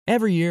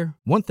Every year,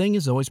 one thing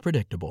is always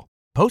predictable.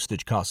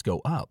 Postage costs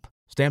go up.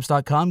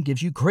 Stamps.com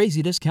gives you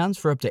crazy discounts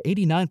for up to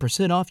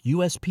 89% off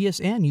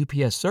USPS and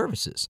UPS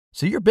services,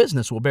 so your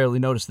business will barely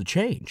notice the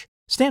change.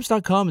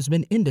 Stamps.com has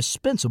been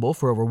indispensable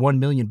for over 1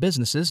 million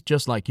businesses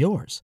just like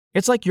yours.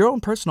 It's like your own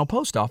personal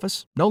post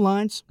office. No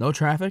lines, no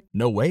traffic,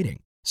 no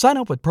waiting. Sign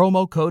up with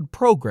promo code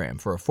PROGRAM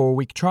for a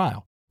 4-week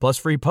trial, plus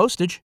free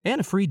postage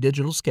and a free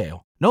digital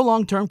scale. No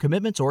long-term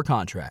commitments or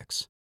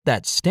contracts.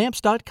 That's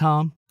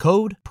Stamps.com,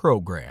 code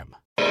PROGRAM.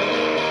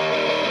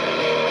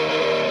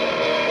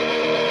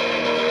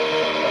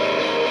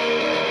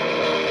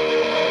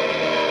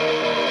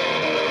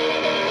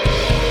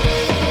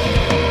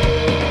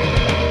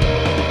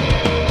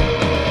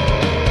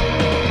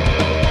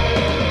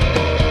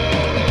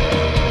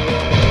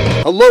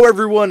 Hello,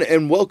 everyone,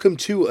 and welcome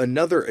to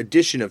another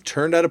edition of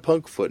Turned Out a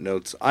Punk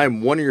Footnotes.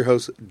 I'm one of your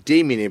hosts,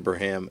 Damian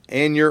Abraham,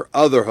 and your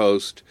other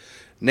host,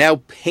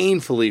 now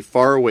painfully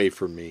far away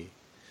from me,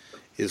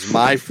 is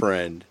my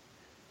friend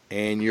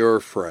and your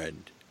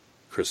friend,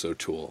 Chris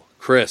O'Toole.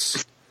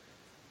 Chris,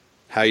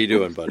 how you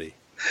doing, buddy?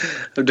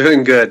 I'm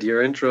doing good.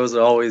 Your intros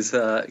always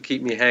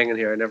keep me hanging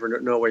here. I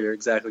never know where you're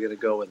exactly going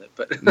to go with it.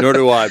 But Nor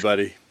do I,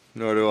 buddy.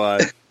 Nor do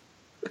I.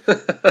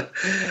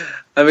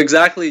 I'm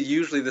exactly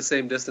usually the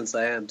same distance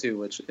I am too,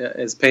 which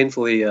is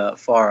painfully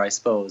far, I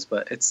suppose.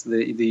 But it's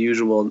the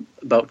usual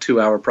about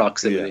 2-hour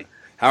proximity. Yeah.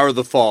 How are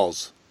the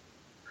falls?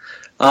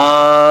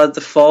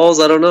 The falls,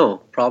 I don't know.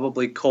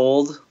 Probably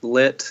cold,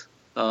 lit.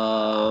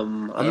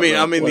 I'm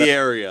in the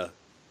area.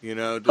 You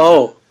know.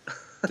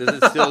 Does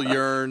it still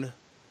yearn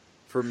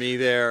for me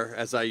there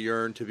as I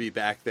yearn to be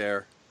back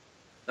there?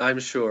 I'm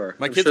sure.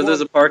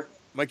 There's a park.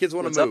 My kids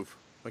want to move.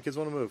 My kids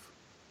want to move.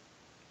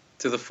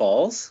 To the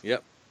falls?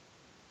 Yep.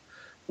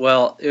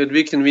 Well, it would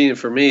be convenient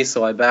for me,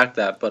 so I back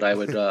that, but I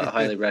would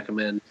highly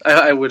recommend...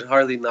 I would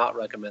hardly not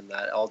recommend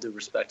that, all due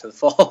respect to the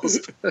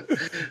falls,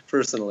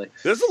 personally.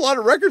 There's a lot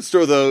of record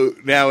store, though,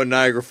 now in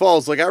Niagara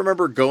Falls. Like, I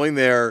remember going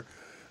there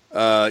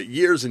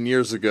years and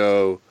years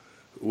ago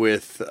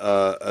with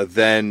a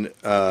then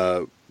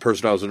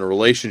person I was in a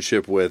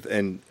relationship with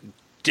and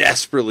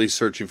desperately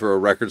searching for a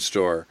record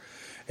store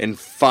and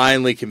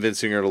finally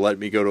convincing her to let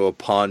me go to a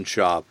pawn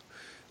shop,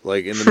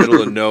 like in the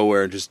middle of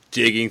nowhere, and just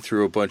digging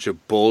through a bunch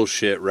of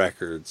bullshit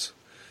records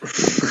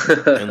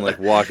and like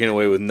walking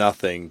away with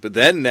nothing. But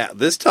then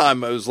this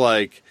time I was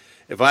like,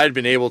 if I had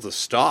been able to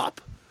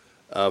stop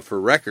for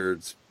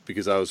records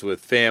because I was with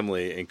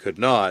family and could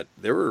not,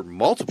 there were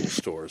multiple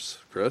stores,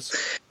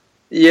 Chris.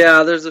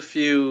 Yeah, there's a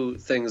few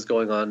things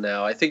going on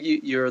now. I think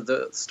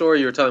the story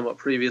you were talking about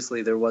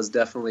previously, there was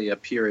definitely a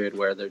period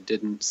where there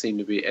didn't seem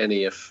to be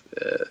any.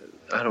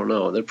 I don't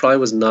know. There probably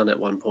was none at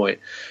one point.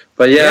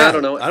 But yeah, I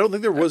don't know. I don't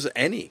think there was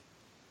any.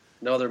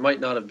 No, there might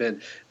not have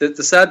been.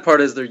 The sad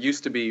part is there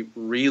used to be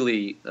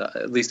really,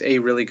 at least a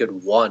really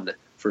good one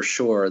for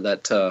sure.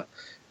 That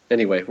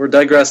anyway, we're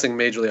digressing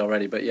majorly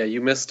already. But yeah, you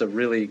missed a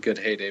really good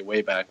heyday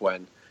way back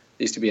when. It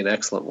used to be an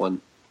excellent one.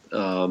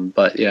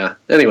 But yeah,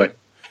 anyway.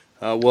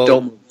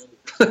 Don't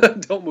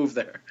move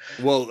there.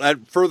 Well,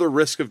 at further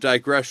risk of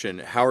digression,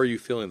 how are you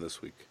feeling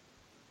this week?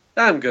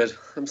 I'm good.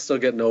 I'm still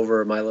getting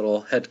over my little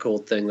head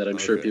cold thing that I'm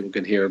sure people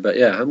can hear. But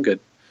yeah, I'm good.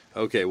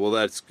 Okay, well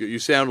that's good. You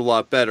sound a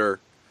lot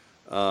better,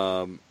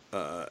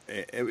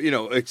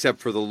 except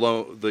for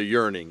the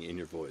yearning in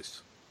your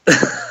voice.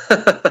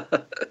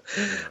 I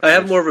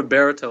have more of a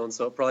baritone,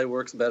 so it probably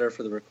works better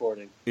for the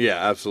recording.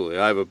 Yeah,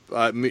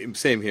 absolutely.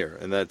 Same here,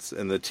 and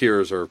the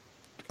tears are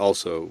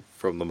also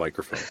from the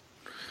microphone.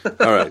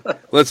 All right,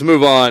 let's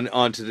move on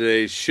to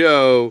today's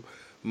show.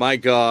 My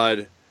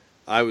God,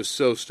 I was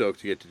so stoked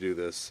to get to do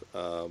this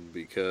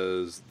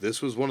because this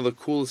was one of the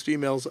coolest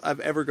emails I've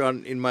ever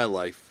gotten in my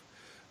life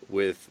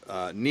with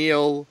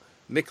Neil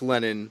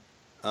McLennan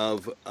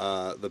of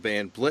the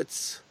band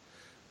BLITZ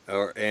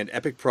and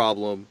Epic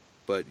Problem,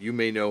 but you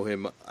may know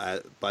him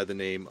by the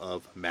name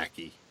of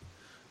Mackie.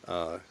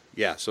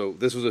 So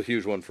this was a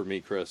huge one for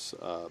me, Chris.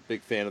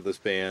 Big fan of this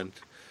band.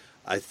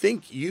 I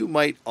think you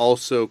might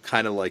also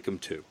kind of like him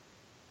too.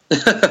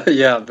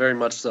 Yeah, very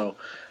much so.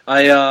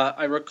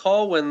 I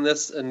recall when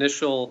this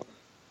initial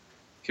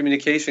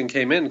communication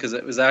came in, because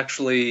it was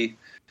actually,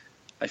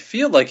 I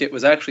feel like it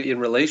was actually in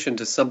relation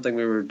to something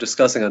we were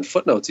discussing on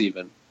Footnotes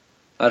even.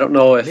 I don't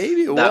know if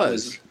maybe it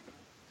was.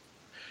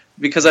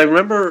 Because I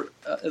remember,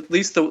 at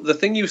least the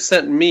thing you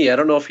sent me, I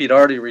don't know if he'd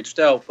already reached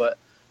out, but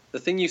the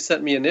thing you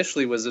sent me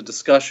initially was a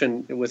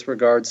discussion with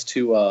regards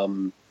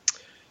to,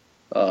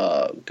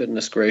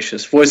 goodness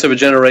gracious, Voice of a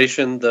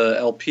Generation, the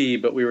LP,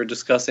 but we were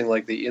discussing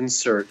like the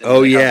insert.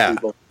 Oh, yeah.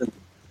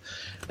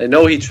 I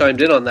know he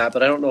chimed in on that,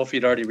 but I don't know if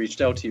he'd already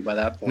reached out to you by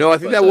that point. No, I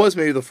think that was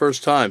maybe the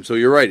first time. So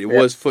you're right. It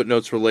was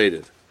Footnotes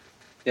related.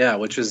 Yeah,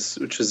 which is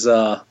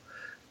I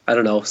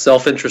don't know,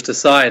 self-interest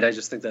aside, I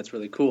just think that's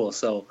really cool.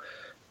 So,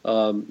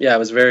 I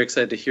was very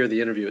excited to hear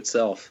the interview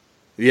itself.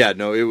 Yeah,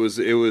 no, it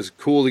was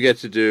cool to get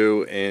to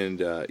do, and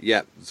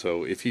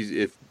so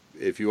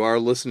if you are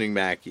listening,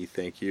 Mackie,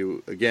 thank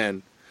you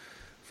again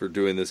for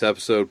doing this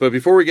episode. But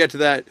before we get to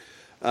that,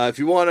 If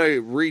you want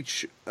to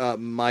reach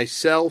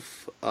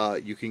myself,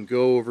 you can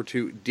go over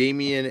to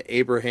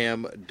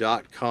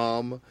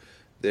DamianAbraham.com.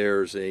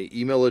 There's an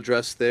email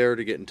address there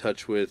to get in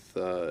touch with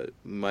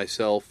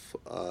myself.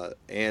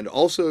 And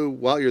also,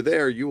 while you're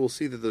there, you will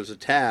see that there's a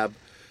tab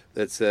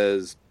that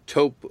says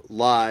TOAP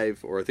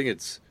Live, or I think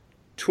it's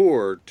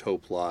Tour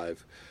TOAP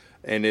Live.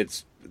 And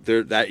it's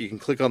there that you can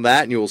click on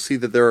that, and you will see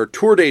that there are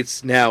tour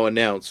dates now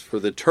announced for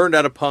the Turned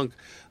Out a Punk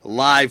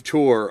live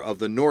tour of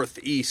the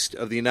Northeast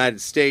of the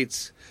United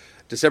States.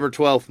 December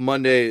 12th,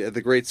 Monday, at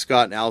the Great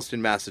Scott in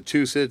Alliston,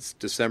 Massachusetts.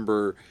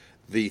 December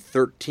the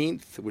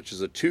 13th, which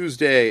is a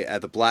Tuesday,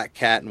 at the Black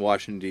Cat in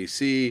Washington,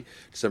 D.C.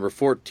 December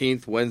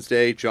 14th,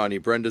 Wednesday, Johnny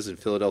Brenda's in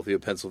Philadelphia,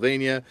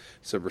 Pennsylvania.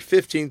 December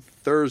 15th,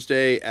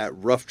 Thursday, at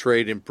Rough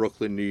Trade in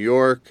Brooklyn, New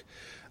York.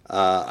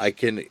 I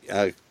can,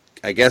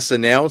 I guess,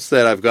 announce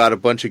that I've got a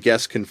bunch of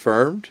guests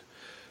confirmed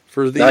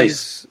for these.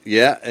 Nice.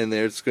 Yeah, and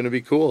it's going to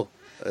be cool.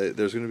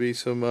 There's going to be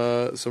some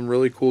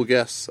really cool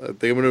guests. I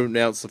think I'm going to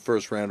announce the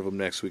first round of them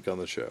next week on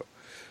the show,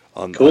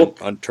 on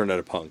Turn Out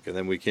a Punk, and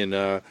then we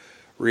can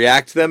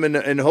react to them,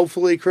 and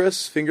hopefully,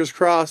 Chris, fingers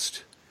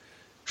crossed,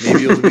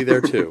 maybe you'll be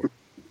there too.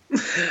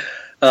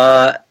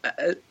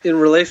 In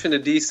relation to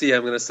DC,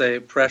 I'm going to say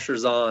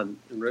pressure's on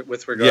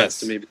with regards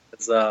to me,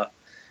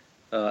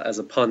 as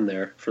a pun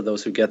there for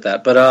those who get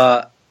that.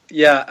 But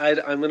yeah,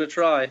 I'm going to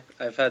try.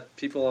 I've had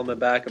people on my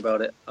back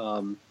about it.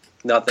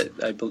 Not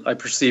that I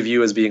perceive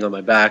you as being on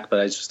my back, but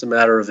it's just a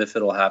matter of if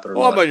it'll happen or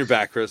not. I'm on your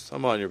back, Chris.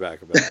 I'm on your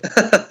back about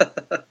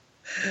it.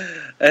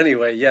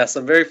 Anyway, yes,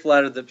 I'm very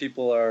flattered that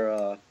people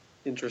are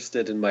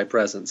interested in my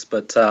presence,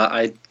 but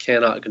I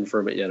cannot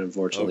confirm it yet,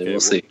 unfortunately. Okay, we'll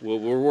see.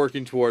 We're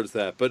working towards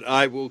that, but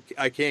I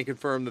can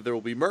confirm that there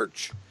will be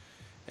merch,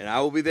 and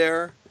I will be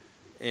there,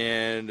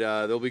 and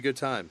there'll be good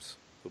times.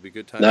 There'll be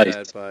good times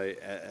had by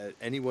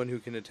anyone who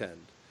can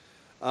attend,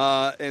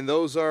 and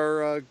those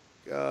are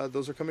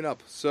coming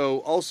up. So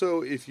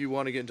also, if you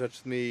want to get in touch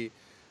with me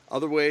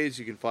other ways,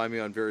 you can find me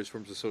on various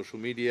forms of social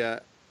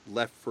media.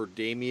 Left for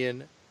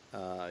Damian.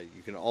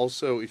 You can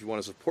also, if you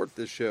want to support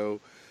this show,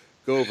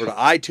 go over to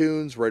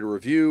iTunes, write a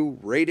review,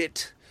 rate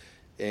it.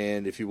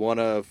 And if you want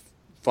to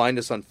find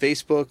us on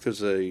Facebook,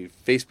 there's a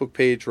Facebook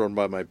page run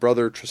by my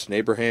brother, Tristan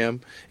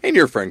Abraham, and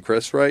your friend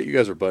Chris, right? You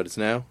guys are buds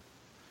now.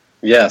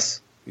 Yes.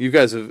 You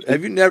guys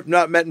have you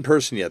not met in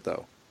person yet,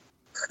 though?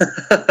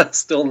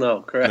 Still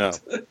no,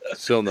 correct. No,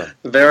 still no.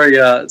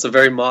 It's a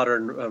very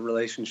modern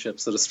relationship,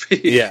 so to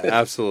speak. Yeah,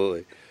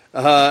 absolutely.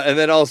 And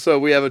then also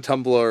we have a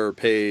Tumblr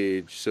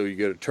page, so you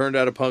go to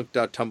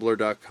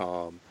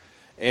turnedoutapunk.tumblr.com.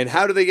 And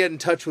how do they get in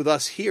touch with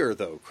us here,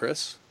 though,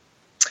 Chris?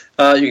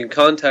 You can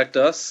contact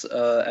us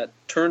at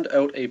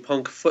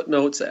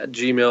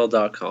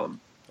turnedoutapunkfootnotes@gmail.com.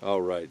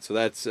 All right, so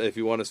that's if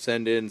you want to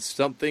send in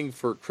something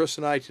for Chris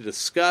and I to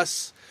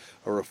discuss,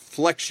 a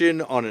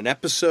reflection on an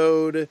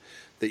episode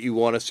that you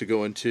want us to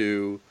go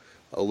into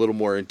a little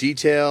more in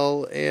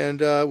detail,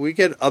 and we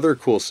get other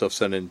cool stuff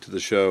sent into the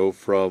show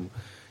from,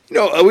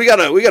 we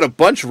got a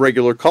bunch of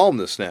regular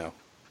columnists now.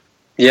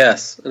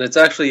 Yes, and it's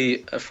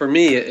actually, for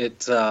me,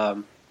 it's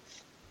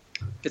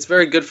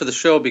very good for the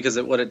show because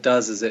what it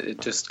does is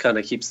it just kind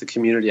of keeps the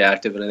community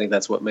active, and I think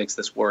that's what makes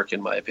this work,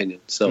 in my opinion.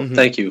 So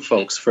Thank you,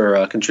 folks,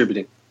 for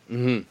contributing.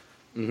 Mm-hmm.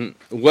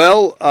 Mm-hmm.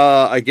 Well,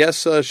 I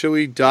guess, shall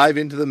we dive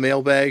into the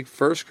mailbag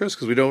first, Chris?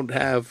 Because we don't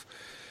have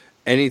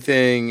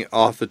anything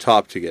off the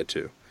top to get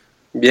to.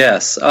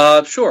 Yes,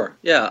 sure.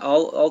 Yeah,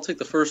 I'll take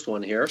the first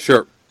one here.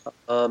 Sure.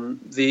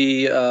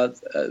 The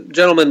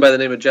gentleman by the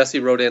name of Jesse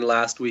wrote in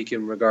last week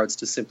in regards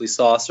to Simply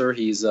Saucer.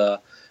 He's the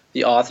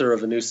author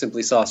of a new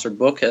Simply Saucer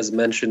book, as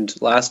mentioned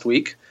last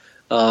week.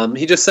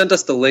 He just sent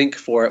us the link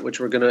for it, which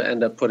we're going to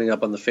end up putting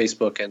up on the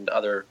Facebook and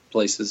other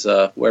places,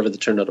 wherever the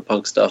Turn Out a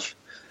Punk stuff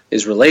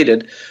is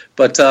related.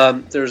 But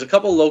there's a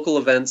couple local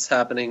events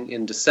happening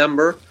in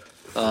December.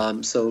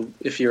 So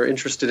if you're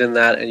interested in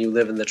that and you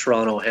live in the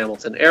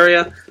Toronto-Hamilton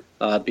area,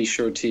 be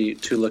sure to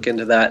look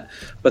into that.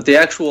 But the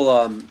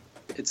actual,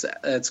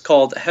 it's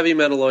called Heavy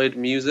Metaloid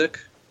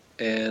Music,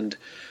 and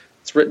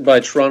it's written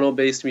by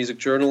Toronto-based music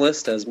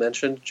journalist, as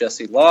mentioned,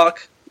 Jesse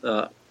Locke.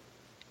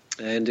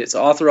 And it's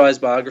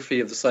authorized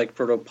biography of the psych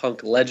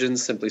proto-punk legend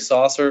Simply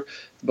Saucer.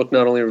 The book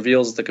not only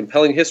reveals the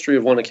compelling history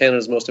of one of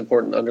Canada's most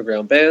important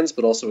underground bands,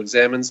 but also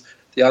examines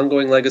the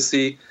ongoing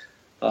legacy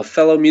of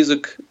fellow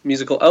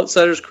musical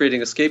outsiders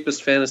creating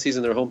escapist fantasies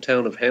in their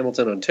hometown of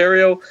Hamilton,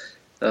 Ontario.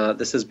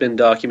 This has been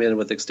documented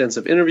with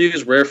extensive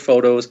interviews, rare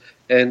photos,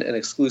 and an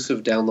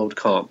exclusive download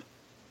comp.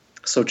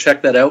 So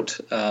check that out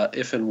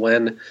if and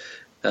when,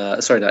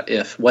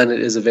 when it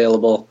is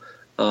available.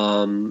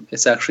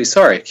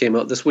 It came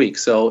out this week.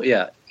 So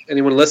yeah,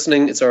 anyone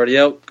listening, it's already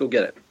out. Go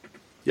get it.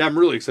 Yeah, I'm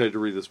really excited to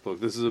read this book.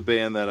 This is a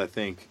band that I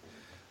think,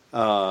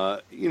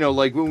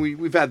 like when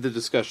we've had the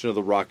discussion of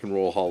the Rock and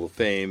Roll Hall of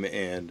Fame,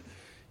 and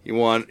you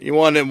want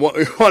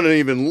an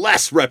even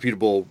less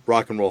reputable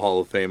Rock and Roll Hall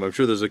of Fame. I'm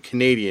sure there's a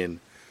Canadian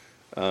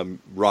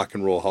Rock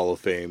and Roll Hall of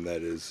Fame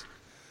that is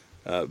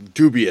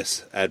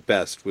dubious at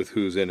best with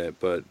who's in it,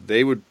 but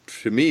they would,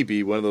 to me,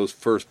 be one of those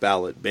first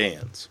ballot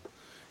bands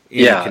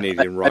in the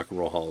Canadian Rock and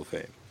Roll Hall of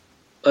Fame.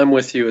 I'm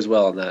with you as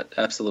well on that.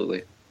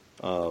 Absolutely.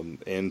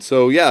 And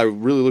so, yeah, I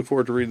really look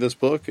forward to reading this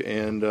book,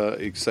 and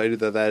excited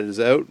that is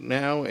out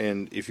now.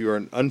 And if you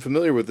are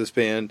unfamiliar with this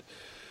band,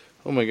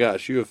 oh my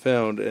gosh, you have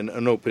found an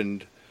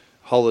unopened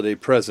holiday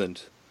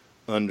present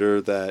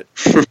under that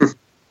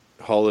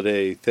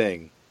holiday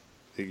thing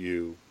that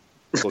you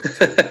looked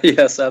to.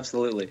 Yes,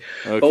 absolutely.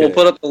 Okay. But we'll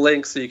put up the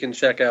link so you can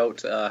check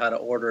out how to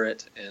order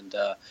it, and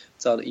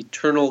it's on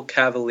Eternal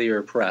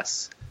Cavalier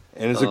Press.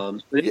 And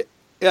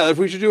if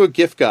we should do a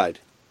gift guide,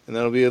 and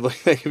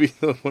that could be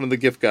one of the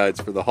gift guides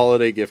for the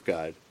holiday gift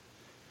guide.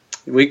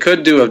 We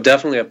could do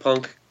definitely a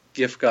punk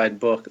gift guide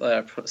book.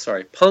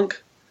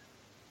 Punk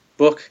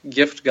book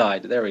gift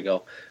guide. There we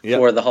go. Yep.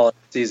 For the holiday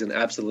season.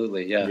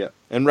 Absolutely, yeah. Yeah,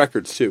 and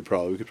records too.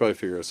 Probably we could probably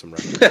figure out some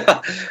records.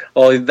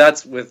 Well,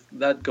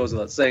 that goes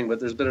without saying, but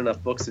there's been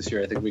enough books this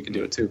year. I think we could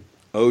do it too.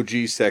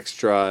 OG Sex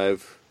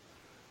Drive,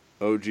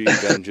 OG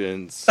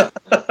Vengeance.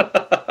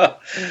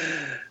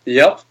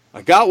 Yep.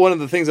 I got one of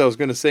the things I was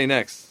going to say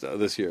next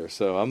this year,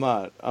 so I'm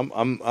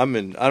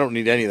in. I don't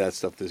need any of that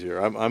stuff this year.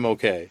 I'm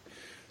okay.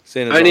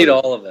 I need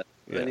all of it.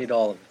 Yeah. I need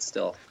all of it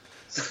still.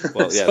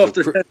 Well, yeah. So if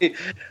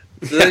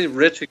there's any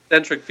rich,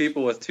 eccentric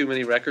people with too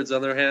many records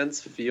on their hands,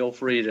 feel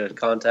free to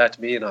contact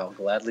me, and I'll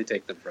gladly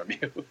take them from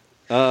you.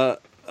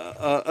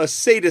 A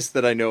sadist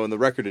that I know in the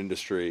record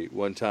industry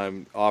one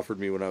time offered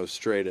me when I was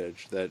straight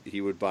edge that he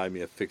would buy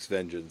me a fixed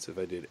vengeance if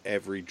I did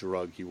every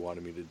drug he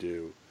wanted me to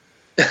do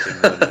in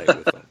one night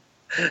with him.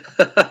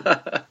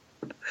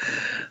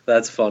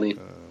 That's funny.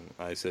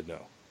 I said no.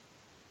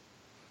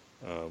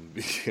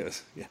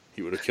 Because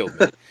he would have killed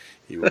me.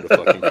 He would have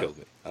fucking killed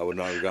me. I would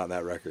not have gotten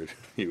that record.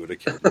 He would have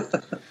killed me.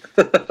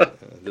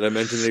 Did I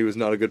mention that he was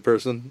not a good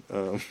person?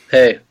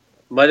 Hey,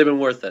 might have been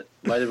worth it.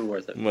 Might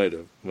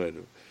have.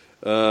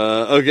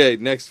 Okay,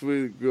 next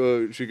we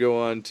should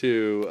go on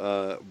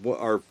to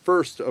our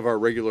first of our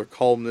regular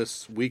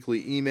columnists'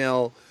 weekly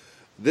email.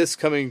 This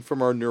coming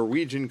from our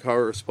Norwegian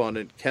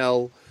correspondent,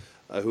 Kel,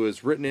 who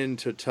has written in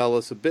to tell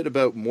us a bit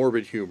about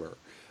morbid humor.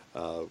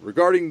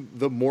 Regarding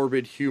the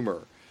morbid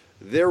humor,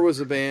 there was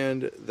a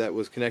band that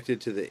was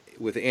connected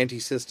with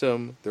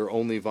Anti-System. Their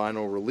only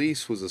vinyl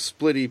release was a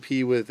split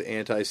EP with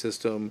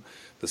Anti-System.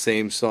 The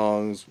same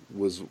songs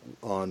was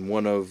on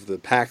one of the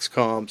PAX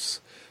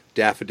comps,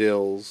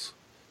 Daffodils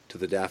to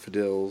the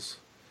Daffodils.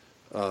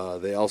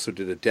 They also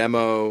did a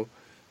demo.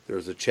 There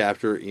was a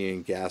chapter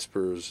in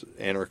Gasper's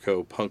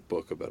anarcho punk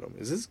book about them.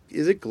 Is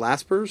it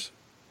Glaspers?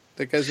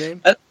 That guy's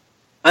name?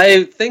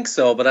 I think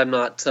so, but I'm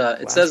not.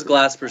 It says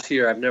Glaspers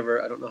here. I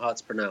don't know how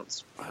it's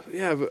pronounced.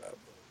 Yeah, but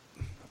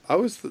I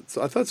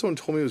thought someone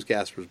told me it was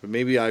Gaspers, but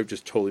maybe I've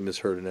just totally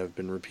misheard and have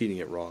been repeating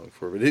it wrong.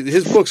 But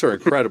his books are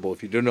incredible.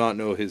 If you do not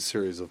know his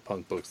series of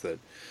punk books that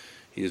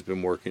he has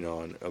been working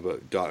on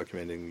about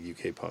documenting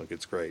UK punk,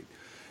 it's great.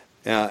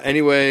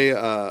 Anyway,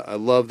 I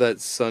love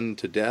that song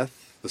to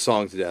death,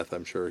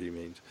 I'm sure he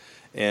means.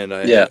 And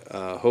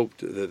I hoped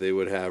that they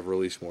would have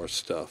released more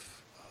stuff.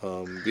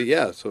 But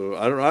yeah, so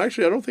I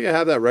don't think I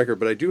have that record,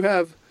 but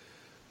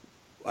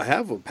I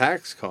have a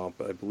PAX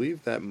comp. I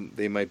believe that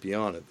they might be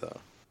on it though.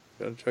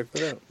 Gotta check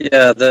that out.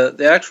 Yeah,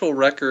 the actual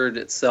record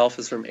itself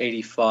is from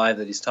 '85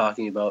 that he's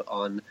talking about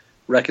on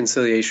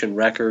Reconciliation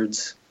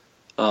Records.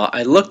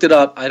 I looked it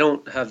up. I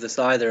don't have this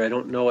either. I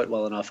don't know it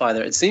well enough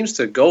either. It seems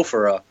to go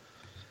for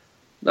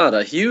not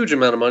a huge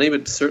amount of money,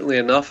 but certainly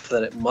enough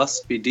that it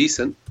must be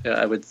decent,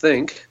 I would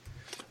think.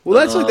 Well,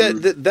 that's like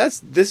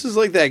that. This is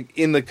like that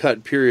in the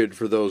cut period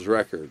for those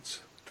records.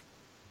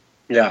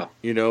 Yeah,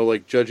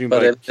 like judging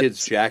by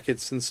kids'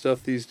 jackets and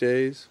stuff these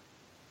days.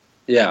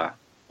 Yeah,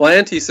 well,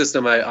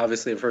 Anti-System I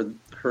obviously have heard,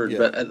 yeah.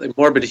 But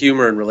morbid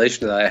humor in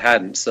relation to that I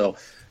hadn't. So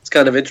it's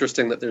kind of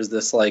interesting that there's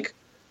this like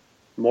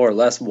more or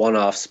less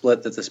one-off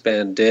split that this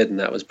band did, and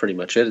that was pretty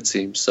much it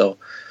seems. So,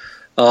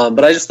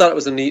 but I just thought it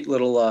was a neat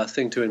little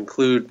thing to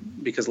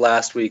include because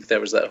last week there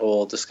was that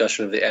whole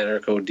discussion of the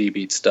anarcho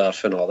D-beat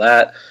stuff and all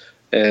that.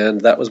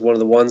 And that was one of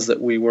the ones that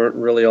we weren't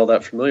really all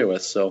that familiar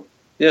with. So,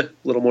 yeah, a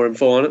little more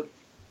info on it.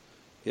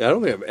 Yeah, I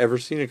don't think I've ever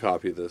seen a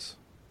copy of this.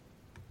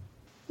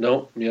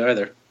 No, me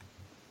either.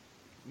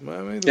 I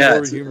mean, the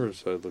morbid humor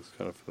side looks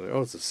kind of familiar.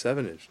 Oh, it's a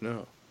 7-inch.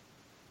 No.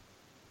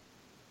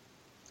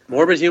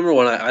 Morbid humor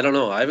one, I don't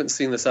know. I haven't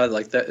seen the side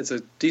like that. It's a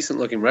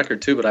decent-looking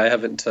record, too, but I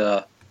haven't...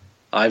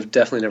 I've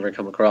definitely never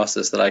come across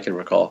this that I can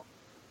recall.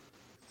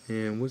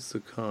 And what's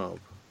the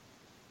comp?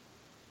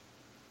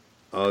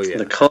 Oh, yeah.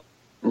 The comp...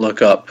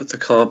 Look up. The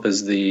comp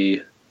is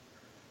the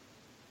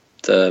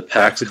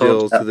PAX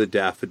Daffodils to the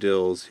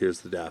Daffodils.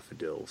 Here's the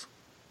Daffodils.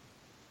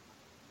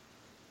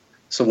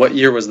 So what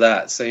year was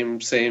that?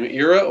 Same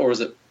era, or was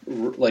it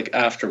like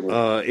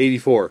afterward?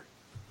 84.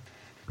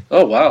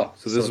 Oh wow!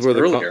 So this is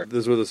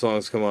where the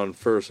songs come on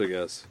first, I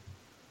guess.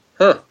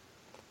 Huh.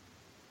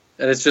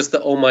 And it's just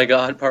the Oh My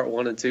God Part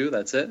 1 and 2.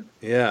 That's it.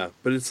 Yeah,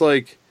 but it's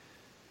like,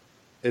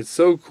 it's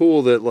so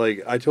cool that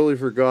like I totally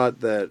forgot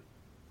that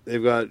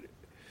they've got.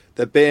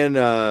 That band,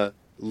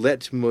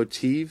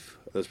 Leitmotiv,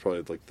 that's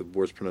probably like the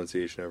worst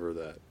pronunciation ever of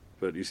that.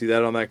 But you see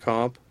that on that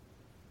comp?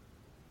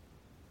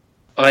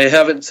 I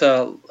haven't.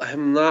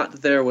 I'm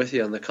not there with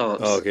you on the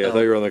comps. Oh, okay, I thought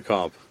you were on the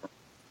comp.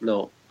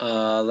 No.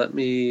 Let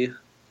me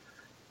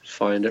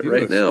find it Even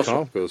right the now.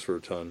 Comp goes for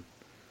a ton.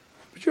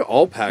 But you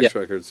all PAX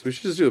records. We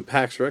should just do a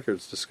PAX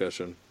records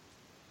discussion.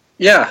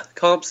 Yeah,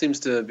 comp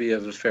seems to be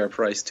of a fair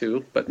price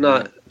too, but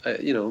not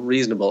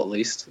reasonable at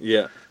least.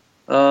 Yeah.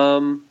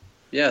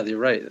 Yeah, you're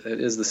right.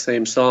 It is the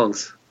same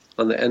songs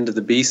on the end of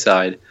the B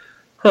side.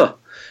 Huh.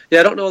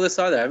 Yeah, I don't know this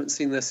either. I haven't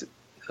seen this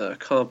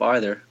comp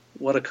either.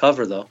 What a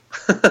cover though.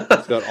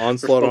 It's got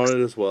Onslaught on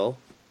it as well.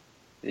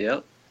 Yeah.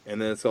 And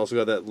then it's also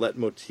got that Let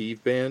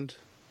Motif band.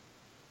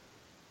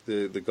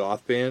 The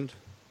goth band.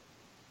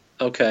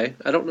 Okay.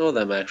 I don't know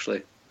them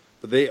actually.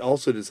 But they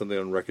also did something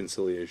on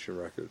Reconciliation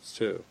Records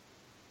too.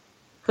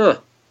 Huh.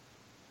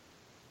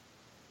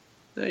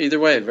 Either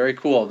way, very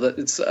cool.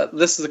 It's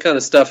this is the kind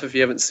of stuff, if you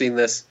haven't seen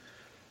this,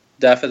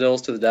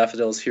 Daffodils to the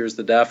Daffodils, Here's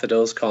the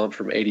Daffodils comp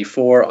from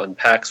 84 on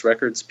PAX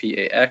Records,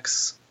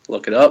 PAX.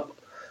 Look it up.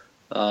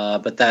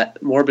 But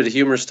that Morbid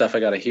Humor stuff I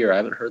got to hear. I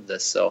haven't heard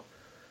this. So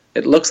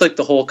it looks like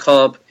the whole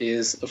comp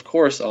is, of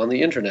course, on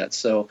the internet.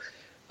 So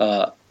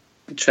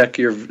check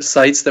your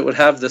sites that would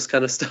have this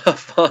kind of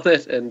stuff on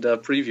it and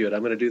preview it.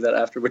 I'm going to do that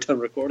after we're done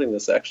recording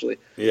this, actually.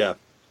 Yeah.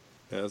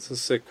 Yeah, it's a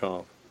sick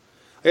comp.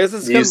 I guess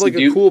it's kind of like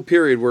a cool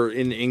period where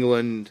in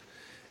England,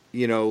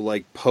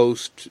 like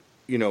post,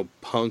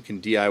 punk and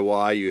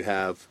DIY, you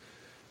have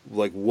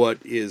like what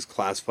is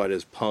classified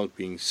as punk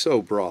being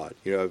so broad.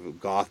 You have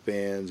goth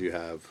bands, you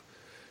have,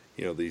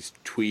 these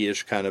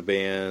twee-ish kind of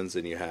bands,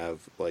 and you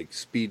have like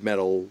speed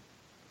metal,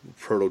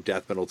 proto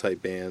death metal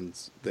type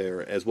bands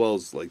there, as well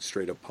as like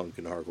straight up punk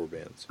and hardcore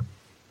bands.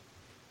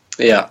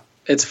 Yeah.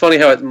 It's funny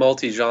how it's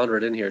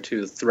multi-genred in here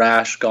too: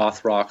 thrash,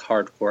 goth rock,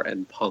 hardcore,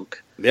 and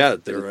punk. Yeah,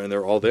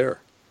 they're all there.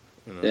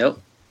 Yep.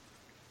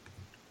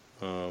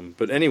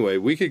 But anyway,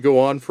 we could go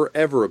on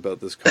forever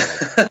about this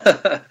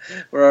comic.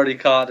 We're already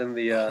caught in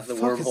the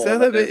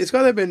wormhole. It's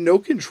got that band No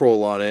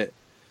Control on it,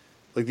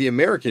 like the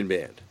American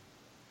band.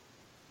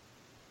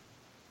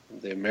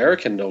 The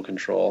American No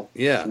Control.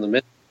 Yeah. From the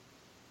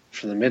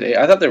mid.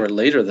 I thought they were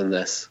later than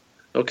this.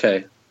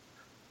 Okay.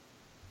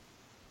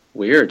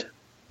 Weird.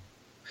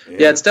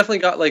 Yeah, it's definitely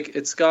got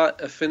it's got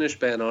a Finnish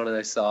band on it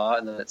I saw,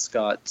 and then it's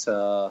got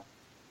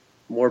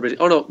Morbid.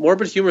 Oh no,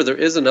 Morbid Humor. There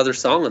is another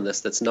song on this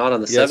that's not on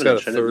the 7-inch. Yeah,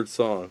 it's got a third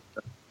song.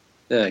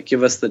 Yeah,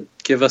 give us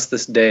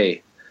this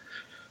day.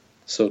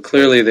 So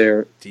clearly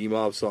they're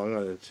D-Mob song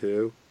on it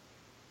too.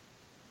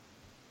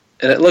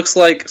 And it looks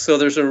like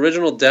there's an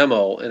original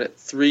demo, and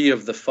 3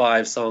 of the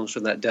 5 songs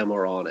from that demo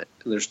are on it.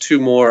 And there's 2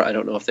 more. I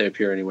don't know if they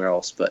appear anywhere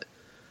else, but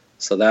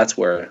so that's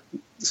where.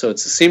 So it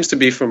seems to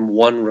be from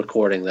one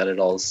recording that it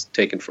all is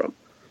taken from.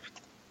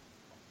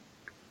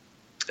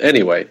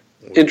 Anyway,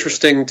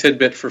 interesting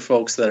tidbit for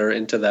folks that are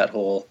into that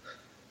whole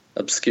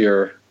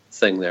obscure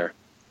thing there.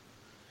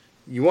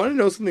 You want to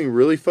know something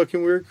really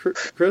fucking weird,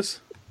 Chris?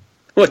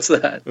 What's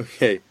that?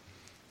 Okay.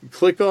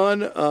 Click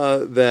on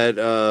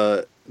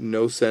that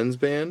No Sense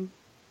band.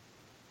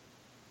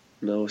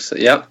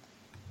 Yep.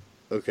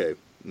 Okay.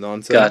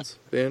 Nonsense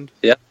band?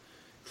 Yep.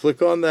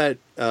 Click on that.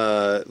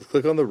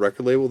 Click on the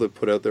record label that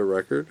put out their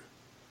record.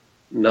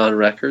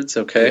 Non-Records,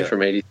 okay,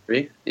 from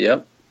 83.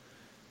 Yep.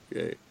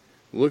 Okay.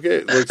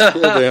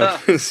 Scroll down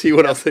and see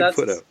what else they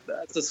put out.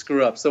 That's a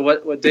screw up. So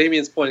what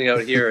Damian's pointing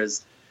out here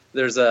is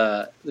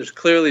there's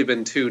clearly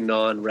been 2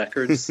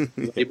 non-Records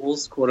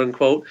labels, quote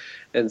unquote,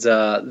 and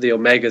the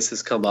Omegas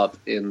has come up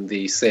in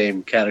the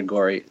same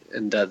category,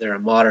 and they're a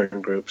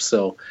modern group.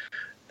 So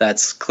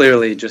that's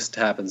clearly just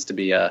happens to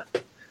be a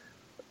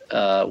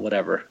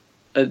whatever.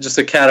 Just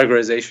a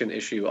categorization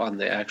issue on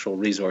the actual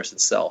resource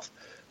itself.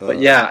 But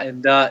yeah,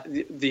 and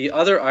the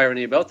other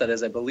irony about that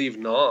is I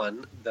believe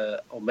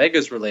the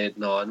Omegas related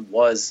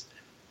was,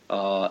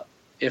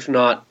 if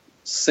not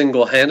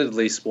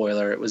single-handedly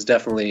spoiler, it was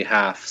definitely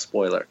half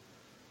spoiler.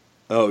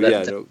 Oh,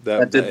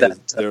 that did that.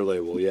 Is their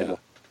label, yeah.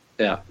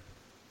 Yeah.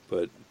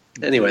 But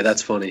anyway,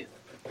 that's funny.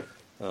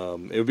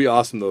 It would be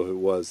awesome, though, if it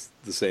was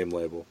the same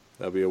label.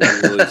 That would be a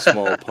really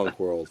small punk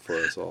world for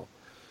us all.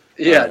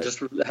 Yeah,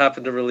 just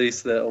happened to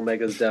release the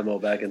Omegas demo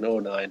back in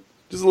 2009.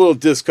 Just a little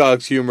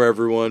Discogs humor,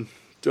 everyone.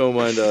 Don't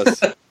mind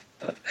us.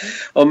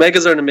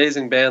 Omegas are an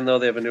amazing band, though.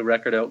 They have a new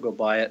record out. Go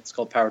buy it. It's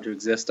called Power to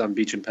Exist on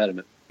Beach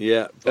Impediment.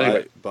 Yeah,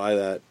 buy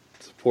that.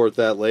 Support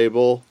that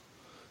label.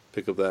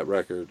 Pick up that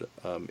record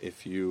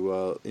if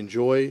you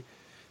enjoy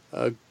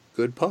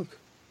good punk.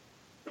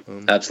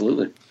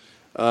 Absolutely.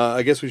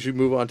 I guess we should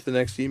move on to the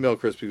next email,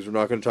 Chris, because we're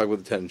not going to talk about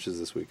the 10 inches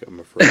this week, I'm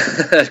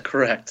afraid.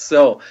 Correct.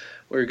 So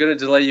we're going to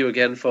delay you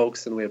again,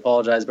 folks, and we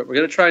apologize, but we're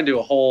going to try and do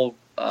a whole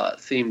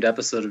themed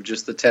episode of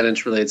just the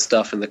 10-inch related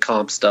stuff and the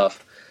comp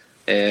stuff,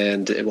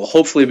 and it will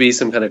hopefully be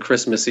some kind of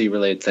Christmassy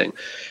related thing.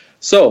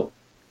 So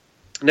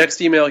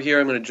next email here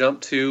I'm going to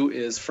jump to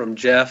is from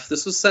Jeff.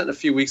 This was sent a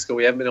few weeks ago.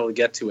 We haven't been able to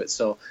get to it,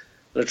 so I'm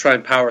going to try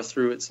and power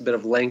through. It's a bit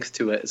of length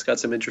to it. It's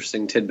got some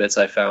interesting tidbits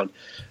I found.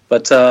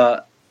 But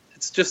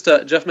it's just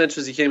Jeff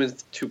mentions he came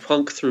into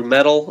punk through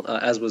metal,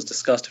 as was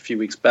discussed a few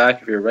weeks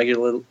back. If you're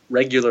a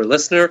regular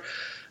listener,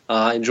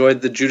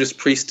 Enjoyed the Judas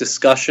Priest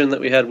discussion that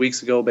we had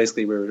weeks ago.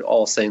 Basically, we were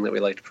all saying that we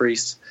liked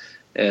Priest,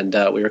 and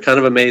we were kind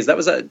of amazed. That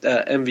was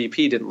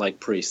MVP didn't like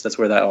Priest. That's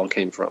where that all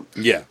came from.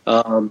 Yeah.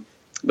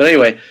 But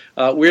anyway,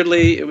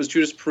 weirdly, it was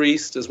Judas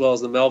Priest as well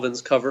as the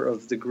Melvins cover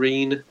of the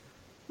Green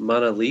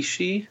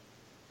Manalishi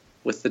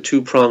with the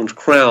two-pronged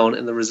crown,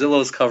 and the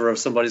Rosillos cover of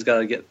Somebody's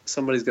Gotta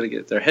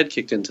Get Their Head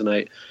Kicked In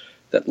Tonight,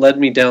 that led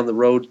me down the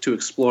road to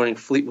exploring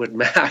Fleetwood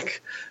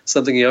Mac,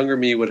 something younger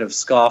me would have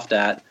scoffed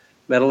at.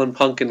 Metal and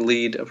punk can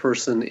lead a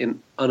person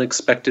in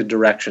unexpected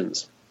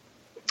directions.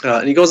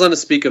 And he goes on to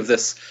speak of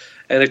this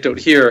anecdote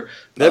here.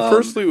 That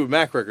first Fleetwood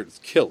Mac record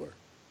is killer.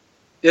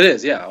 It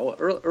is, yeah.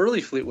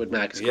 Early Fleetwood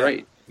Mac is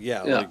great.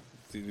 Yeah, like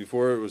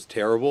before it was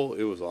terrible,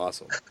 it was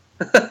awesome.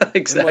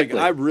 Exactly. And, like,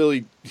 I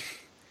really,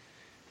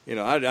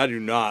 I do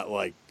not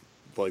like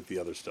the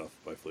other stuff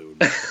by Fleetwood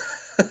Mac.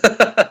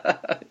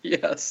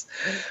 Yes,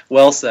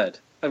 well said.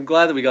 I'm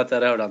glad that we got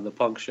that out on the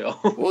punk show.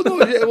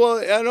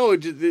 I know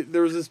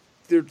there was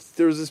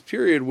this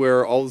period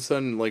where all of a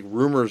sudden, like,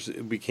 Rumors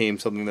became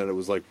something that it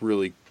was, like,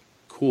 really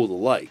cool to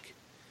like.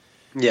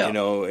 Yeah,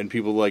 and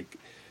people, like,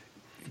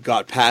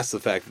 got past the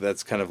fact that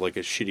that's kind of like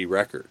a shitty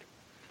record.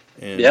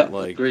 And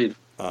like, agreed.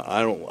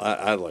 I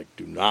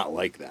do not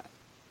like that.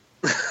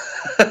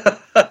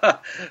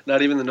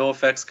 Not even the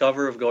NoFX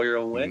cover of Go Your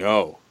Own Way?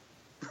 No.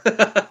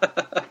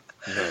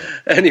 No.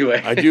 Anyway.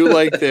 I do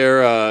like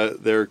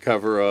their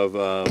cover of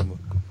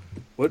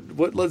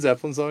what Led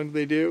Zeppelin song did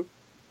they do?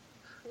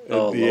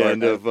 At the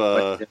end of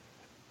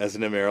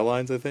S&M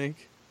Airlines, I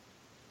think.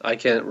 I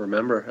can't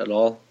remember at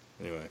all.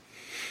 Anyway.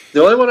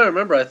 The only one I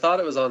remember, I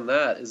thought it was on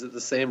that. Is it the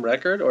same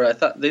record? Or I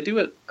thought they do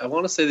it, I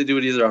want to say they do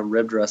it either on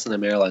Ribbed or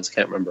S&M Airlines, I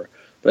can't remember.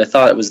 But I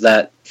thought it was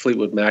that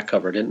Fleetwood Mac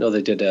cover. I didn't know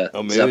they did a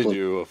maybe Zeppelin. they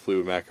do a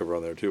Fleetwood Mac cover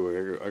on there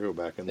too. I go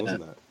back and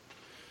listen to that.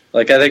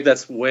 Like, I think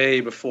that's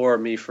way before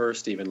Me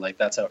First even. Like,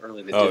 that's how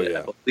early they did it,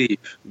 I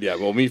believe. Yeah,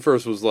 well, Me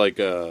First was like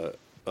a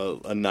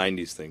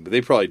 90s thing. But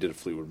they probably did a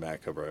Fleetwood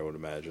Mac cover, I would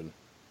imagine.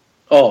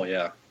 Oh,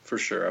 yeah, for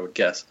sure, I would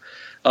guess.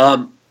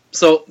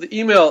 So the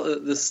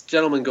email, this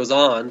gentleman goes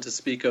on to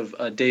speak of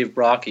Dave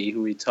Brocky,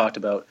 who we talked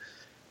about,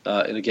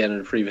 in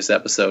a previous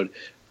episode,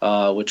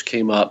 which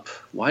came up.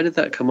 Why did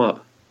that come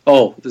up?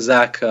 Oh, the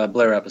Zach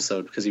Blair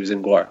episode, because he was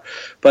in Guar.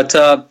 But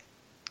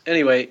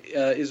anyway,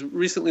 is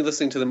recently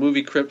listening to the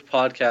Movie Crypt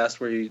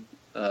podcast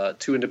where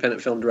two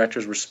independent film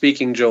directors were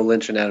speaking, Joe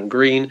Lynch and Adam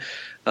Green.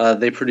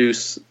 They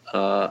produce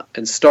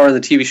and star in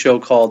the TV show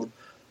called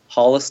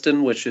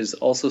Holliston, which is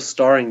also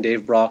starring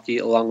Dave Brocky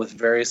along with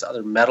various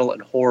other metal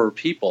and horror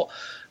people.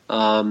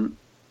 Joe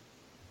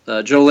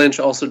Lynch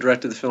also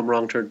directed the film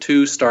Wrong Turn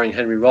 2, starring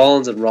Henry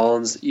Rollins, and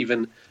Rollins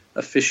even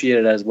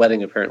officiated at his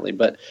wedding, apparently.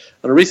 But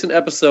on a recent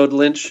episode,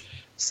 Lynch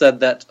said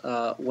that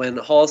when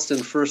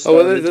Holliston first started...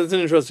 Oh, that's an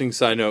interesting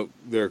side note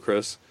there,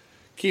 Chris.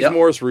 Keith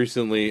Morris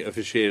recently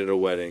officiated a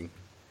wedding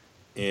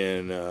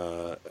at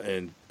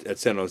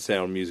Sound on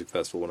Sound Music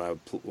Festival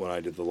when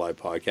I did the live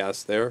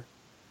podcast there.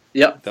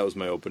 Yep. That was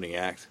my opening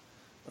act.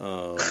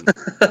 Wow.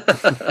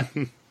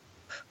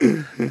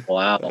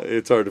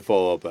 It's hard to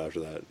follow up after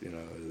that.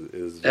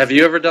 Have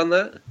you ever done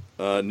that?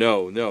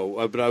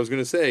 No. But I was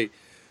going to say,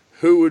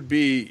 who would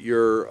be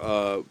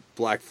your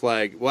Black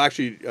Flag? Well,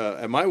 actually,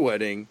 at my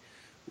wedding,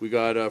 we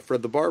got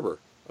Fred the Barber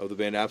of the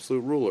band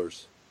Absolute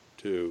Rulers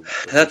to.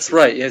 That's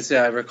right. Yes,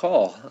 I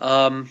recall.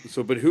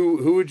 But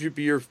who would you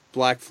be your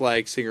Black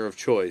Flag singer of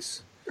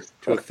choice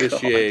to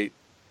officiate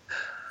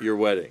your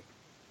wedding?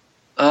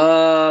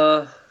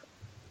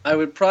 I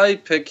would probably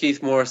pick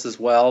Keith Morris as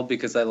well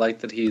because I like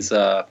that he's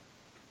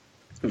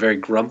very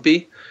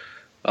grumpy.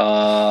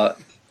 But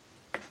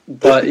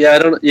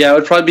I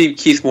would probably be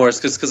Keith Morris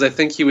because I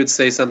think he would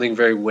say something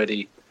very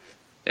witty,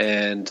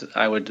 and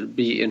I would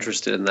be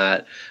interested in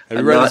that. Have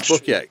you read this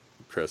book yet,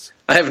 Chris?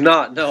 I have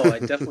not. No, I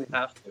definitely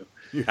have to.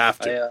 You have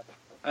to.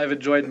 I've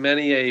enjoyed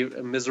many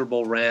a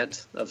miserable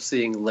rant of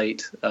seeing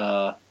late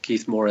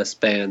Keith Morris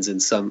bands in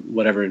some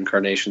whatever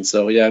incarnation.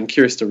 So yeah, I'm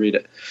curious to read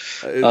it.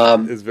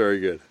 It's very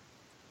good.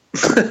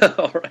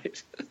 All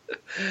right.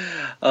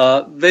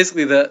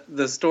 Basically,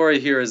 the story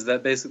here is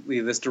that basically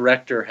this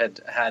director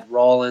had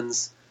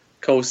Rollins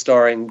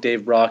co-starring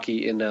Dave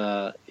Brocky in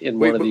one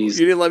of these.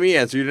 You didn't let me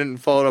answer. You didn't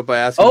follow it up by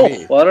asking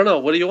me. Oh, well, I don't know.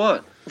 What do you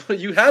want?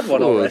 You had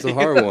one already. It's a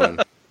hard one.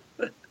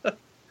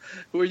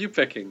 Who are you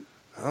picking?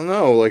 I don't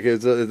know. Like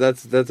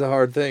that's a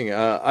hard thing.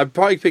 I'd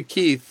probably pick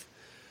Keith,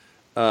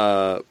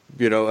 as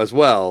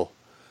well.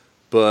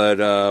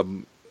 But I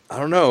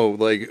don't know.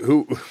 Like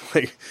who?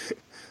 Like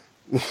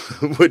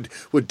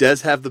would Des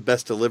have the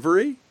best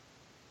delivery?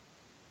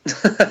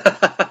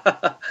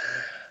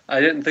 I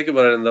didn't think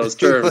about it in those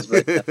terms,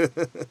 but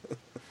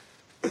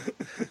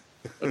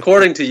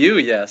according to you,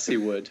 yes, he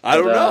would. I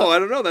don't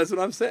know. That's what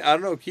I'm saying. I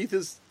don't know. Keith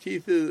is.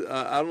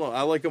 I don't know.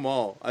 I like them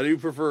all. I do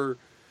prefer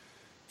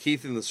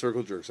Keith and the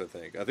Circle Jerks. I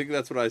think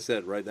that's what I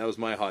said. Right. That was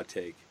my hot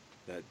take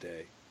that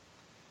day.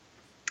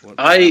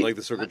 I like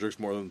the Circle Jerks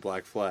more than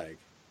Black Flag.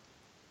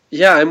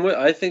 Yeah,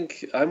 I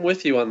think I'm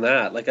with you on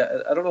that. Like,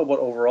 I don't know about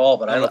overall,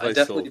 but I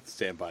definitely still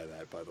stand by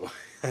that. By the way,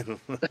 I don't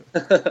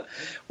know.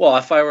 Well,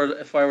 if I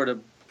were to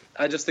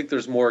I just think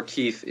there's more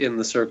Keith in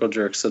the Circle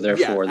Jerks, so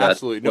therefore yeah,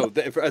 absolutely. No,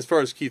 as far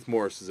as Keith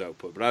Morris's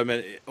output, but I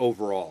meant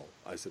overall.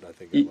 I said I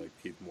think I like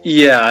Keith Morris.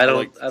 Yeah, I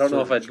don't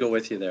know if I'd go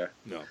with you there.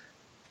 No.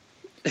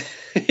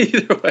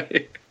 Either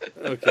way.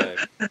 Okay.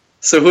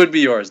 So who would be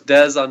yours?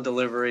 Dez on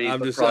delivery.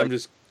 I'm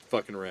just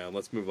fucking around.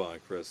 Let's move on,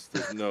 Chris.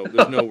 There's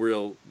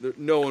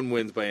no one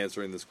wins by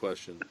answering this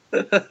question.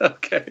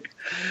 Okay.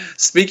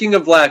 Speaking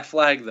of Black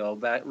Flag, though,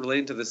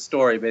 relating to this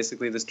story,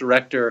 basically this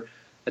director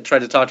had tried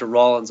to talk to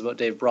Rollins about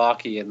Dave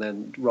Brockie, and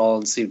then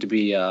Rollins seemed to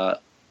be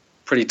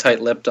pretty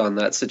tight-lipped on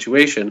that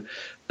situation,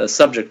 the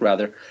subject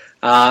rather.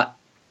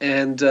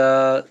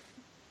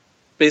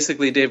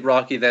 Basically Dave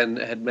Brockie then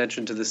had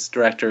mentioned to this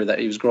director that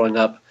he was growing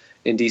up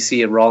in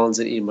D.C. and Rollins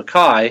and Ian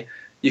MacKaye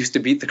used to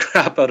beat the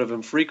crap out of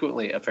him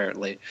frequently,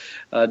 apparently.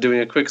 Doing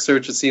a quick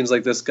search, it seems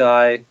like this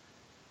guy,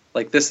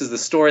 this is the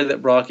story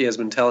that Brockie has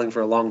been telling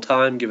for a long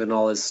time, given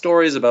all his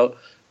stories about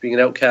being an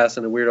outcast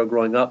and a weirdo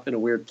growing up in a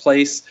weird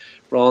place.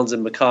 Rollins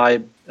and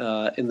MacKaye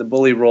in the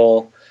bully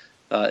role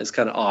is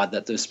kind of odd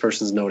that this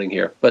person's noting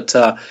here. But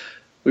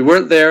we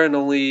weren't there and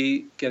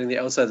only getting the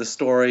outside of the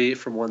story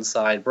from one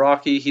side.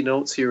 Brockie, he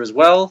notes here as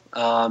well,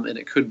 and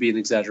it could be an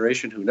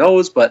exaggeration, who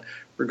knows, but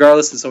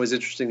regardless, it's always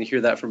interesting to hear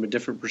that from a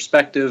different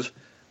perspective,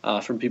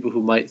 from people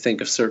who might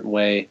think a certain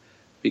way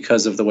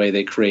because of the way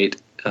they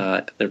create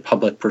their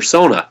public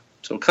persona.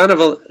 So kind of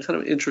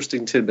an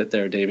interesting tidbit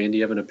there, Damian. Do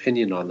you have an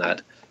opinion on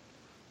that?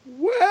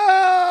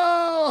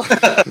 Well,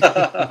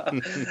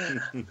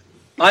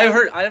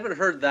 I haven't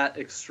heard that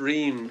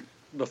extreme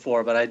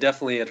before, but I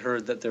definitely had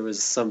heard that there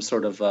was some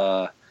sort of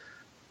I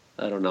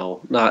don't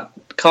know, not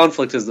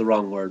conflict is the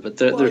wrong word, but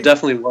there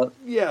definitely was.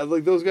 Yeah,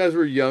 those guys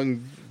were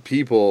young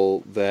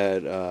people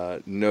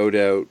that no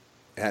doubt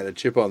had a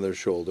chip on their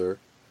shoulder,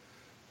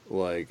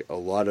 like a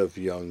lot of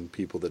young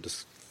people that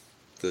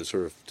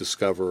sort of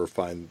discover or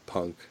find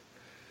punk,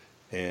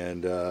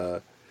 and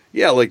I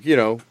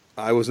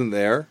wasn't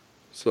there,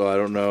 so I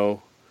don't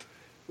know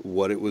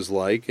what it was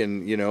like,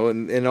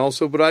 and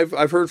also, but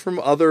I've heard from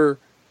other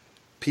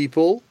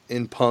people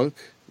in punk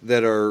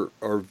that are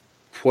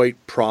quite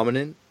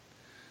prominent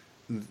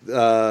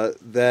that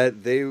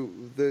they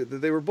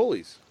were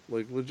bullies.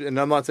 And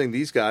I'm not saying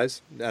these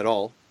guys at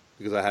all,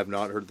 because I have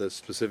not heard this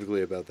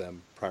specifically about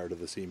them prior to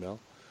this email.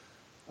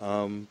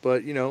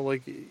 But I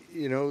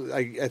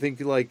think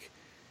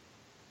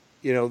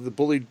the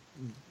bully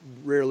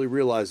rarely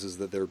realizes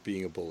that they're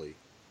being a bully.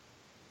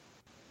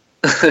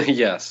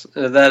 Yes,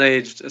 at that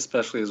age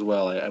especially as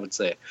well, I would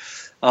say.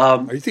 Are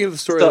you thinking of the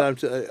story that I'm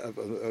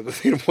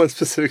thinking of one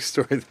specific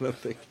story that I'm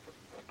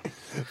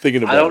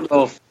thinking about? I don't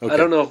know. I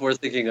don't know if we're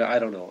thinking. I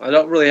don't know. I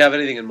don't really have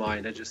anything in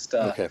mind. I just.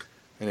 Okay.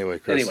 Anyway,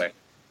 Chris.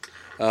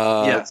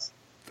 Yes.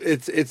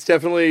 It's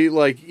definitely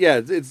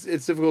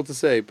it's difficult to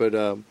say, but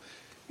I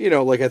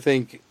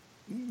think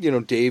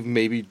Dave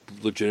maybe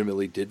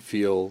legitimately did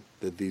feel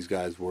that these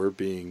guys were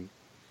being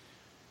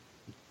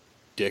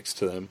dicks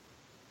to them,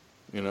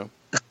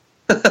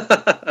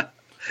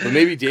 But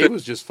maybe Dave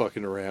was just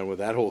fucking around with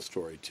that whole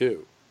story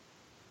too.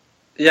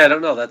 Yeah, I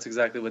don't know. That's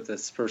exactly what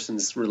this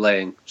person's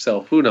relaying.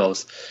 So who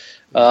knows?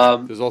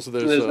 There's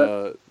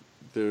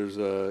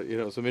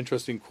some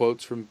interesting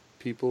quotes from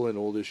people in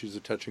old issues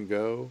of Touch and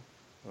Go.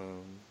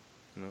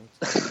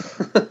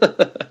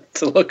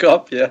 To look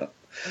up, yeah.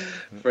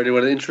 For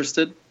anyone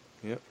interested.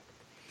 Yep.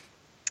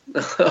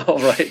 All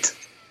right.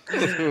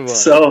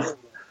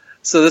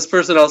 So this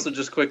person also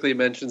just quickly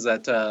mentions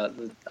that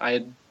I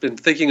had been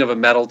thinking of a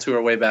metal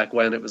tour way back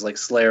when. It was like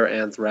Slayer,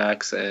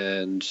 Anthrax,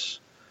 and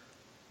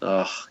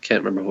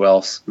can't remember who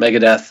else.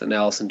 Megadeth and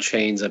Alice in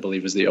Chains, I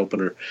believe, was the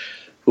opener,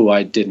 who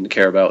I didn't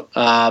care about.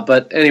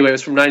 But anyway, it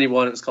was from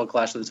 '91. It was called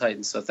Clash of the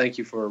Titans. So thank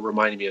you for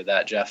reminding me of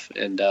that, Jeff.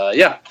 And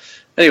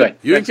anyway.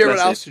 You didn't care about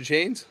Alice in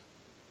Chains?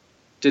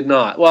 Did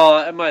not. Well,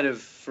 I might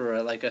have for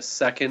a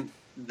second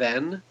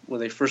then when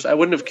they first. I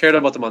wouldn't have cared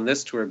about them on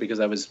this tour because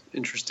I was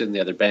interested in the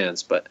other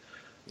bands, but.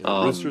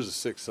 Rooster's a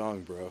sick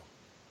song, bro.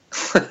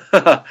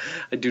 I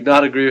do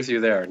not agree with you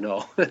there,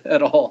 no,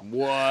 at all.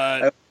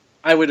 What?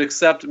 I would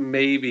accept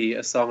maybe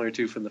a song or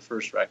two from the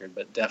first record,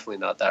 but definitely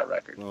not that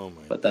record. Oh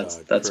my but God,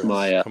 that's Chris,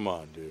 my. Come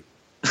on, dude.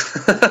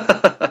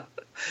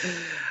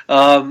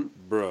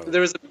 Bro.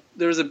 There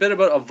was a bit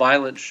about a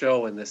violent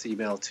show in this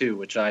email too,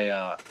 which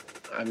I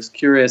was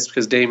curious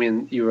because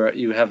Damian,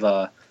 you have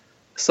a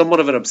somewhat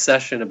of an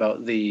obsession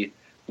about the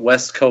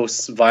West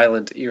Coast's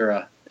violent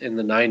era in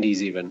the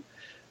 '90s even.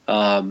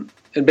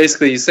 And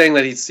basically he's saying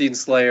that he'd seen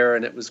Slayer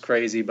and it was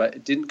crazy, but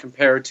it didn't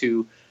compare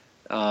to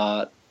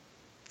the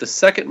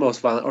second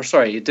most violent, or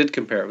sorry, it did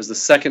compare. It was the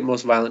second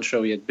most violent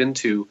show he had been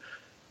to,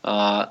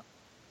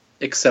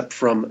 except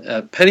from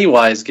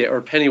Pennywise,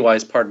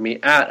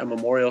 at a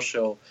memorial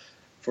show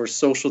for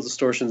Social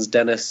Distortion's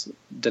Dennis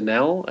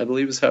Donnell, I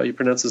believe is how you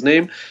pronounce his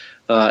name,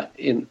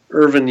 in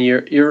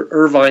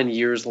Irvine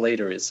years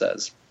later, it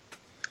says,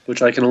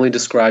 which I can only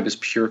describe as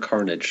pure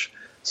carnage.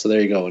 So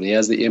there you go. And he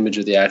has the image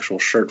of the actual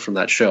shirt from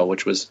that show,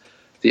 which was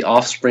the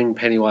Offspring,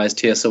 Pennywise,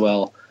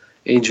 TSOL,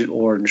 Agent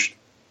Orange,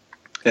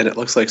 and it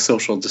looks like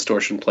Social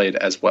Distortion played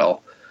as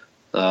well.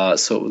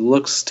 So it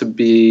looks to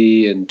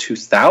be in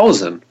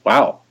 2000.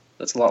 Wow,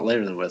 that's a lot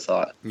later than what I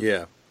thought.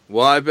 Yeah.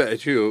 Well, I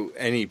bet you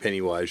any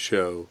Pennywise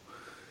show,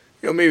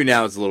 maybe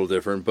now it's a little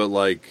different, but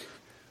like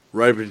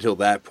right up until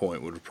that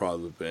point would have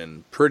probably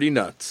been pretty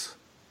nuts.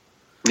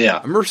 Yeah.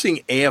 I remember seeing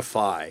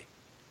AFI.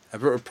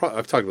 I've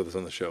talked about this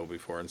on the show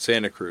before in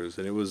Santa Cruz,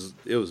 and it was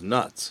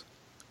nuts,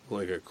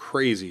 like a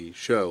crazy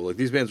show. Like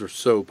these bands were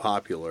so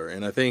popular,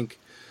 and I think,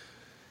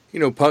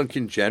 punk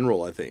in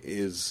general, I think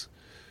is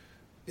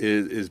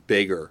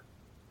bigger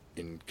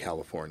in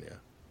California.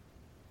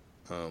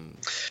 In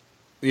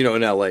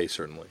LA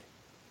certainly.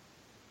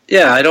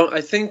 Yeah,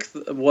 I think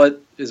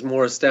what is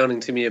more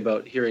astounding to me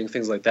about hearing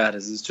things like that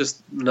is it's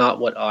just not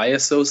what I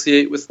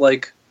associate with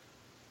like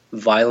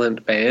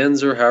violent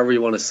bands or however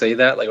you want to say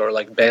that, like, or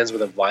like bands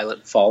with a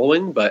violent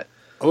following. But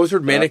I always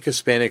heard Manic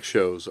Hispanic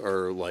shows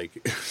are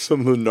like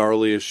some of the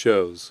gnarliest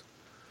shows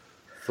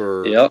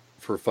for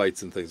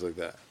fights and things like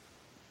that.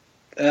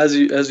 As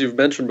you've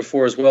mentioned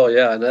before as well,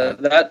 yeah, and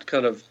that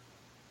kind of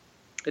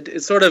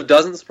it sort of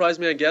doesn't surprise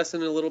me, I guess,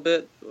 in a little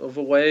bit of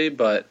a way,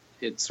 but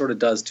it sort of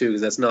does too,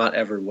 because that's not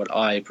ever what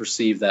I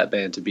perceive that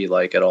band to be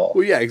like at all.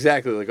 Well, yeah,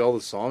 exactly. Like all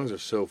the songs are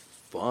so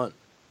fun.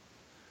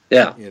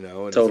 Yeah,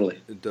 and totally.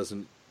 It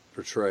doesn't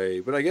portray,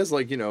 but I guess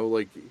one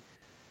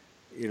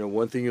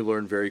thing you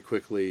learn very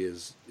quickly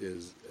is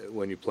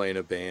when you play in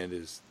a band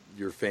is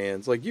your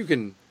fans. Like you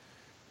can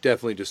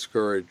definitely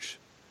discourage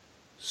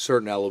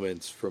certain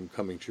elements from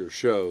coming to your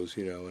shows,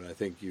 and I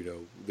think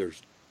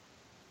there's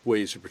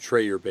ways to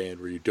portray your band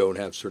where you don't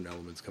have certain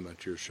elements come out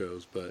to your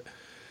shows, but.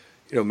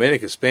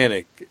 Manic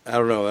Hispanic, I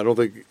don't know. I don't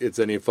think it's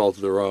any fault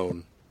of their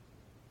own,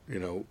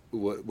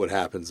 what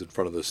happens in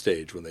front of the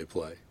stage when they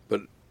play.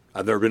 But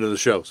I've never been to the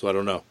show, so I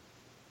don't know.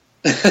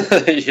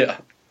 Yeah.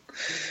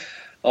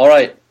 All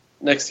right.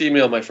 Next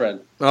email, my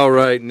friend. All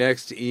right.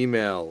 Next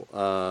email.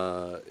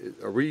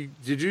 We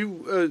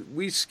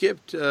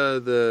skipped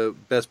the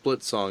Best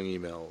Blitz song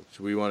email.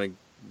 Should we want to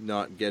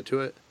not get to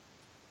it?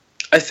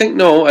 I think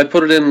no, I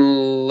put it in.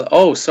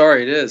 Oh,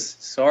 sorry, it is.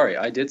 Sorry,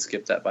 I did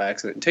skip that by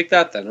accident. Take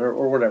that then,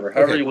 or whatever,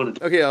 however you want to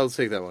do. Okay, I'll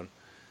take that one.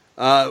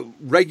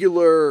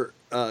 Regular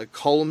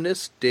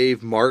columnist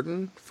Dave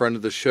Martin, friend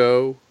of the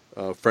show,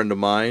 friend of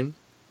mine,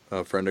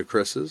 friend of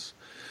Chris's,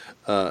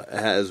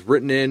 has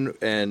written in,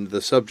 and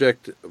the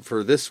subject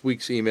for this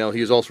week's email,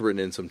 he has also written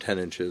in some 10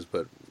 inches,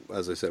 but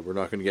as I said, we're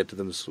not going to get to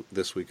them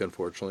this week,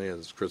 unfortunately.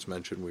 As Chris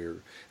mentioned, we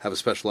have a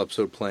special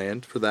episode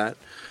planned for that.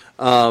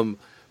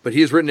 But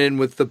he has written in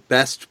with the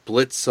Best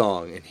Blitz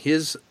song, and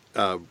his,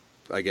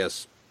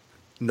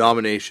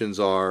 nominations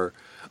are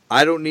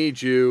I Don't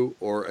Need You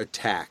or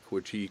Attack,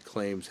 which he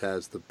claims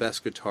has the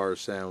best guitar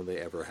sound they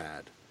ever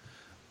had.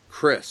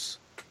 Chris,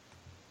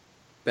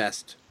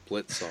 Best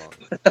Blitz song.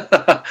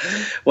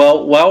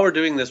 Well, while we're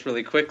doing this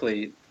really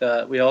quickly,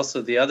 we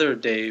also, the other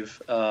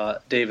Dave,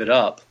 David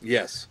Up.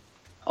 Yes.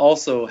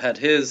 Also had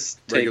his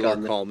take regular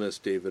on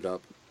columnist David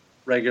Up.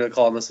 Regular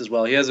columnist as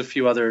well. He has a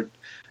few other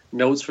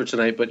notes for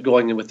tonight, but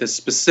going in with this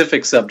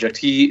specific subject,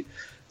 he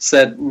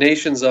said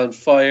Nations on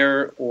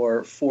Fire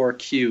or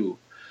 4Q.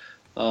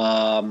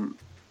 I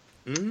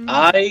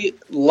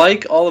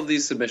like all of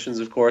these submissions,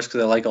 of course,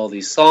 because I like all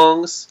these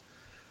songs.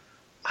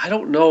 I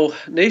don't know.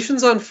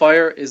 Nations on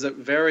Fire is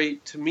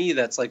to me,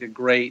 that's like a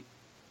great,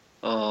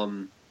 I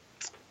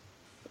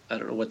don't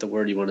know what the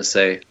word you want to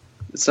say.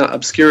 It's not,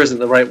 obscure isn't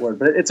the right word,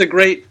 but it's a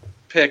great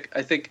pick.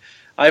 I think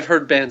I've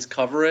heard bands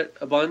cover it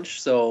a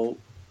bunch, so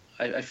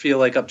I feel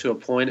like up to a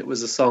point it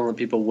was a song that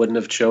people wouldn't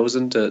have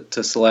chosen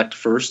to select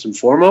first and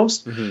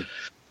foremost. Mm-hmm.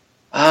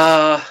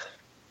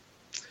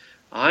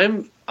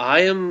 I'm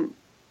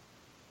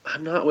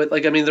not with,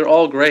 like, I mean, they're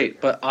all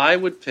great, but I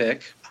would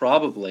pick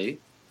probably,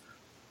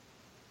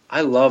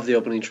 I love the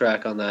opening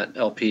track on that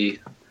LP.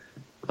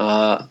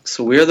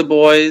 So We're the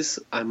Boys,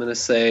 I'm going to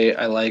say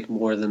I like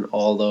more than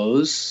all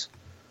those.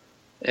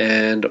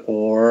 And,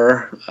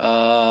 or,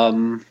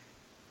 going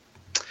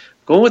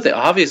with the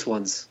obvious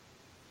ones.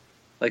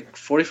 Like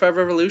 45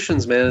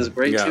 Revolutions, man, is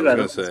great too.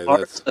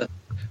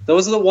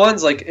 Those are the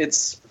ones, like,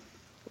 it's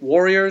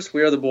Warriors,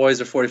 We Are the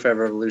Boys, or 45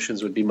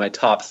 Revolutions would be my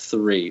top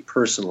three,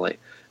 personally.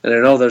 And I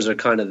know those are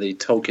kind of the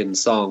token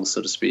songs,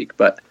 so to speak,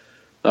 but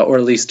or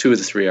at least two of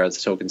the three are the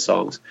token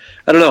songs.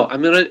 I don't know.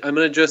 I'm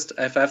gonna just,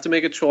 if I have to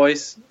make a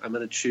choice, I'm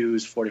gonna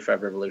choose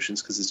 45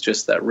 Revolutions because it's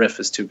just that riff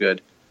is too good.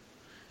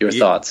 Your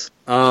thoughts?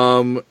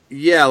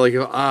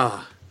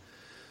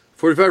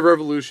 45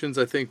 Revolutions,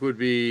 I think, would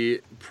be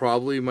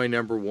probably my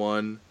number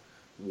one.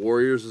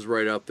 Warriors is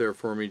right up there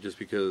for me just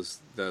because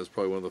that was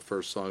probably one of the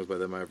first songs by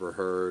them I ever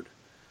heard.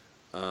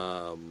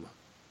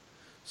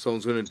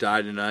 Someone's Gonna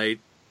Die Tonight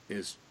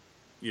is,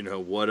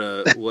 what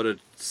a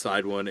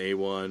side one,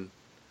 A1.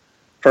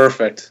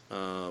 Perfect.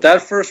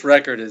 That first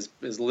record is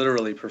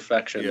literally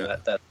perfection, yeah.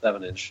 that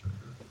 7-inch.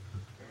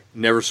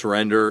 Never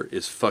Surrender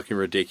is fucking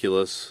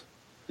ridiculous.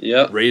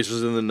 Yep.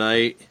 Razors in the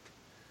Night.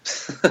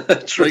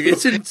 Like,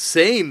 it's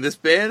insane. This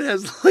band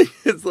has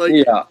it's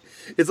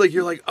like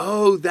you're like,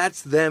 oh,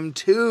 that's them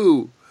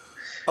too.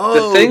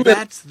 Oh,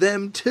 that's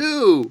them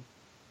too.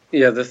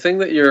 Yeah, the thing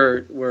that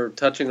we're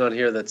touching on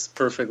here that's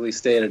perfectly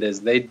stated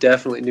is they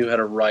definitely knew how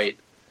to write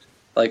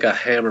like a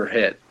hammer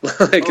hit.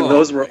 Like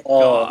those were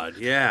all. God,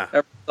 yeah.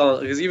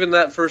 Because even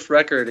that first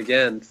record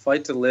again,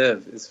 "Fight to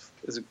Live"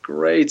 is a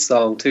great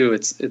song too.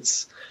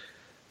 It's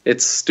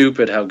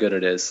stupid how good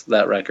it is,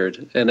 that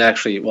record. And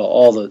actually,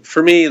 well,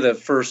 for me the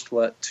first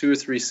 2 or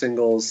 3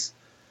 singles.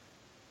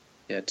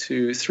 Yeah,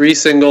 3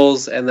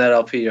 singles and that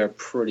LP are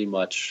pretty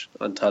much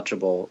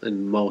untouchable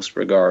in most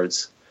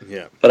regards.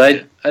 Yeah.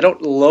 But I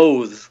don't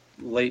loathe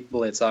late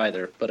Blitz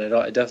either, but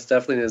it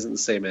definitely isn't the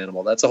same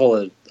animal. That's a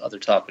whole other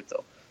topic,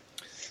 though.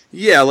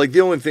 Yeah, like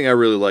the only thing I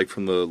really like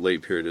from the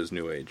late period is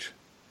New Age.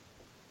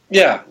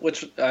 Yeah,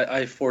 which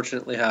I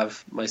fortunately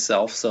have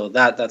myself, so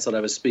that's what I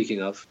was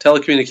speaking of.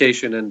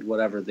 Telecommunication and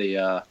whatever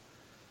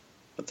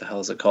what the hell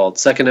is it called?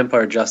 Second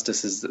Empire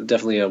Justice is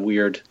definitely a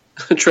weird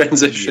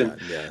transition.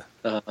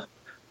 Yeah.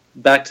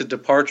 Back to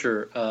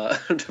departure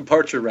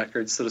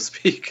records, so to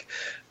speak.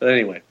 But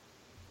anyway.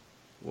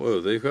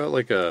 Whoa, they've got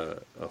like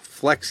a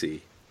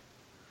flexi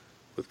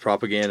with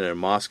Propaganda in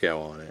Moscow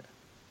on it.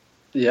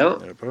 Yeah.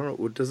 And I don't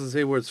know, it doesn't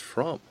say where it's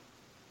from.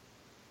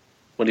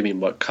 What do you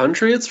mean, what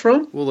country it's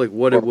from? Well, like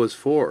what it was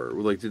for.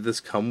 Like, did this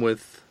come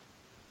with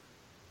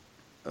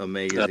a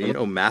magazine?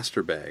 Oh,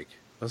 Master Bag.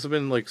 Must have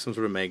been like some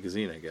sort of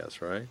magazine, I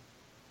guess, right?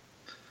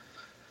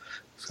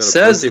 It's got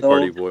a birthday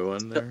party boy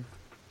one there.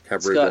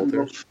 Cabaret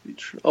Voltaire.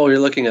 Oh, you're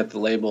looking at the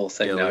label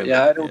thing now.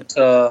 Yeah, I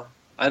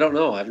don't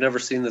know. I've never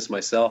seen this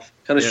myself.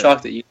 Kind of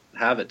shocked that you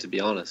don't have it, to be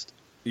honest.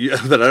 Yeah,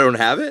 that I don't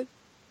have it?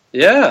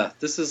 Yeah,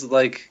 this is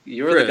like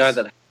you're Chris, the guy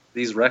that has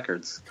these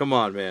records. Come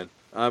on, man.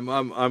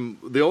 I'm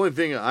the only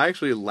thing I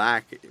actually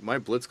lack my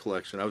Blitz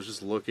collection. I was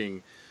just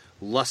looking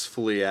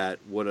lustfully at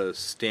what a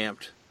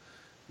stamped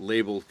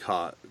labeled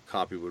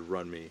copy would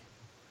run me.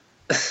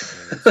 And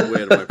it's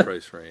way out of my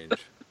price range.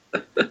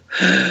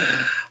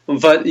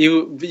 But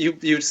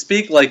you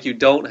speak like you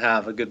don't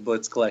have a good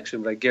Blitz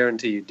collection, but I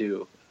guarantee you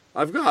do.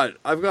 I've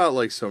got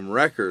like some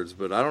records,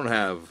 but I don't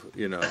have,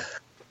 I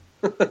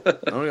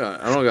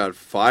don't got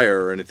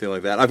fire or anything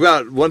like that. I've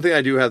got one thing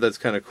I do have that's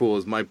kind of cool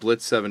is my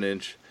Blitz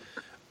 7-inch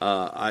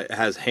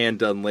has hand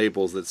done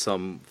labels that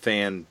some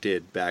fan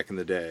did back in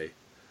the day.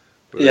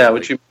 Yeah,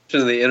 which you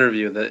mentioned in the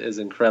interview, that is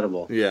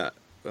incredible. Yeah,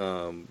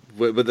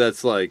 but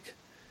that's like,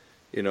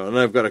 and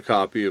I've got a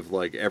copy of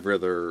like every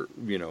other,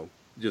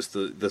 just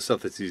the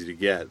stuff that's easy to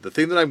get. The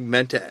thing that I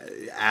meant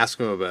to ask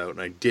him about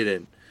and I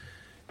didn't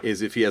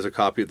is if he has a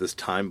copy of this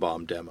Time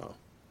Bomb demo.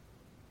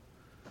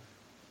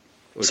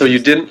 So you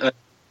didn't?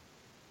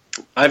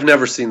 I've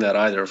never seen that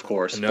either, of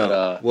course. No.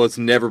 But, well, it's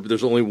never.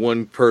 There's only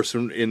one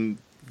person in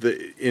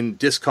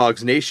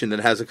Discogs Nation that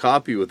has a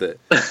copy with it.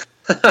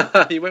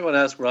 You might want to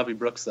ask Robbie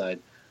Brookside.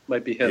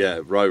 Might be him. Yeah,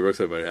 Robbie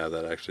Brookside might have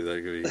that, actually.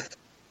 That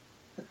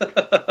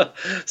could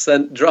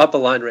be. Drop a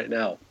line right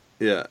now.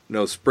 Yeah.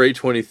 No, Spray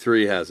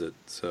 23 has it.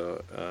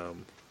 So.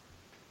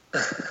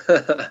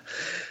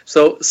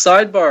 So,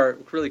 sidebar,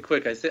 really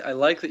quick. I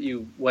like that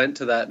you went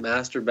to that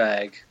Master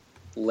Bag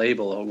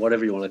label, or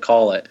whatever you want to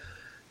call it.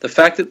 The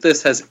fact that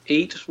this has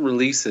 8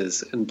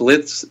 releases, and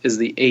Blitz is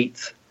the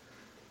 8th,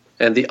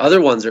 and the other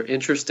ones are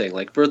interesting,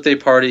 like Birthday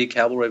Party,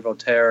 Cabaret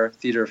Voltaire,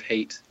 Theater of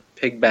Hate,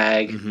 Pig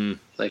Bag. Mm-hmm.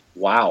 Like,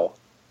 wow,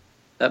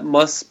 that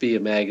must be a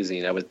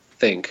magazine, I would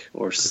think,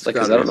 or it's like,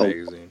 'cause I don't know.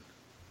 Magazine.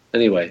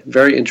 Anyway,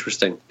 very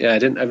interesting. Yeah,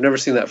 I've never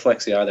seen that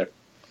flexi either,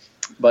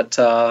 but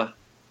I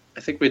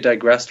think we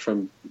digressed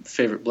from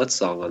favorite Blitz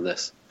song on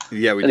this.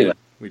 Yeah, we did.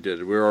 We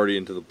did. We're already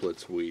into the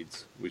Blitz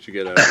weeds. We should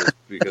get out of this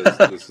because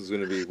this is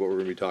going to be what we're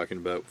going to be talking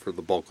about for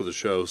the bulk of the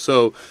show.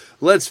 So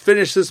let's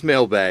finish this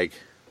mailbag.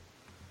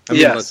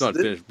 Let's not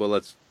finish, but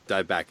let's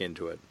dive back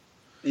into it.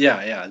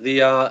 Yeah.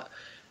 The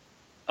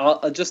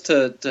just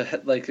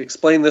to like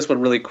explain this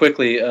one really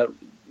quickly.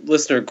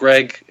 Listener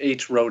Greg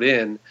H wrote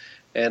in,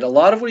 and a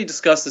lot of what he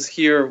discusses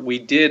here we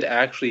did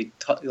actually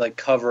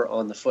cover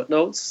on the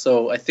footnotes.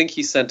 So I think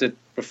he sent it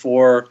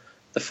before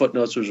the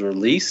footnotes was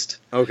released.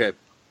 Okay.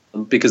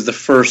 Because the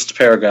first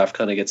paragraph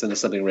kind of gets into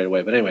something right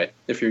away. But anyway,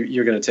 if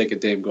you're going to take it,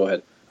 Dave, go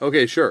ahead.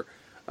 Okay, sure.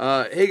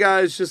 Hey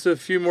guys, just a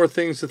few more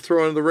things to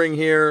throw into the ring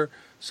here,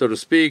 so to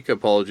speak.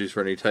 Apologies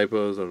for any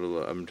typos.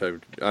 I'm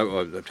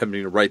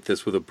attempting to write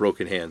this with a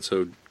broken hand.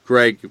 So,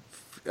 Greg,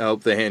 I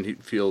hope the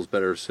hand feels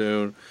better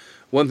soon.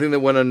 One thing that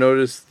went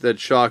unnoticed that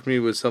shocked me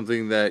was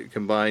something that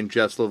combined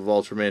Jeff's love of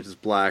Ultramantis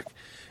Black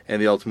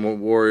and the Ultimate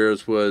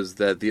Warriors was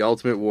that the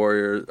Ultimate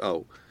Warriors...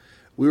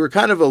 we were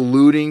kind of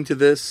alluding to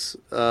this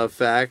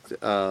fact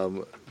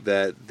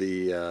that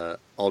the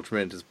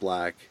Ultramantis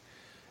Black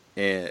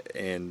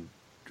and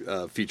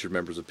featured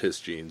members of Piss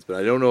Jeans, but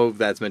I don't know if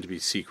that's meant to be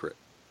secret.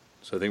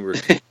 So I think we're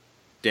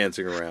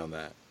dancing around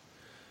that.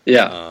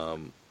 Yeah.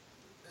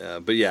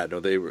 But yeah,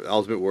 no,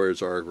 Ultimate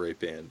Warriors are a great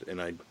band,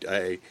 and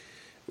I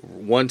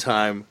one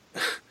time,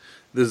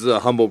 this is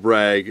a humble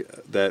brag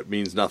that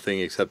means nothing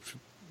except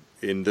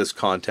in this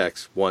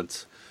context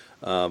once,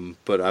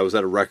 but I was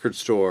at a record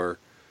store.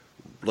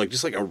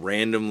 Just a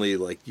randomly,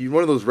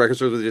 one of those record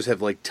stores where they just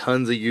have,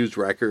 tons of used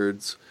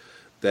records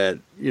that,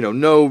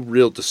 no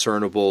real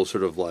discernible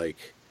sort of,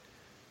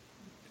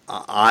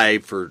 eye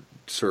for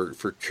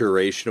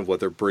curation of what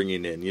they're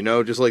bringing in.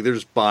 Just like they're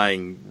just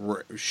buying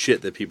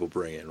shit that people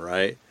bring in,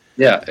 right?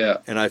 Yeah, yeah.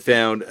 And I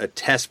found a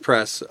test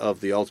press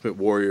of the Ultimate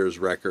Warrior's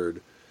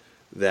record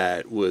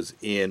that was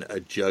in a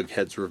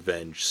Jughead's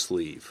Revenge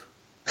sleeve.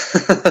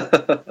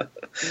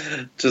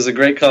 Which is a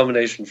great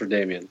combination for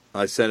Damian.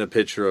 I sent a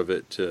picture of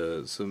it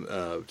to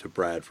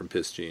Brad from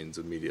Piss Jeans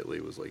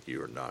immediately. Was like,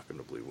 you are not going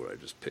to believe what I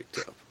just picked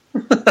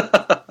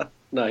up.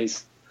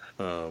 Nice.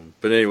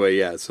 But anyway,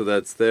 yeah, so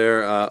that's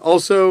there.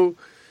 Also,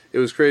 it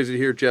was crazy to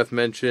hear Jeff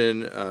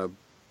mention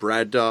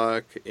Brad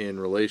Doc in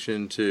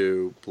relation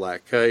to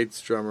Black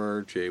Kites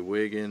drummer Jay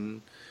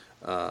Wiggin.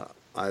 I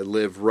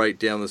live right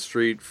down the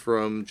street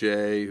from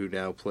Jay, who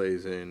now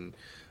plays in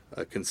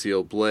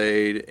Concealed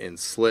Blade and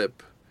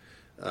Slip.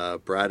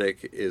 Braddock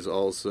is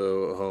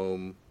also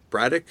home.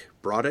 Braddock?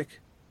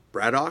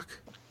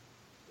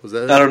 Was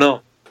that it? I don't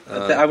know.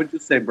 I would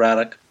just say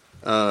Braddock.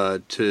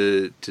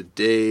 To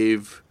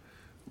Dave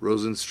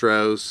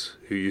Rosenstrauss,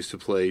 who used to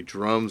play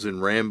drums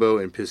in Rambo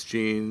and Piss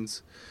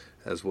Jeans,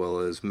 as well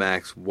as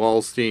Max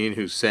Wallstein,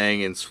 who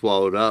sang in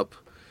Swallowed Up,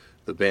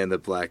 the band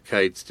that Black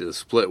Kites did a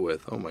split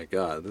with. Oh my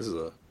God, this is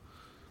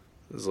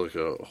like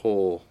a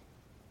whole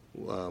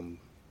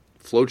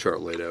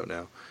flowchart laid out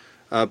now.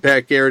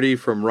 Pat Garrity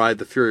from Ride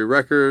the Fury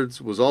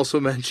Records was also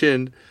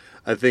mentioned.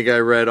 I think I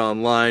read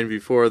online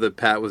before that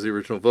Pat was the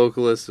original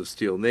vocalist of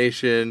Steel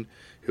Nation,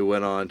 who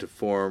went on to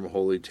form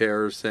Holy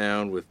Terror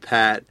Sound with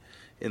Pat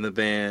in the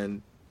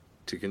band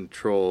to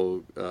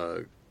control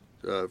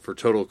for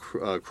Total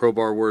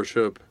Crowbar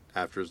Worship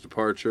after his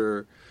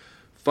departure.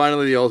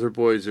 Finally, the Altar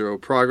Boy Zero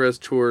Progress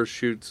tour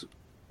shoots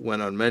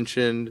went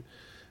unmentioned.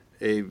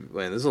 Man,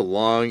 this is a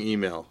long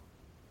email.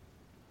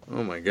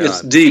 Oh my God.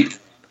 It's deep.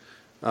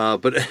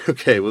 But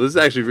okay, well, this is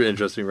actually really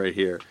interesting right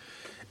here.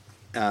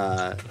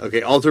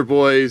 Okay, Altar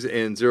Boys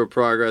and Zero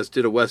Progress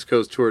did a West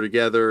Coast tour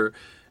together,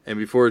 and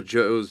before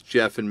Joe's,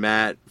 Jeff and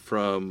Matt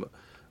from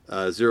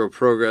Zero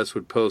Progress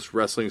would post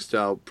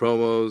wrestling-style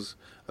promos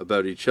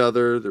about each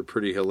other. They're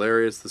pretty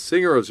hilarious. The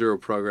singer of Zero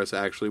Progress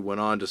actually went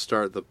on to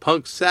start the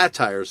punk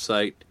satire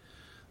site,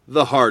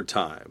 The Hard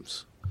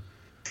Times.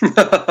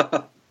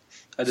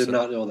 I did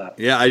not know that.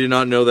 Yeah, I did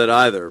not know that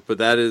either, but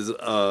that is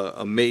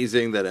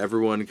amazing that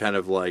everyone kind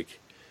of like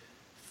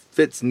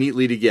fits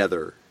neatly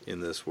together in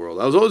this world.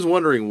 I was always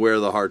wondering where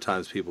the Hard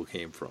Times people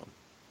came from.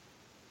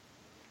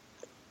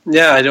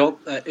 Yeah, I don't.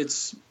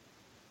 It's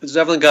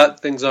definitely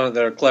got things on it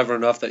that are clever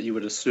enough that you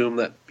would assume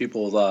that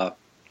people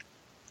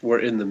were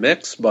in the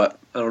mix, but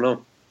I don't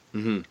know.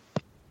 Mm-hmm.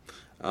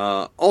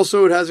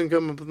 Also, it hasn't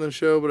come up on the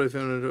show, but I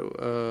found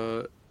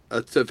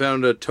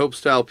a TOAP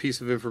style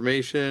piece of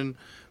information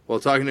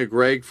while talking to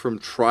Greg from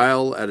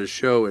Trial at a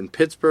show in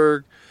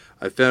Pittsburgh.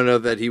 I found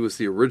out that he was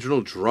the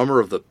original drummer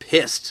of the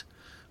Pissed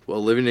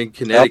while living in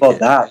Connecticut. How about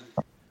that?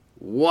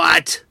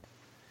 What?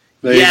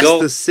 There yes, you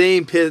go. the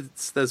same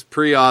Pits that's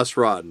pre-Os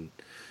Rodden.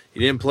 He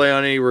didn't play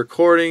on any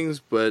recordings,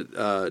 but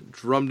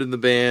drummed in the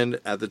band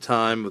at the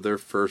time of their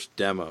first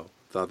demo.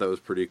 Thought that was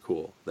pretty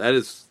cool. That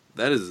is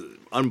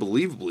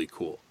unbelievably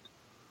cool.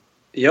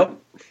 Yep.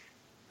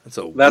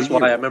 That's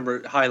why I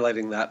remember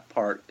highlighting that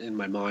part in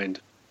my mind.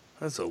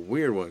 That's a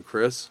weird one,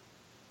 Chris.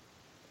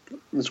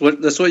 That's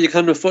what you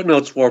come to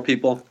Footnotes for,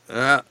 people.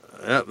 Yeah,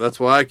 that's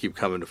why I keep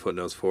coming to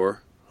Footnotes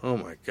for. Oh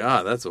my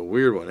God, that's a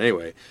weird one.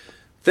 Anyway,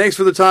 thanks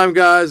for the time,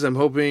 guys. I'm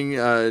hoping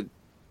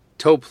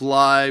TOAP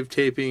live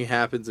taping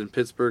happens in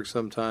Pittsburgh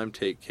sometime.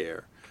 Take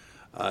care.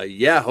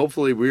 Yeah,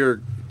 hopefully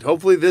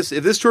if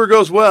this tour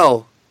goes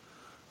well,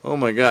 oh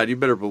my God, you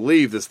better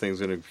believe this thing's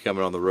going to be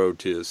coming on the road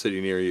to a city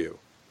near you.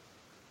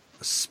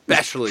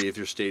 Especially if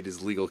your state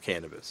is legal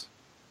cannabis.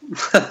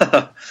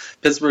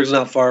 Pittsburgh's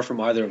not far from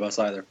either of us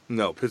either.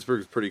 No,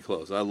 Pittsburgh's pretty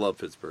close. I love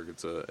Pittsburgh.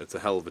 It's a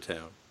hell of a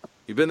town.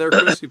 You been there,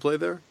 Chris? You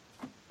played there?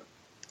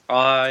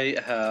 I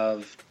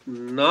have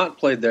not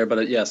played there,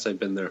 but yes, I've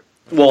been there.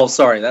 Well,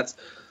 sorry,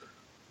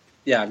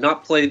 I've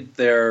not played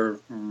there.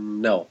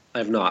 No,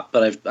 I've not,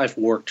 but I've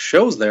worked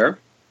shows there.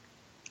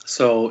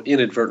 So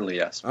inadvertently,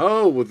 yes.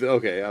 Oh, well,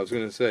 okay. I was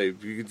going to say,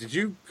 did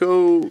you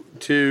go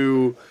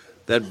to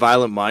that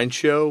Violent Mind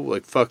show,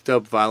 like Fucked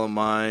Up Violent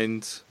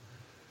Minds?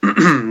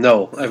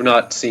 No, I've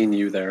not seen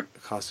you there.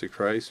 Cost of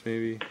Christ,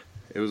 maybe.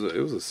 It was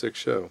a sick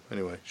show.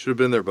 Anyway, should have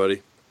been there,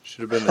 buddy.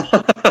 Should have been there.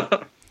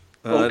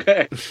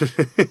 Okay.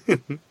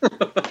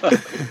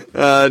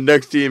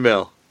 Next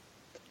email.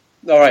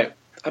 All right.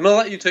 I'm going to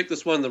let you take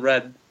this one in the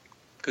red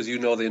because you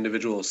know the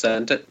individual who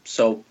sent it.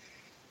 So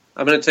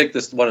I'm going to take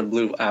this one in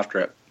blue after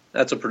it.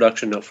 That's a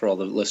production note for all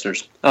the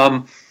listeners.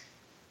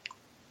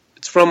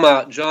 It's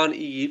from John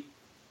E.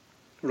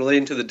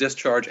 relating to the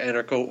Discharge,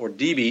 Anarcho, or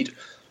D-Beat.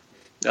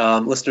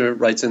 Listener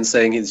writes in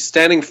saying he's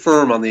standing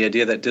firm on the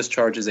idea that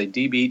Discharge is a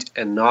D-Beat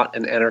and not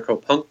an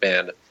anarcho-punk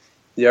band.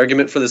 The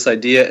argument for this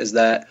idea is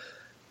that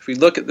if we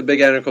look at the big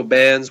anarcho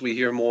bands, we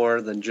hear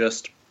more than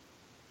just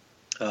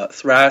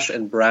thrash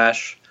and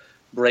brash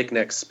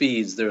breakneck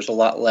speeds. There's a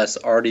lot less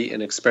arty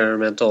and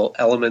experimental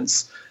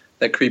elements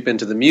that creep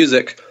into the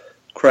music.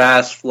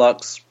 Crass,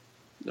 Flux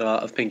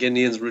of Pink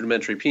Indians,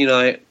 Rudimentary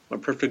Peanut, are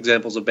perfect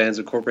examples of bands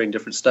incorporating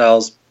different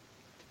styles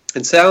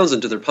and sounds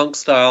into their punk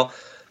style.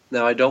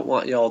 Now, I don't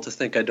want y'all to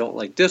think I don't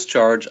like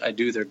Discharge. I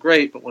do, they're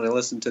great, but when I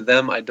listen to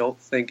them, I don't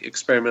think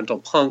experimental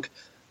punk.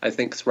 I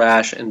think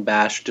thrash and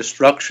bash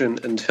Destruction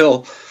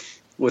until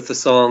with the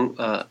song,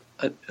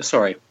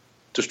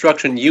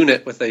 Destruction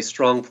Unit with a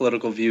strong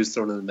political views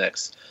thrown in the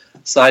mix.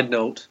 Side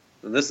note,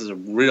 and this is a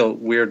real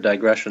weird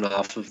digression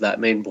off of that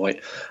main point,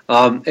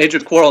 Age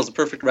of Quarrel is a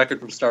perfect record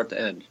from start to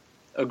end.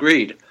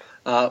 Agreed.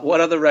 What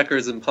other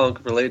records in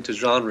punk related to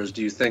genres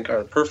do you think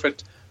are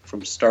perfect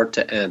from start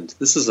to end?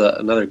 This is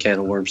another can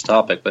of worms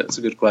topic, but it's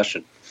a good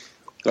question.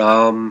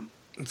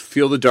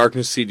 Feel the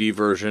Darkness CD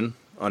version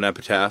on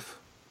Epitaph.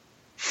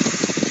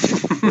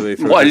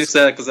 Why do you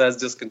say that? Because that's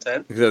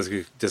Discontent? Because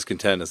that's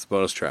Discontent. It's the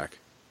bonus track.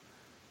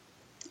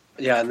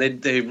 Yeah, and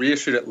they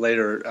reissued it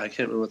later. I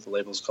can't remember what the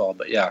label's called,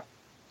 but yeah.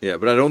 Yeah,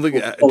 but I don't think...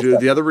 do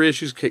the other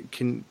reissues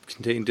can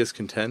contain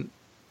Discontent?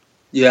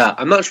 Yeah,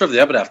 I'm not sure if the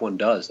Epitaph one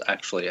does,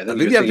 actually. I think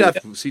the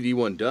Epitaph CD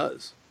one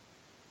does.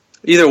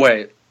 Either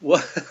way.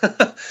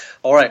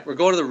 All right, we're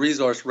going to the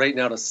resource right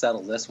now to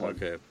settle this one.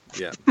 Okay,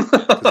 yeah.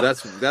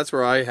 'Cause that's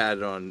where I had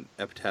it on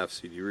Epitaph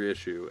CD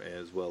reissue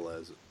as well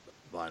as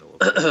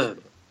vinyl.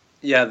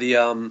 Yeah,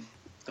 I'm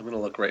going to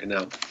look right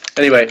now.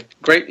 Anyway,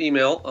 great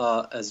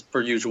email, as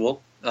per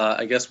usual.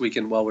 I guess we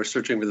can, while we're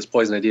searching for this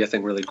Poison Idea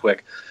thing really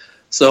quick.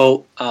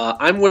 So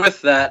I'm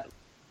with that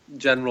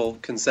general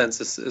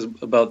consensus is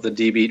about the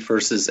D-Beat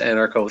versus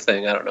Anarcho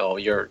thing. I don't know.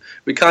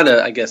 We kind of,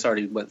 I guess,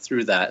 already went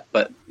through that,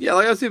 but yeah,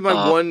 like I say,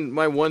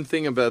 my one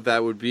thing about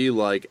that would be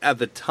like at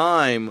the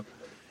time,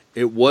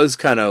 it was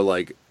kind of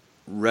like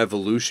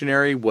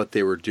revolutionary what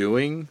they were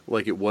doing.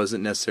 Like it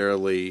wasn't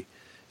necessarily.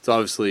 It's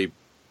obviously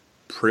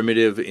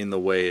primitive in the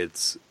way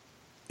it's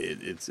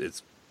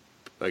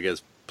I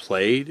guess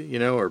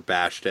played, or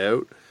bashed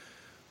out.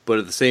 But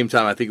at the same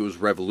time, I think it was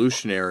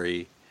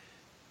revolutionary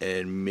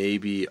and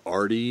maybe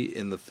arty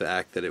in the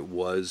fact that it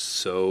was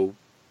so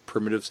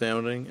primitive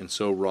sounding and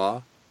so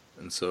raw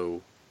and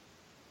so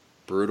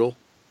brutal.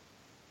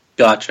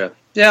 Gotcha.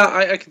 Yeah,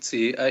 I can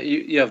see.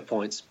 You have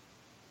points.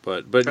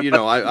 But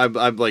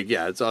I'm like,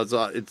 yeah,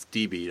 it's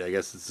D-Beat. I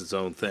guess it's its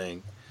own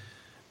thing.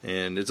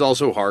 And it's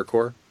also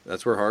hardcore.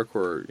 That's where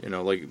hardcore,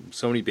 like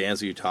so many bands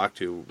that you talk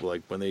to,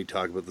 like when they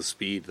talk about the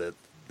speed, that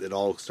it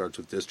all starts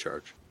with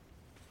Discharge.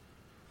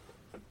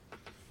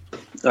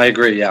 I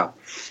agree, yeah.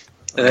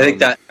 And I think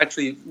that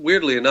actually,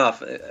 weirdly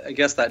enough, I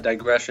guess that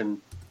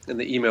digression in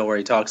the email where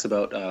he talks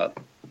about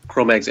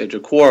Cro-Mag's Age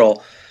of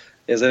Quarrel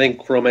is I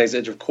think Cro-Mag's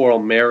Age of Quarrel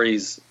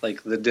marries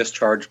like the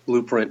Discharge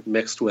blueprint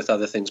mixed with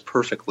other things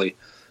perfectly.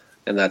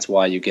 And that's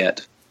why you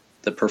get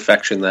the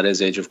perfection that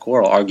is Age of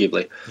Quarrel,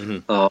 arguably.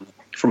 Mm-hmm.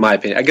 From my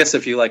opinion. I guess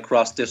if you like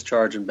Cross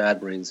Discharge and Bad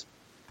Brains,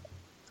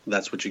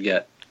 that's what you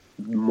get,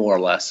 more or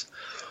less.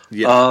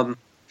 Yeah.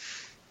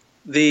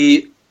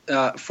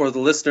 For the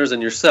listeners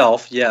and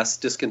yourself, yes,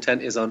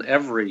 Discontent is on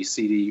every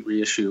CD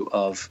reissue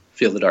of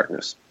Feel the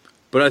Darkness.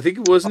 But I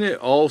think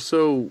isn't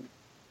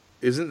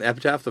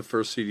Epitaph the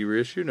first CD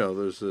reissue? No,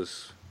 there's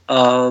this.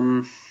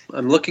 I'm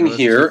looking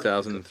here.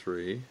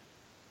 2003.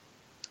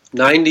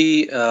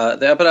 90. The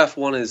Epitaph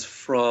one is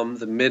from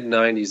the mid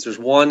 90s. There's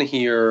one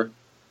here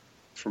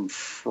from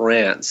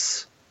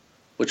France,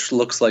 which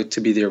looks like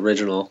to be the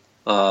original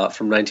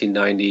from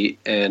 1990,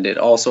 and it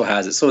also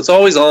has it. So it's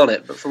always on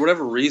it, but for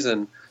whatever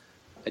reason,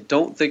 I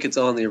don't think it's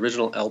on the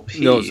original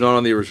LP. No, it's not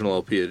on the original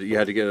LP. You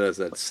had to get it as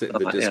the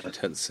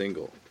Discontent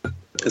single.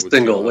 The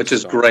single, which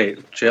is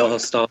great.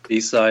 Jailhouse Stomp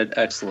B-side,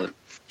 excellent.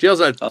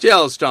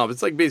 Jailhouse Stomp,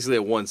 it's like basically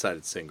a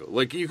one-sided single.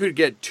 Like you could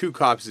get 2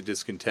 copies of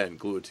Discontent and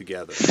glue it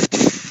together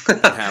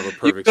and have a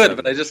perfect. You could,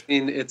 but I just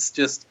mean it's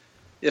just,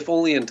 if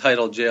only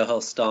entitled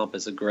Jailhouse Stomp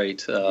is a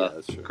great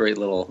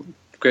little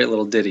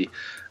ditty.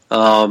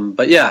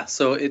 But yeah,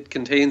 so it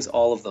contains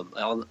all of them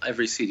on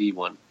every CD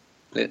one.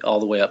 All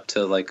the way up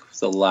to like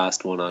the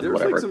last one on whatever.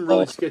 There's like some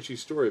really sketchy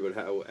story about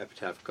how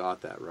Epitaph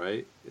got that,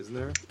 right? Isn't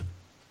there?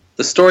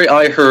 The story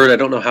I heard, I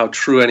don't know how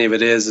true any of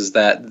it is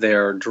that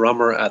their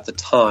drummer at the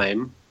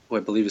time, who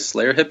I believe is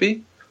Slayer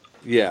Hippie,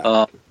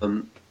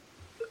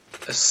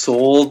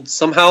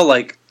 somehow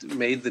like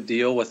made the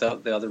deal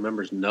without the other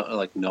members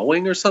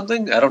knowing or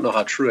something. I don't know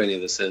how true any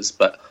of this is,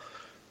 but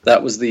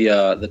that was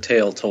the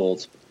tale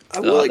told.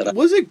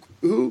 Was it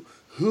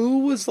who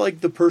was like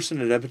the person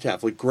at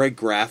Epitaph? Like Greg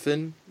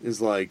Graffin is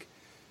like,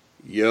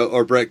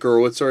 or Brett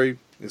Gurwitz, sorry,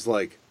 is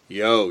like,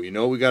 you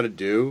know what we got to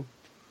do?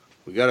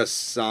 We got to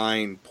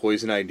sign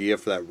Poison Idea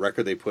for that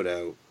record they put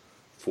out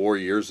 4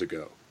 years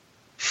ago.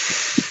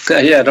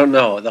 Yeah, I don't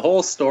know. The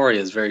whole story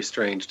is very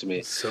strange to me.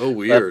 It's so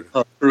weird. I don't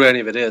know how true any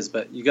of it is,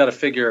 but you got to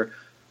figure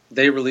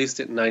they released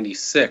it in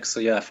 '96, so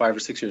yeah, 5 or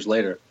 6 years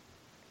later.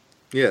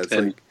 Yeah, it's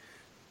like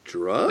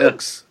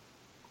drugs.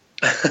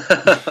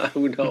 Yeah.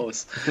 Who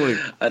knows?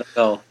 I don't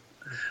know.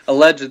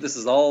 Alleged. This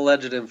is all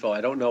alleged info.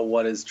 I don't know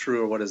what is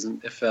true or what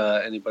isn't. If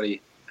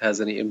anybody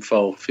has any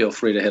info, feel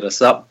free to hit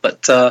us up.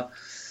 But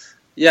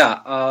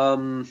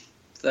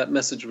That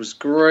message was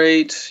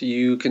great.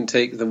 You can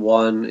take the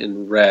one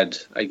in red,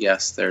 I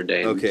guess, there,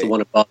 Dave. Okay. The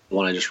one above the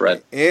one I just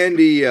read.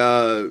 Andy,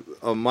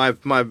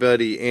 my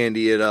buddy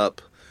Andy It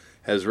Up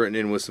has written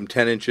in with some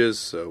 10 inches,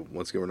 so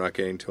once again, we're not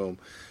getting to him.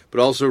 But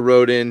also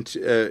wrote in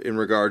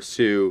regards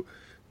to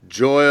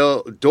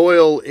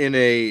Doyle in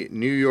a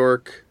New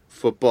York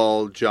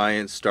Football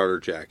Giants starter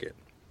jacket.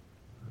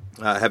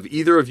 Have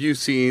either of you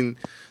seen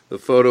the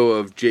photo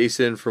of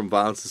Jason from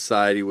Violent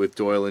Society with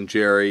Doyle and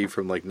Jerry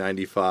from like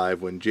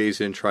 95 when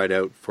Jason tried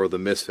out for the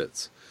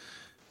Misfits?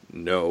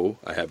 No,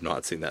 I have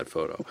not seen that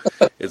photo.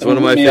 It's one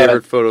of my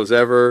favorite photos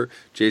ever.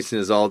 Jason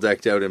is all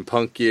decked out in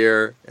punk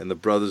gear, and the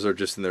brothers are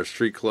just in their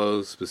street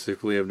clothes.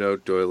 Specifically of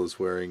note, Doyle is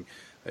wearing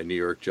a New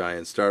York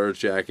Giants starter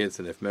jacket,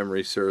 and if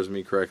memory serves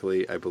me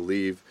correctly, I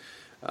believe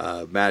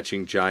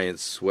matching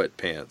Giants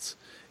sweatpants.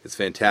 It's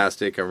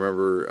fantastic. I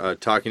remember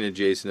talking to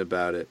Jason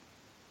about it.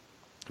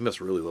 He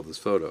must really love this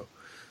photo.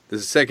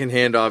 This is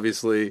secondhand,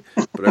 obviously,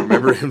 but I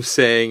remember him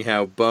saying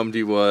how bummed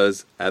he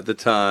was at the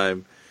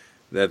time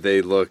that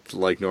they looked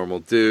like normal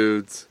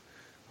dudes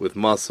with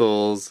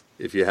muscles.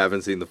 If you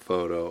haven't seen the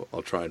photo,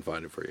 I'll try and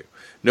find it for you.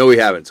 No, we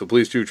haven't, so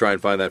please do try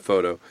and find that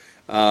photo.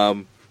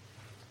 But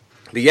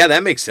yeah,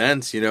 that makes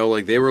sense.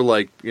 Like they were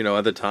like,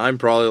 at the time,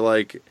 probably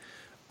like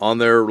on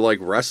their like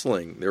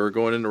wrestling. They were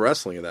going into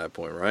wrestling at that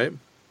point, right?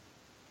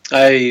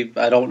 I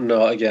don't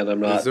know. Again, I'm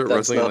not. Is there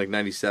wrestling in like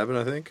 97,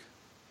 I think?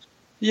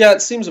 Yeah,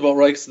 it seems about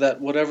right. So that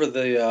whatever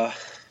the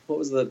what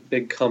was the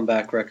big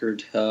comeback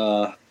record?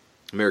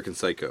 American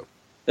Psycho.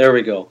 There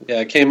we go. Yeah,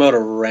 it came out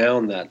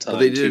around that time.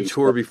 Well, they did a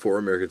tour before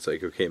American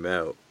Psycho came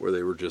out where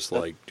they were just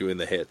like doing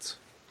the hits.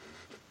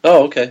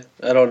 Oh, okay.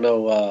 I don't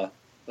know.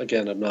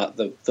 Again, I'm not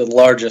the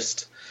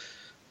largest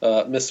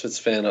Misfits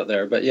fan out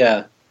there, but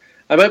yeah,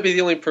 I might be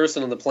the only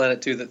person on the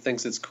planet too that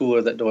thinks it's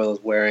cooler that Doyle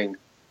is wearing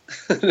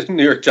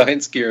New York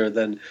Giants gear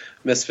than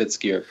Misfits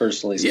gear,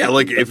 personally speaking. Yeah,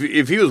 like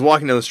if he was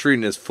walking down the street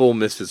in his full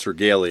Misfits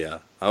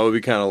regalia, I would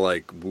be kind of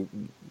like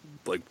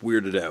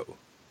weirded out.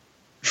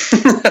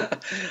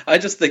 I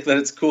just think that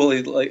it's cool.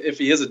 If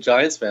he is a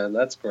Giants fan,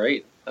 that's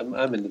great. I'm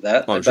into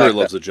that. Oh, I'm sure he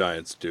loves the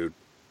Giants, dude.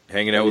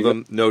 Hanging out with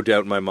them, no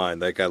doubt in my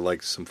mind. That guy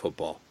likes some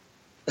football.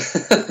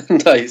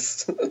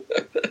 Nice.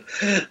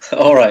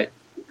 All right.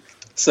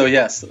 So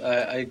yes,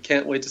 I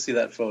can't wait to see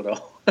that photo.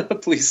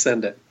 Please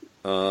send it.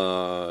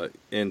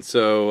 And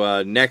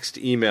so next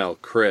email,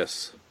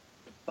 Chris.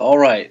 All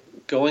right,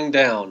 going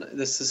down.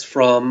 This is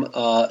from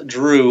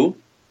Drew,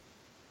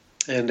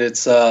 and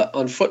it's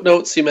on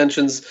Footnotes. He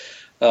mentions,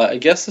 I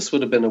guess this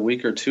would have been a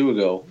week or two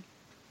ago,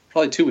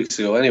 probably 2 weeks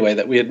ago anyway,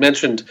 that we had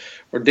mentioned,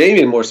 or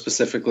Damian more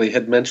specifically,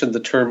 had mentioned the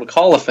term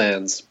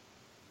Call-a-fans,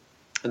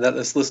 and that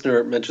this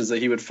listener mentions that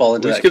he would fall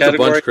into that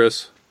category. A bunch,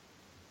 Chris.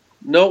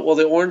 No, well,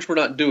 the orange we're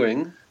not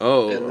doing.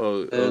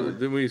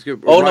 Then we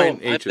skip. Oh, Ryan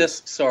no,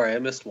 I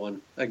missed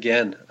one.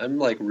 Again, I'm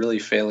like really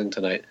failing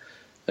tonight.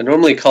 I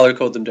normally color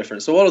code them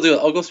different. So what I'll do,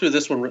 I'll go through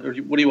this one. What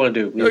do you want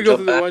to do? No, why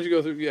don't you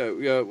go through?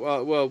 Yeah.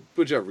 Well,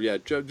 whichever. Yeah.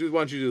 Why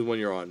don't you do the one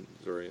you're on?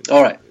 Sorry.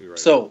 All right.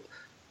 So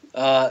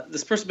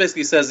this person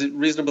basically says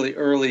reasonably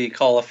early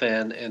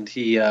Call-a-fan, and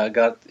he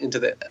got into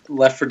the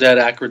Left 4 Dead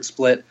Acrid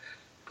split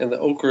and the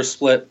Ochre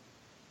split,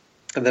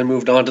 and then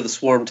moved on to the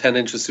Swarm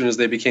 10-inch as soon as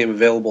they became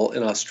available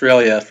in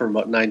Australia from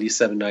about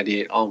 97,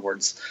 98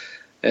 onwards.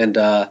 And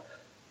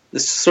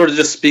this sort of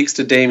just speaks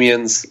to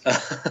Damian's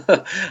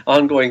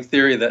ongoing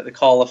theory that the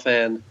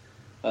Call-a-fan,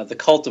 the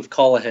cult of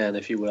Callahan,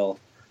 if you will,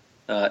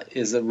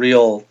 is a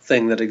real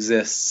thing that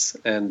exists.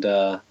 And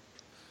it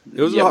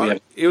was a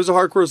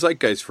hardcore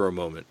zeitgeist for a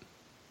moment.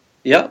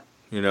 Yeah.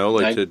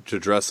 To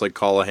dress like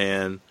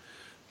Callahan,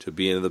 to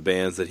be into the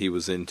bands that he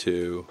was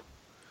into.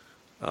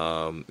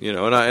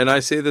 And I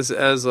say this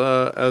as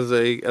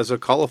a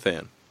Call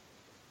fan.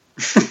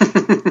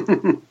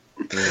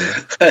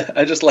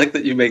 I just like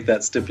that you make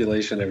that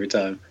stipulation every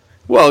time.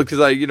 Well,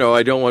 because I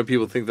don't want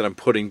people to think that I'm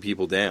putting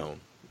people down.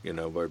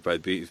 By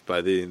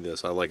doing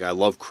this, I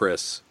love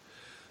Chris,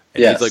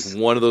 and yes. He's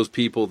like one of those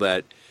people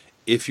that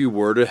if you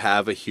were to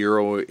have a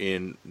hero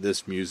in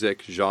this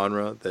music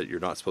genre that you're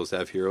not supposed to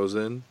have heroes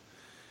in,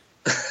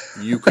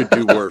 you could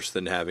do worse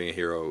than having a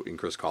hero in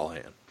Chris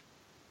Callahan.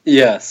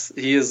 Yes,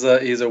 he's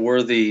a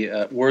worthy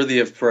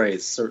of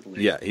praise,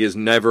 certainly. Yeah, he has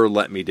never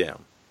let me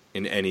down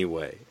in any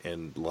way,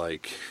 and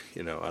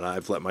and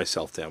I've let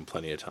myself down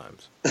plenty of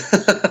times.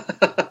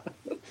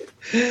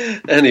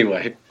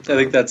 Anyway, I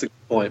think that's a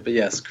good point. But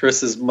yes,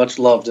 Chris is much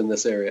loved in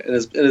this area, and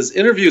his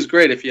interview is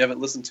great. If you haven't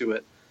listened to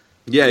it,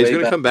 yeah, he's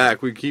going to come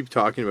back. We keep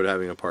talking about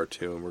having a part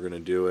 2, and we're going to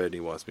do it. He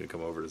wants me to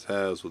come over to his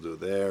house. We'll do it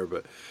there,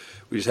 but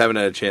we just haven't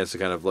had a chance to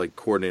kind of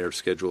coordinate our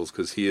schedules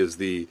because he is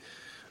the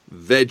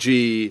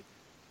veggie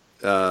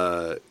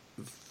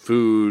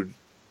food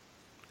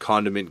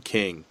condiment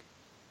king.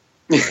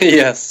 Right?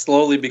 Yes,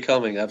 slowly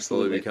becoming,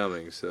 absolutely. Slowly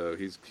becoming. So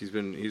he's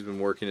been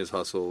working his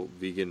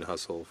vegan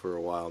hustle for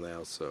a while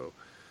now. So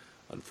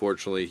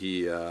unfortunately,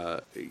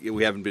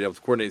 we haven't been able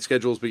to coordinate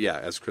schedules. But yeah,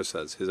 as Chris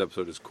says, his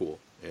episode is cool,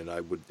 and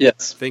I would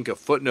think a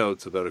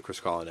Footnotes about a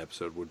Chris Collin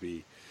episode would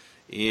be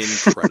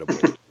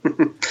Incredible.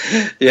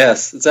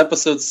 Yes, it's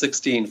episode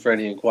 16 for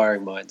any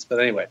inquiring minds. But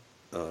anyway,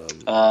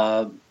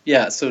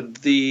 yeah. So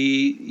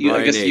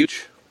Ryan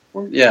H.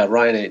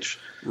 Ryan H.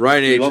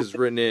 Ryan H. has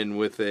written in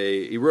with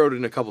he wrote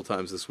in a couple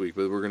times this week,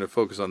 but we're going to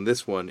focus on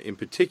this one in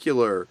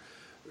particular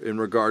in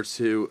regards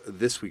to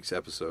this week's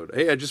episode.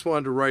 Hey, I just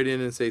wanted to write in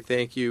and say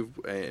thank you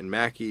and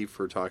Mackie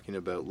for talking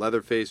about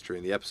Leatherface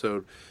during the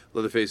episode.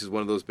 Leatherface is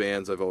one of those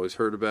bands I've always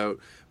heard about,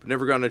 but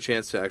never gotten a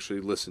chance to actually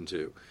listen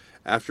to.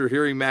 After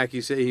hearing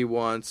Mackie say he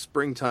wants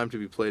Springtime to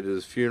be played at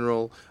his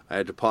funeral, I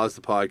had to pause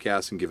the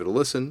podcast and give it a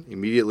listen.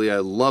 Immediately I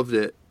loved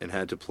it and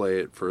had to play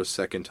it for a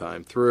second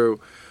time through.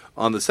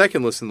 On the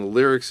second listen, the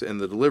lyrics and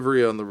the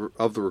delivery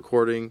of the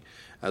recording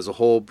as a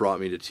whole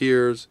brought me to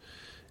tears.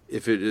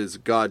 It is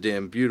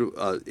goddamn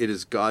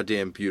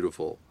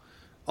beautiful.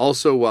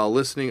 Also, while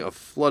listening, a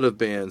flood of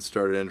bands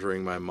started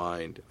entering my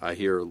mind. I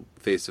hear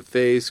Face to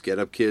Face, Get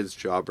Up Kids,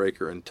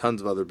 Jawbreaker, and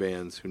tons of other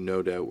bands who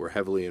no doubt were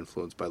heavily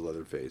influenced by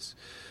Leatherface.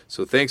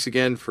 So thanks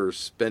again for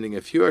spending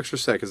a few extra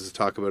seconds to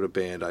talk about a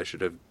band I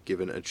should have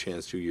given a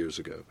chance 2 years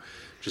ago.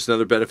 Just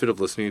another benefit of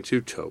listening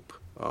to TOAP.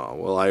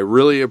 Well, I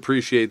really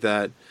appreciate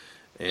that,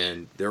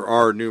 and there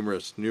are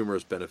numerous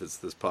benefits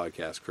to this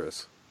podcast,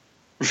 Chris.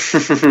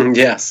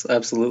 Yes,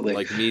 absolutely.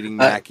 Like meeting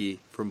Mackie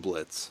from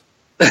BLITZ.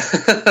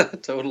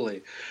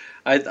 Totally.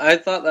 I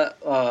thought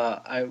that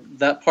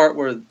that part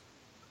where,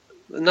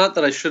 not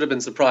that I should have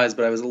been surprised,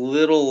 but I was a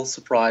little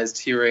surprised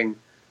hearing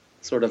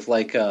sort of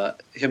like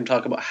him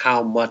talk about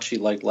how much he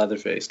liked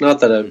Leatherface. Not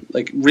that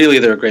really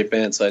they're a great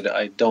band, so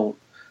I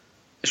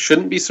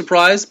shouldn't be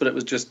surprised, but it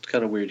was just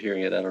kind of weird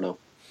hearing it. I don't know.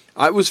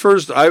 I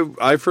first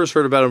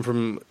heard about him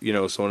from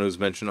someone who's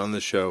mentioned on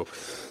this show,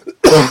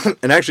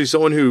 and actually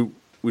someone who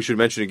we should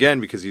mention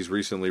again because he's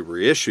recently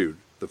reissued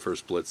the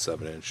first BLITZ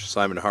 7-inch,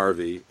 Simon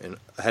Harvey, and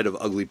head of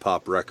Ugly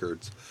Pop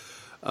Records.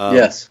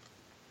 Yes.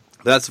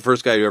 That's the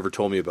first guy who ever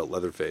told me about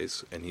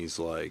Leatherface, and he's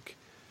like,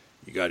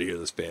 you got to hear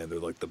this band. They're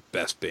like the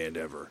best band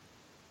ever.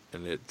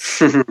 And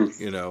it's,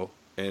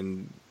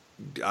 and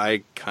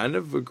I kind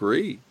of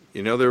agree.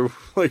 They're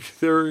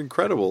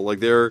incredible.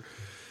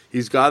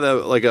 He's got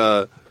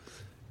I've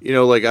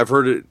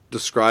heard it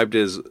described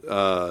as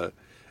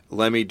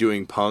Lemmy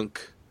doing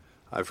punk.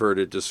 I've heard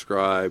it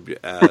described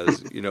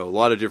as, a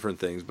lot of different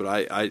things, but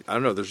I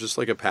don't know. There's just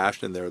like a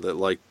passion in there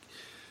that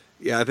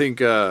I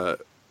think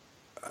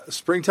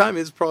Springtime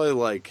is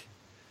probably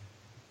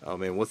oh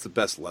man, what's the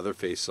best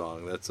Leatherface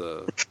song? It's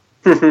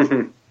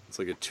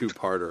like a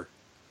two-parter.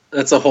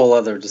 That's a whole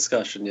other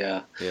discussion,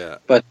 yeah. Yeah.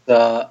 But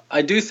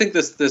I do think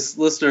this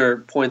listener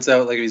points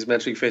out, he's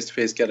mentioning Face to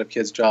Face, Get Up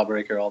Kids,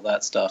 Jawbreaker, all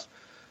that stuff.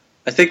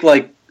 I think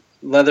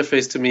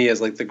Leatherface to me is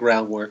the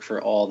groundwork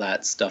for all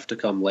that stuff to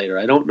come later.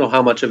 I don't know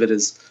how much of it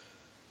is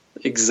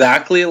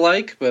exactly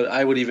alike, but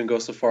I would even go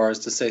so far as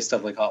to say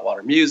stuff like Hot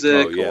Water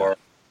Music or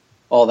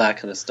all that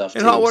kind of stuff.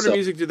 And Hot Water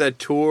Music did that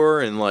tour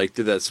and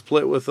did that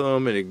split with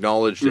them and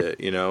acknowledged it,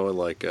 in a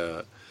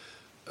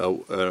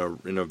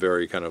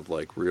very kind of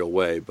real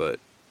way. But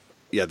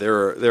yeah,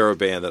 they're a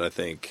band that I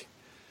think,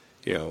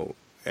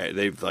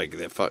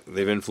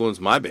 they've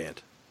influenced my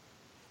band.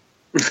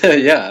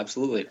 Yeah,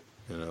 absolutely.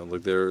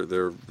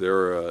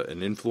 They're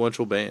an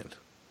influential band.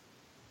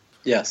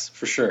 Yes,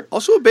 for sure.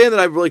 Also, a band that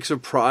I'm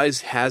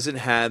surprised hasn't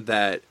had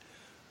that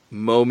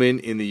moment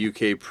in the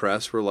UK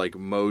press where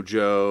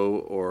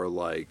Mojo or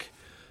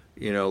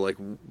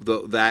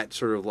that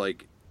sort of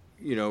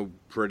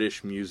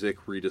British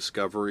music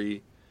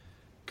rediscovery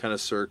kind of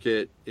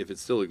circuit, if it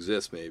still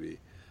exists, maybe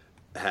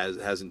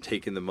hasn't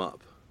taken them up.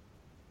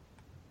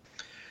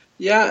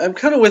 Yeah, I'm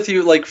kind of with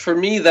you. For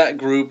me, that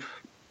group,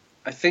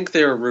 I think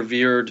they're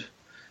revered.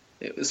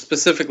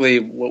 Specifically,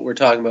 what we're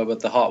talking about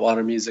the Hot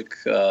Water Music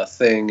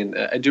thing, and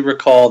I do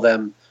recall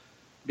them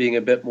being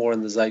a bit more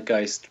in the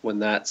zeitgeist when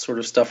that sort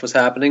of stuff was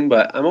happening.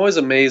 But I'm always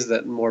amazed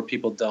that more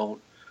people don't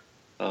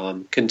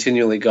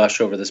continually gush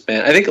over this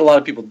band. I think a lot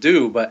of people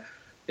do, but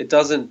it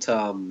doesn't.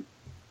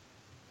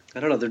 I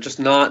don't know. They're just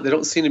not. They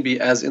don't seem to be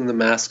as in the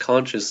mass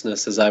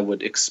consciousness as I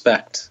would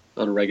expect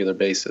on a regular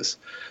basis.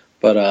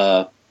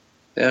 But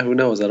yeah, who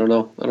knows? I don't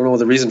know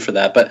the reason for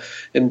that. But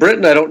in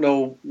Britain, I don't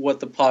know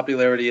what the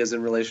popularity is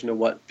in relation to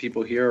what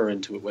people here are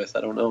into it with.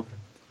 I don't know.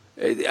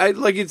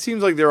 It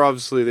seems like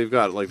they've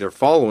got their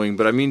following,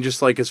 but I mean,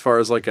 just as far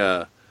as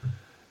to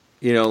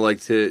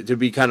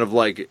be kind of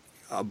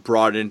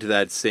brought into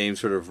that same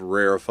sort of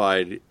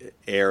rarefied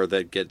air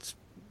that gets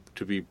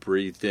to be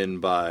breathed in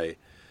by,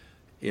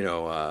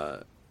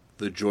 the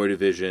Joy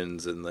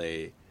Divisions and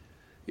there's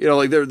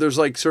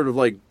sort of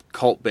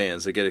cult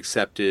bands that get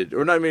accepted,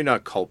 or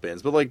not cult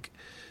bands, but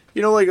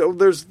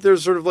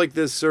there's sort of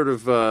this sort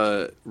of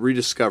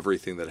rediscovery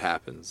thing that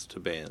happens to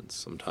bands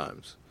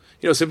sometimes.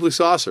 Simply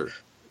Saucer,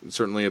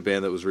 certainly a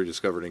band that was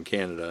rediscovered in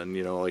Canada, and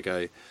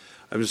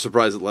I'm just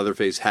surprised that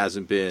Leatherface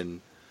hasn't been,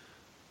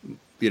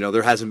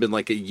 there hasn't been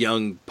a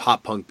young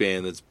pop punk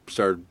band that's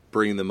started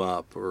bringing them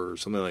up or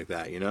something like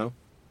that.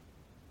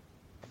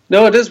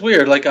 No, it is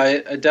weird.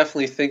 I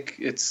definitely think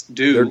it's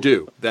due. They're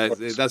due. That's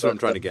what I'm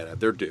trying to get at.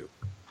 They're due.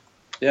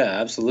 Yeah,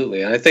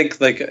 absolutely. And I think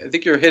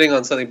you're hitting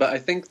on something, but I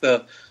think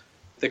the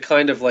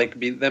kind of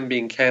them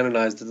being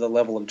canonized to the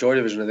level of Joy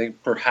Division, I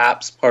think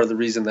perhaps part of the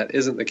reason that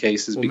isn't the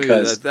case is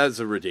because maybe that's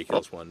a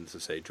ridiculous one to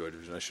say Joy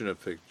Division. I shouldn't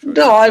have picked Joy No,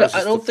 Division. I That's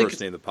just don't the think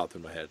first name that popped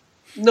in my head.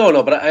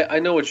 No, but I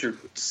know what you're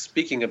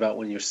speaking about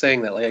when you're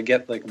saying that. Like, I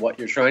get what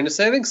you're trying to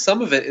say. I think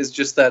some of it is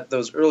just that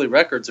those early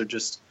records are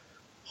just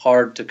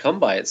hard to come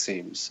by, it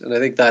seems, and I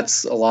think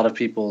that's a lot of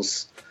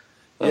people's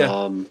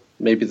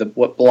maybe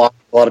what blocked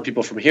a lot of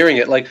people from hearing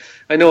it. Like,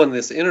 I know in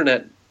this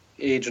internet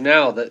age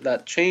now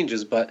that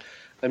changes, but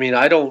I mean,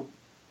 I don't.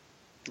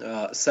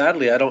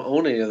 Sadly, I don't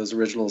own any of those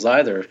originals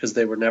either because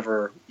they were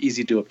never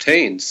easy to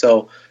obtain.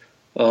 So,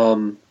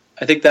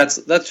 I think that's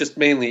just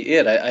mainly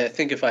it. I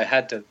think if I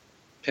had to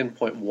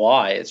pinpoint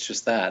why, it's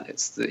just that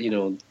it's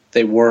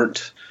they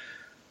weren't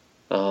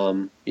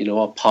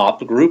a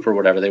pop group or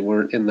whatever. They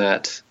weren't in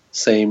that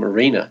same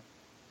arena,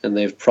 and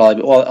they've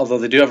probably although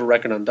they do have a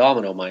record on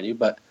Domino, mind you,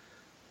 but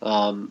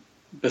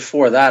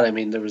before that, I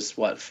mean, there was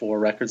 4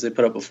 records they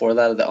put up before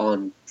that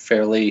on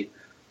fairly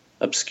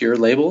obscure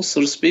labels,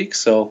 so to speak.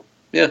 So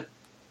yeah,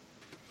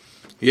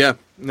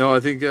 no, I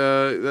think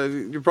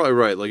you're probably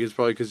right. Like, it's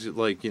probably because you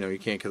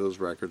can't get those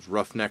records.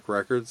 Roughneck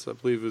Records, I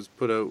believe, was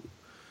put out.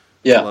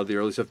 A lot of the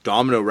early stuff.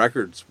 Domino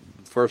Records,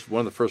 one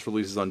of the first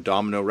releases on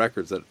Domino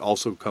Records that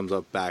also comes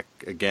up back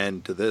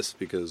again to this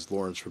because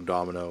Lawrence from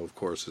Domino, of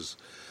course, is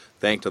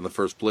thanked on the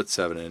first BLITZ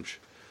 7-inch,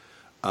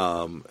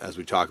 as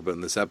we talk about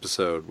in this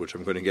episode, which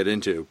I'm going to get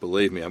into.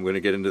 Believe me, I'm going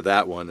to get into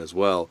that one as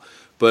well.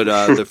 But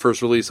the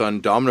first release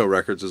on Domino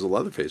Records is a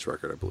Leatherface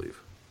record, I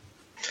believe.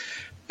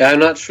 Yeah, I'm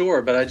not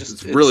sure, but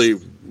it's really,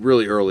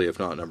 really early, if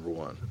not number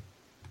one.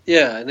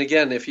 Yeah, and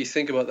again, if you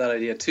think about that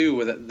idea too,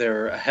 with it,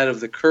 they're ahead of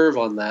the curve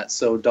on that,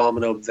 so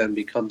Domino then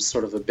becomes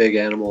sort of a big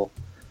animal,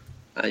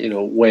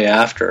 way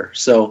after.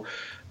 So,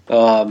 I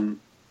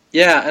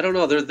don't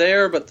know. They're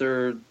there, but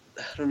they're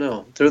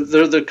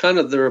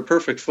a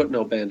perfect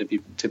Footnote band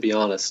to be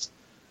honest.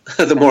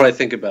 The more I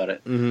think about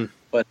it,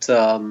 but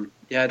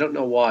I don't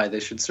know why.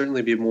 They should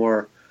certainly be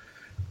more.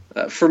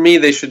 For me,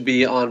 they should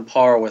be on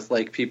par with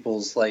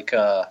people's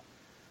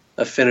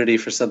affinity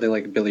for something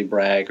like Billy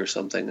Bragg or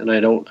something, and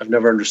I've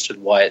never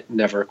understood why it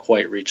never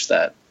quite reached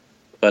that.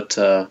 But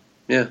who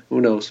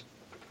knows?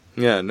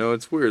 Yeah, no,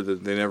 it's weird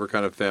that they never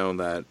kind of found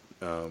that.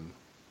 I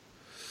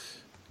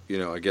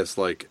guess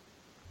I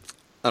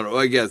don't know.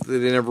 I guess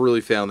they never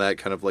really found that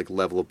kind of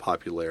level of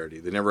popularity.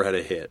 They never had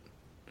a hit.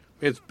 I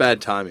mean, it's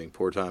bad timing,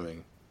 poor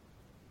timing.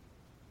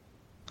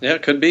 Yeah,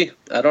 it could be.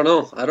 I don't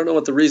know. I don't know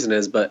what the reason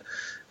is, but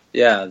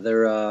yeah,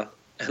 they're. And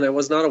I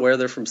was not aware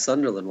they're from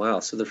Sunderland.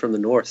 Wow, so they're from the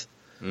north.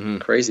 Mm-hmm.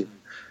 Crazy.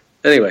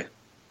 Anyway,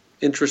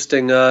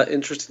 interesting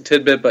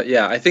tidbit. But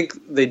yeah, I think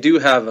they do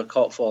have a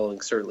cult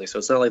following, certainly. So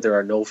it's not like there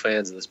are no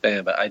fans of this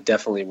band, but I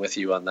definitely am with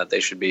you on that. They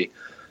should be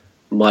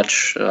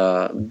much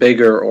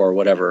bigger or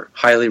whatever,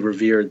 highly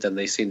revered than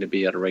they seem to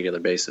be on a regular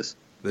basis.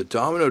 The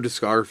Domino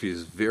discography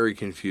is very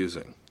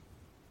confusing.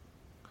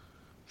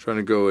 I'm trying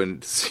to go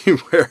and see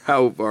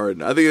how far. I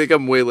think they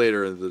come way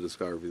later into the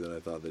discography than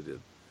I thought they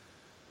did.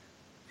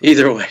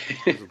 Either way.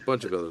 There's a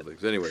bunch of other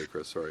things. Anyway,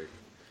 Chris, sorry.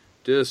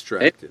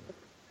 Distracted.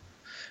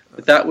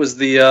 But that was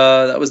the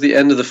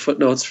end of the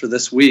footnotes for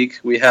this week.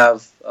 We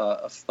have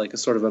a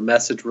sort of a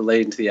message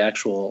relating to the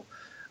actual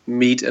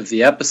meat of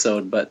the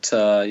episode, but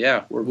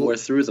we're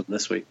through them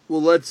this week.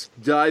 Well, let's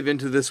dive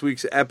into this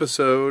week's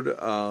episode,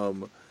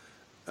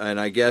 and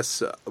I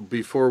guess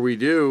before we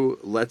do,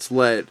 let's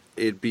let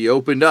it be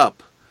opened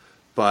up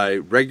by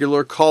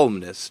regular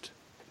columnist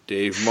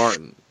David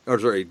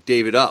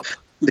Up.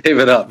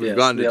 David Up. We've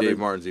gotten to Dave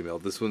Martin's email.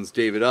 This one's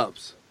David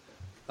Up's.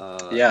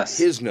 Yes.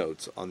 His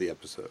notes on the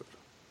episode.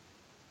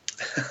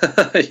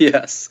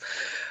 Yes.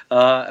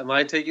 Am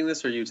I taking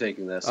this or are you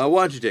taking this? Why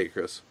don't you take it,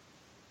 Chris?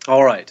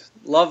 All right.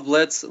 Love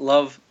Blitz.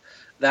 Love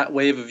that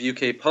wave of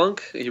UK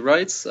punk, he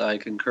writes. I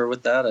concur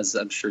with that, as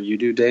I'm sure you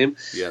do, Dame.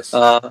 Yes.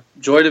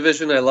 Joy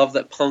Division, I love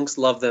that punks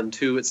love them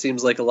too. It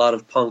seems like a lot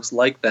of punks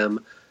like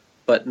them,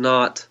 but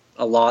not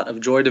a lot of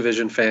Joy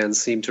Division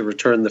fans seem to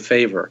return the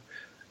favor.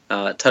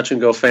 Touch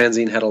and Go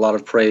fanzine had a lot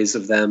of praise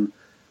of them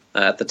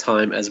at the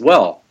time as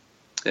well.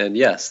 And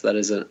yes, that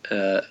is an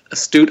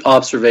astute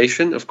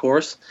observation, of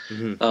course.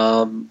 Mm-hmm.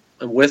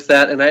 And with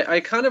that, and I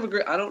kind of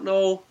agree. I don't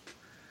know.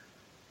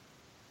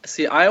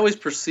 See, I always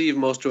perceive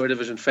most Joy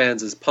Division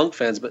fans as punk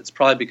fans, but it's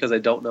probably because I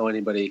don't know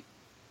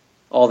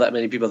all that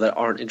many people that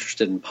aren't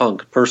interested in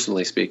punk,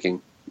 personally speaking,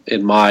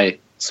 in my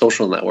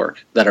social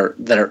network that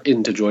are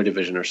into Joy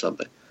Division or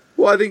something.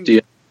 Well, I think.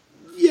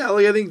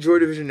 I think Joy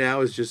Division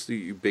now is just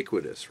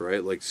ubiquitous,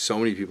 right? Like, so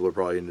many people are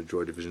probably into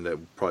Joy Division that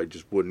probably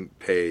just wouldn't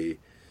pay,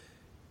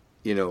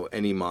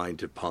 any mind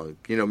to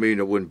punk. Maybe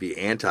it wouldn't be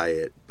anti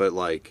it, but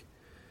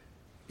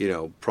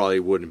probably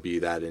wouldn't be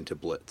that into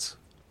BLITZ.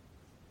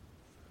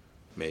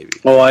 Maybe.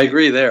 Oh, I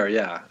agree there.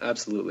 Yeah,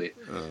 absolutely.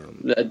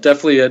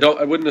 Definitely,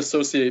 I wouldn't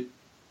associate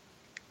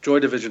Joy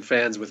Division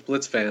fans with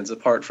BLITZ fans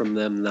apart from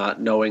them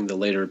not knowing the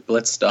later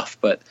BLITZ stuff.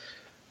 But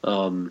I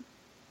don't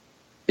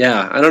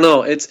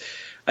know.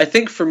 I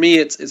think for me,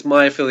 it's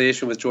my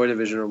affiliation with Joy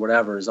Division or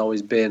whatever has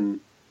always been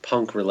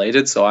punk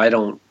related, so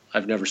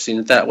I've never seen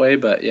it that way,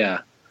 but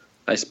yeah,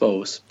 I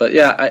suppose. But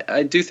yeah,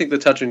 I do think the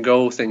touch and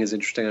go thing is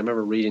interesting. I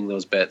remember reading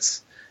those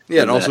bits.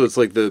 Yeah, and also it's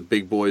like the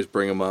big boys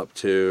bring them up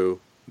too.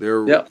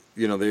 They're, Yep.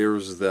 there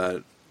was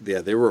that.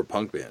 Yeah, they were a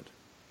punk band.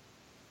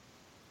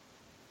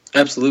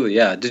 Absolutely,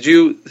 yeah.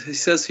 He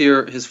says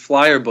here, his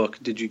flyer book,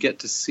 did you get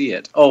to see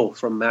it? Oh,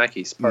 from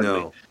Mackie's,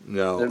 pardon me.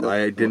 No,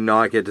 I did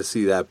not get to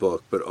see that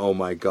book, but oh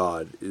my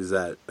God, is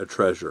that a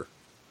treasure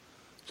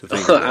to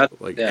think about,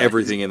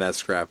 everything in that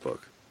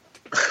scrapbook.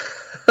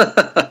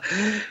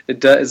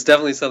 It's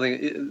definitely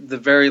something, at the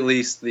very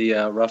least, the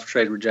Rough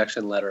Trade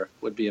rejection letter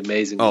would be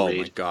amazing to read.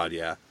 Oh my God,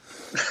 yeah.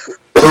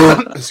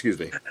 Excuse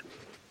me.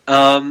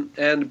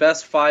 And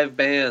best 5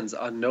 bands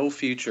on No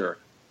Future,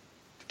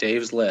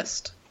 Dave's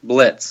list.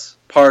 BLITZ,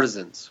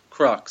 Partisans,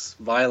 Crux,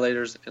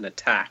 Violators, and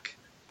Attack.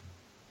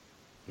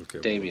 Okay,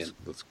 Damian.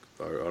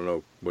 I don't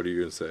know. What are you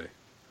going to say?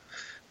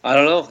 I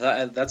don't know.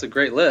 That's a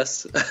great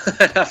list.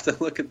 I have to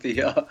look at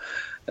the...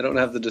 I don't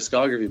have the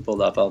discography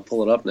pulled up. I'll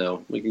pull it up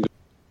now. We can go.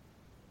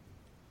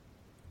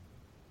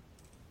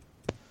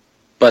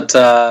 But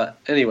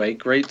anyway,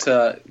 great.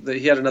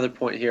 He had another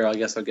point here I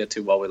guess I'll get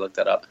to while we look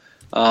that up.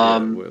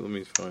 Let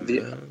me find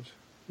that.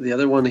 The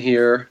other one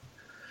here...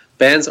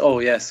 Bands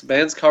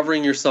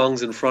covering your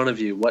songs in front of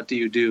you. What do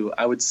you do?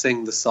 I would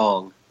sing the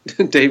song.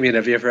 Damian,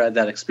 have you ever had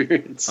that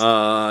experience?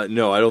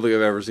 No, I don't think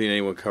I've ever seen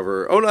anyone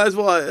cover. Oh no,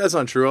 that's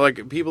not true.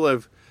 Like people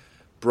have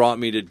brought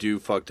me to do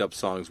fucked up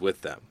songs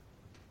with them.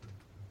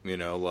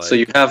 So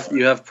you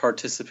have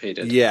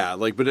participated. Yeah,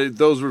 but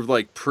those were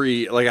like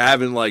I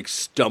haven't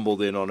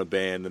stumbled in on a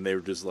band and they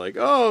were just like,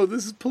 oh,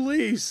 this is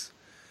Police,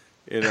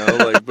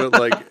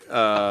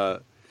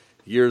 but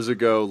years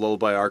ago,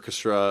 Lullaby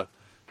Orchestra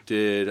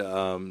did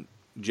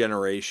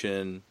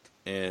Generation,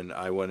 and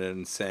I went in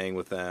and sang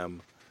with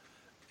them.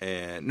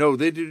 And no,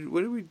 they did.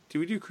 What did we do?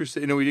 We do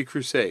Crusade. No, we did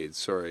Crusades.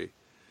 Sorry,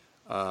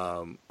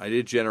 I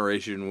did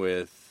Generation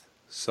with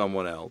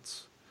someone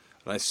else,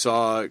 and I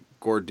saw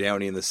Gord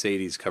Downey and the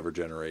Sadies cover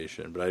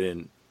Generation, but I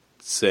didn't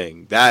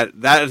sing. That's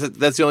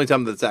the only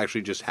time that's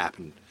actually just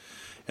happened.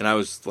 And I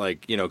was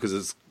like, because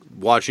it's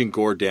watching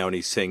Gord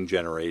Downey sing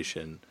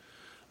Generation,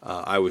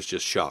 I was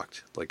just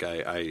shocked. Like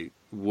I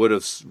would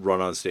have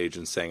run on stage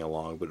and sang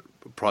along, but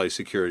probably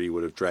security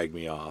would have dragged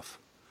me off,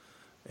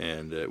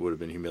 and it would have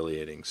been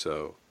humiliating.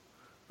 So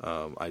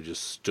I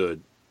just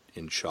stood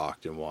in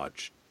shock and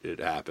watched it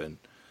happen.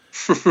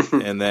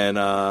 And then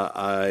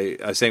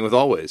I sang with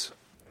Always.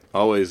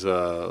 Always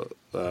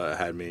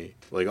had me,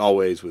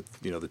 Always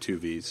with, the 2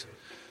 Vs.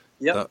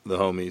 Yep. The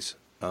homies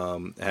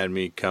had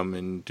me come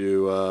and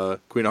do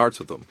Queen of Hearts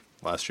with them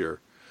last year.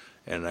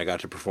 And I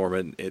got to perform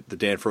it at the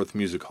Danforth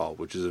Music Hall,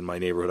 which is in my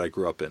neighborhood I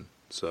grew up in.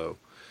 So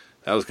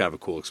that was kind of a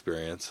cool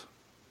experience.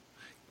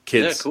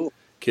 Kids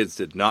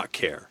did not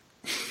care.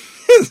 I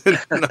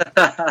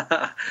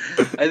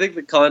think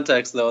the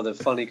context, though, the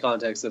funny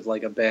context of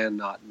a band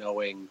not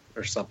knowing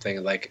or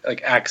something, like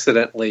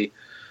accidentally,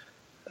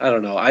 I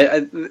don't know. I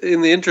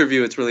in the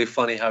interview, it's really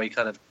funny how he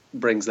kind of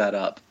brings that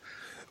up.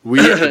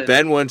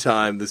 Ben one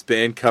time, this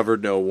band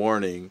covered No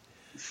Warning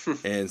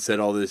and said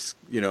all this,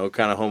 kind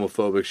of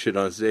homophobic shit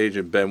on stage,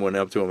 and Ben went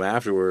up to him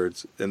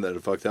afterwards in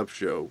that fucked up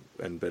show,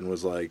 and Ben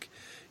was like,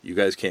 "You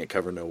guys can't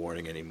cover No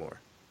Warning anymore."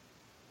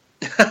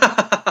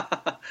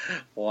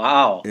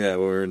 Wow. Yeah,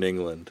 we were in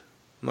England.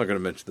 I'm not going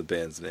to mention the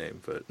band's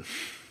name, but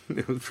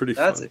it was pretty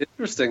That's funny.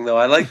 Interesting, though.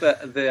 I like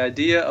that. The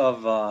idea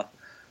of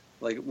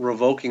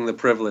revoking the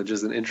privilege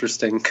is an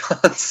interesting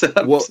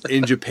concept. Well,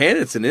 in Japan,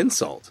 it's an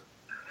insult.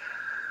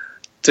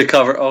 To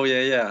cover,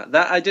 yeah.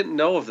 That I didn't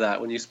know of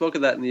that. When you spoke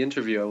of that in the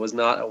interview, I was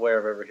not aware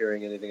of ever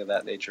hearing anything of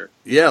that nature.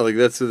 Yeah,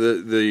 that's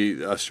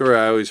the story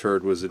I always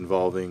heard was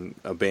involving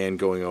a band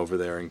going over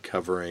there and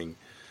covering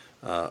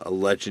a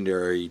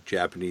legendary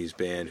Japanese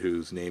band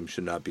whose name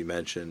should not be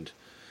mentioned,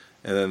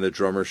 and then the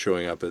drummer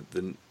showing up at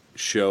the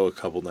show a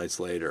couple nights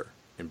later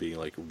and being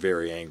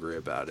very angry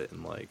about it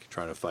and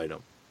trying to fight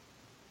him.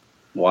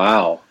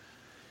 Wow.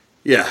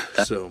 Yeah,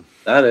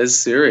 that is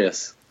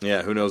serious.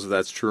 Yeah, who knows if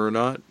that's true or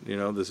not?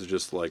 This is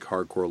just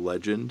hardcore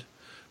legend,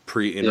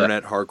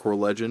 pre-internet hardcore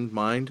legend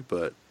mind,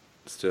 but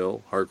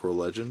still hardcore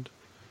legend.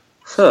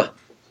 Huh.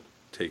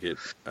 Take it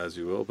as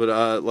you will. But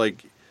I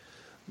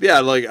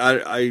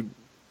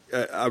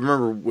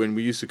remember when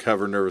we used to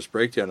cover Nervous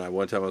Breakdown,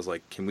 one time I was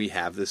like, "Can we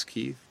have this,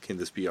 Keith? Can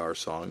this be our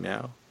song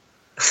now?"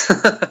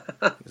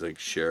 He's like,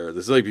 "Sure."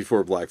 This is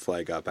before Black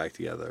Flag got back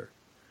together.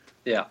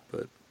 Yeah.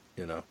 But,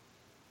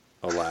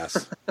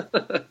 alas,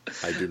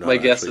 I do not. My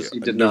guess is you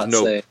did not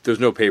say.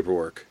 There's no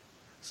paperwork,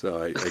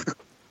 so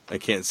I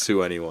can't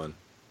sue anyone.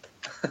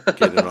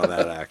 Get in on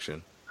that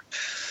action.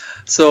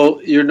 So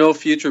your No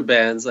Future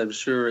bands, I'm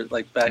sure,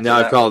 back. Now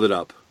I've called it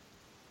up.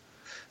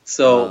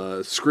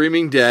 So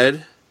Screaming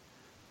Dead,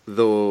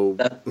 though.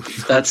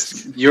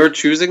 That's you're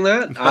choosing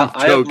that.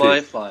 I have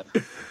my 5.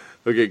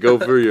 Okay, go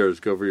for yours.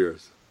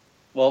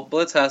 Well,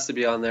 Blitz has to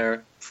be on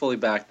there. Fully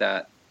back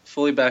that.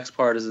 Fully backs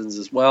Partisans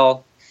as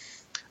well.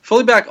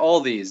 fully back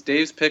all these.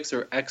 Dave's picks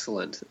are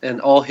excellent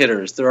and all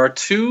hitters. There are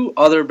 2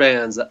 other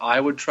bands that I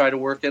would try to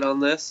work in on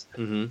this,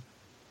 Mm-hmm.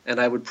 and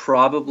I would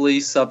probably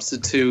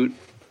substitute,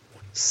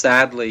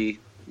 sadly,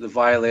 the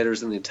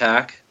Violators and the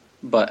Attack.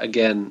 But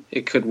again,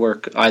 it could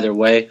work either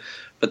way.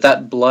 But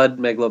that Blood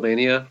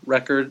Megalomania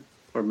record,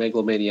 or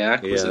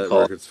Megalomaniac, what's it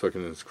called? Record's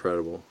fucking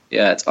incredible.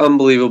 Yeah, it's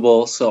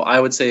unbelievable. So I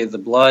would say the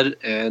Blood,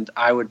 and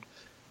I would.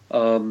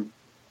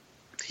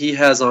 He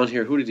has on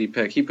here. Who did he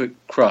pick? He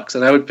picked Crux,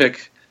 and I would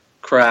pick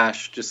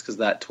Crash just because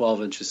that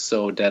 12-inch is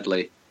so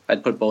deadly.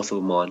 I'd put both of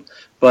them on.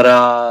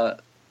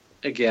 But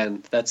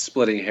again, that's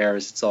splitting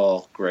hairs. It's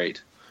all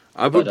great.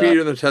 I put Peter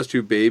and the Test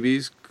Tube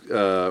Babies,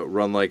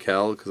 Run Like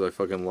Hell, because I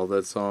fucking love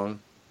that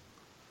song.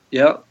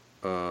 Yeah.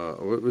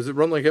 Was it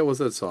Run Like Hell? What's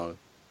that song?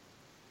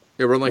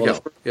 Yeah, Run Like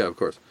Hell. Yeah, of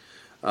course.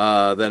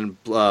 Then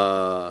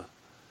that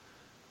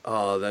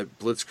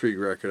Blitzkrieg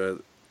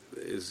record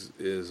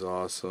is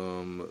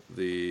awesome.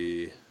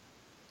 The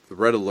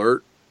Red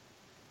Alert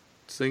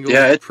single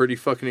is pretty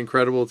fucking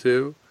incredible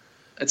too.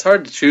 It's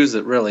hard to choose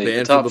it really.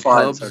 Band the top the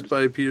 5 Pubs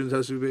by Peter and the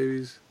Test Tube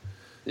Babies.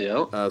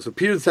 Yeah. So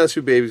Peter and the Test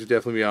Tube Babies would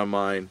definitely be on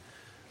mine.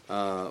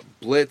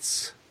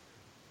 Blitz,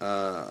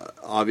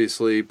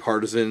 obviously.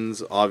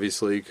 Partisans,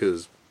 obviously,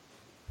 because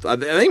I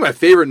think my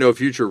favorite No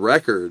Future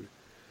record,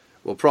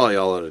 well, probably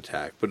All Out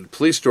Attack, but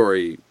Police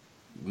Story,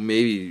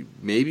 maybe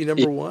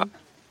number 1.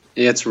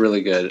 Yeah, it's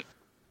really good.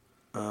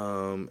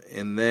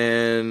 And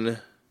then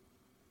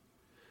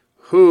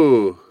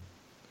who?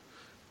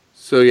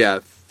 So yeah,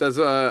 that's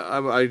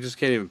I just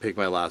can't even pick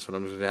my last one.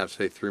 I'm just gonna have to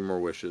say 3 more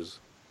wishes,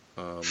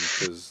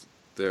 because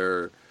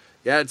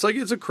it's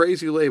a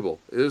crazy label.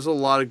 There's a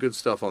lot of good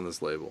stuff on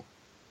this label.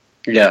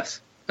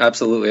 Yes,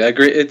 absolutely. I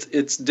agree.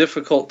 It's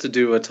difficult to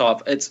do a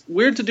top. It's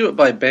weird to do it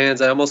by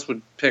bands. I almost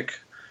would pick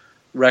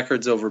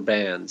records over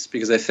bands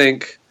because I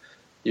think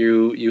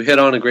you hit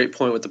on a great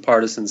point with the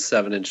Partisans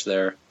 7-inch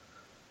there.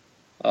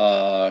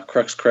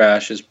 Crux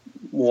Crash is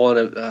one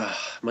of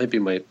might be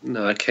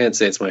I can't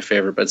say it's my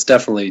favorite, but it's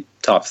definitely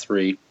top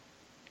 3.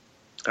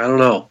 I don't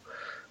know.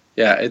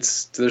 Yeah,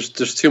 there's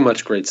too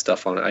much great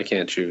stuff on it. I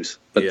can't choose,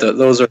 but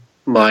those are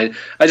mine.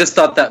 I just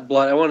thought that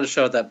Blood. I wanted to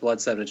show that Blood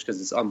 7-inch because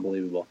it's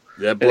unbelievable.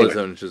 That Blood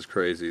 7-inch is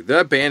crazy.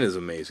 That band is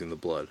amazing. The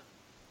Blood.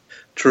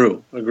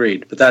 True,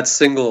 agreed. But that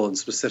single in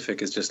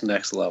specific is just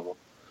next level.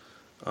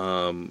 It's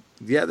one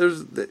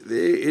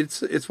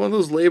of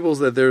those labels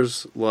that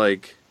there's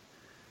like,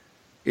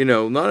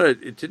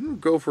 it didn't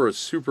go for a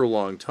super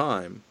long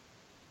time,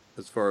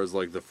 as far as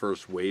like the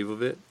first wave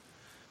of it,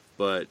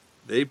 but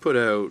they put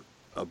out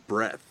a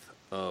breadth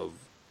of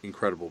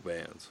incredible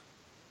bands.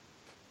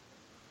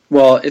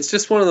 Well, it's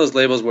just one of those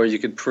labels where you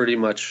could pretty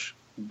much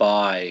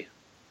buy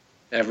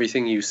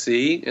everything you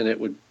see, and it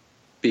would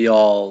be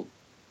all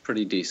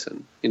pretty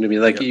decent. You know what I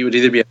mean? Like you would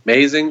either be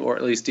amazing or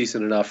at least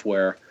decent enough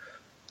where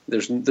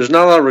there's not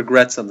a lot of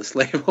regrets on this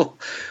label,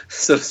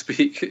 so to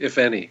speak, if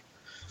any.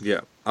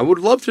 Yeah, I would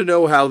love to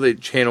know how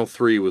Channel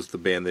 3 was the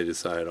band they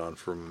decided on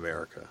from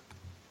America.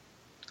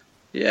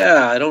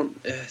 Yeah, I don't.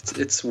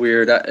 It's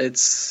weird. I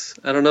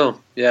don't know.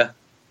 Yeah,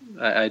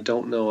 I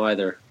don't know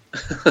either.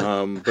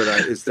 But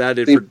is that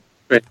it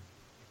for?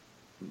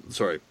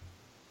 Sorry.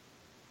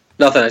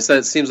 Nothing. I said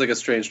it seems like a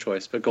strange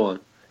choice, but go on.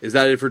 Is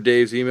that it for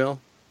Dave's email?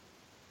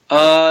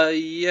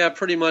 Yeah,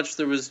 pretty much.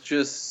 There was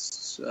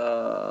just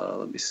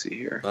let me see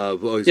here.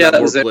 He's got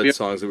more Blitz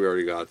songs that we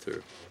already got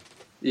through.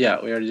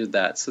 Yeah, we already did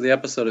that. So the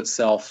episode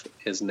itself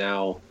is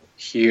now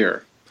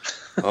here.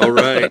 All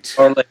right.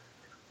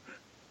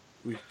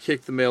 We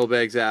kicked the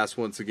mailbag's ass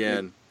once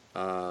again,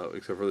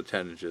 except for the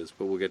 10 inches,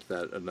 but we'll get to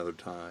that another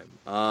time.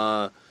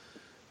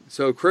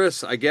 So,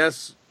 Chris, I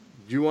guess,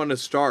 do you want to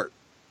start?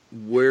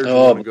 Where do you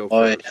want to go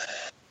first?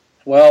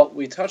 Well,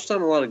 we touched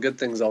on a lot of good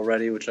things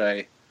already, which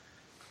I'm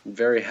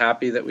very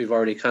happy that we've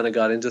already kind of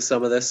got into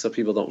some of this so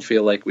people don't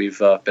feel like we've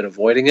been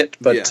avoiding it.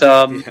 But,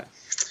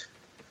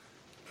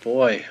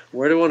 boy,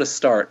 where do I want to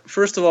start?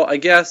 First of all, I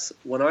guess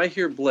when I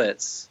hear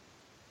Blitz,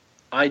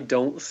 I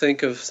don't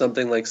think of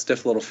something like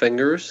Stiff Little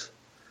Fingers,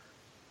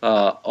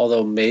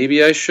 although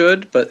maybe I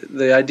should. But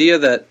the idea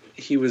that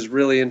he was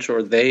really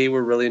or they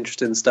were really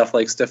interested in stuff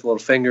like Stiff Little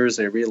Fingers,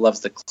 and he really loves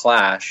The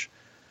Clash.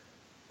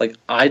 Like,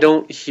 I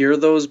don't hear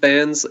those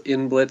bands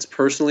in Blitz,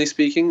 personally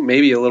speaking.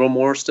 Maybe a little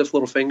more Stiff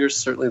Little Fingers,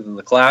 certainly, than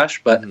The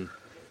Clash. But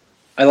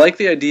I like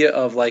the idea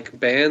of, like,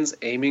 bands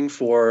aiming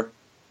for,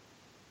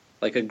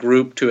 like, a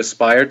group to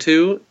aspire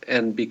to,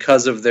 and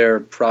because of their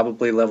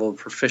probably level of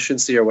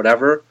proficiency or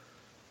whatever,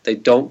 they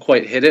don't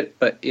quite hit it,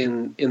 but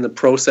in the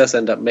process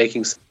end up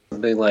making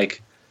something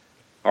like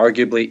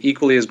arguably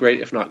equally as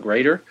great, if not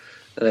greater.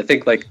 And I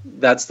think like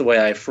that's the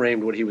way I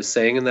framed what he was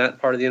saying in that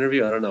part of the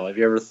interview. I don't know. Have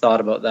you ever thought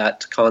about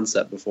that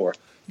concept before?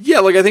 Yeah,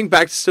 like I think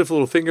back to Stiff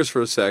Little Fingers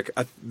for a sec.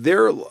 I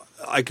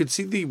could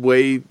see the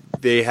way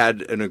they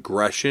had an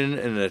aggression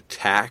and an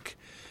attack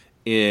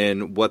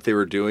in what they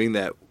were doing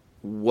that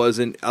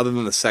wasn't, other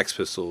than the Sex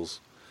Pistols,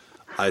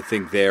 I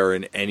think there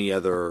in any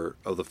other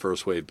of the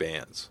first wave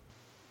bands.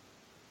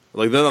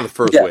 Like, they're not the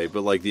first wave,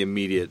 but, like, the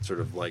immediate sort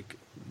of, like,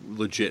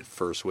 legit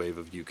first wave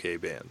of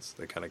UK bands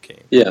that kind of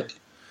came.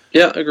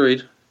 Yeah,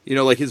 agreed. You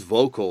know, like his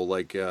vocal,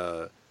 like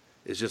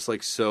is just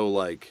like so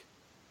like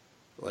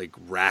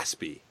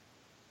raspy.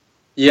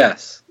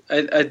 Yes,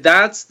 I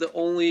that's the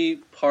only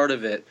part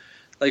of it.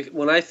 Like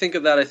when I think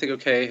of that, I think,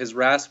 okay, his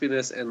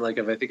raspiness, and like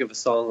if I think of a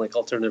song like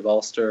Alternative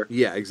Ulster,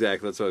 Yeah,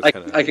 exactly. That's what I was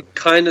kind of. I can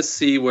kind of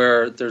see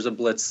where there's a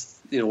Blitz,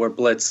 where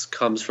Blitz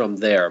comes from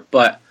there.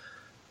 But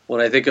when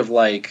I think of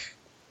like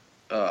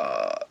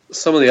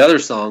some of the other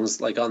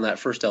songs, like on that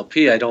first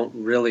LP, I don't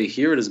really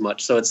hear it as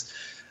much. So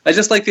I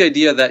just like the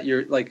idea that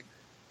you're like,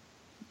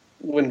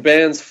 when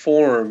bands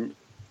form,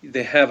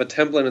 they have a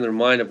template in their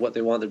mind of what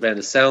they want their band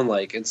to sound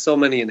like, and so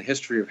many in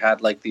history have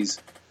had like these,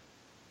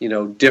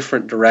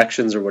 different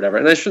directions or whatever.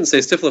 And I shouldn't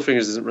say Stiff Little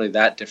Fingers isn't really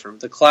that different.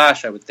 The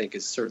Clash, I would think,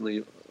 is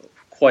certainly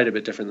quite a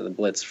bit different than the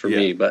Blitz for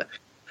me. But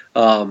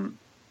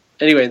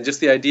anyway, just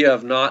the idea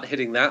of not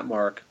hitting that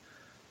mark,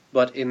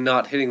 but in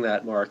not hitting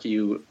that mark,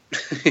 you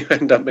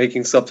end up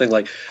making something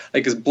like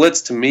as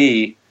Blitz to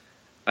me.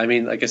 I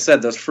mean, like I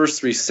said, those first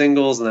 3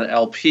 singles and that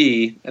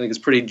LP, I think it's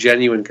pretty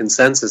genuine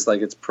consensus.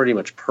 Like it's pretty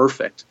much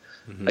perfect.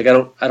 Mm-hmm. Like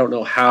I don't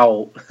know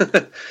how.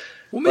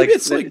 Well, maybe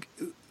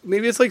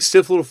maybe it's like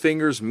Stiff Little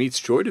Fingers meets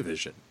Joy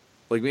Division.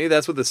 Like maybe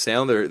that's what the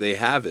sound they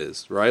have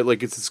is, right?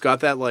 Like it's got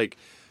that like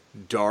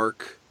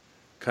dark,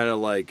 kind of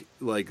like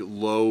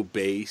low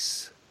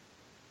bass,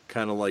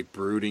 kind of like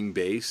brooding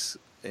bass,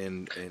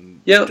 and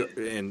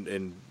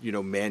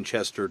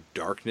Manchester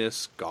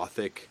darkness,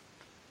 gothic,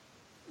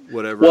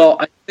 whatever.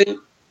 Well,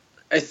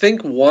 I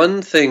think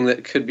one thing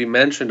that could be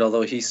mentioned,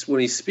 although when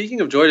he's speaking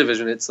of Joy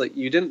Division, it's like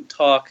you didn't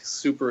talk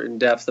super in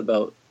depth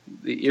about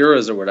the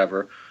eras or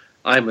whatever.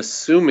 I'm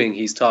assuming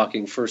he's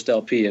talking first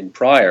LP and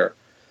prior,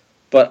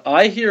 but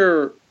I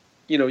hear,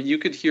 you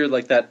could hear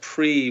like that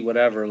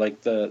pre-whatever,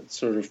 like the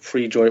sort of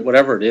pre-Joy,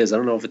 whatever it is. I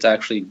don't know if it's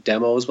actually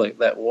demos, like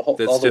that. All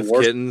Stiff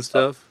Kitten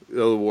stuff,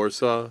 the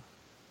Warsaw.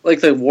 Like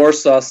the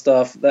Warsaw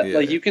stuff,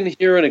 like you can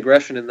hear an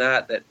aggression in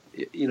that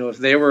if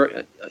they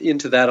were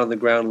into that on the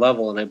ground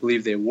level, and I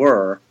believe they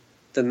were,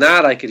 then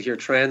that I could hear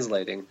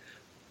translating.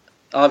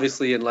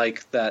 Obviously, in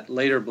like that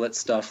later Blitz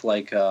stuff,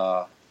 like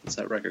what's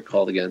that record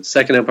called again?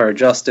 Second Empire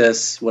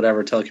Justice,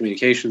 whatever,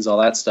 Telecommunications, all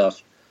that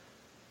stuff.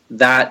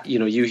 That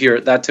you hear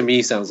that, to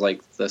me sounds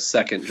like the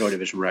second Joy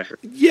Division record.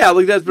 Yeah,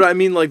 like that's. But I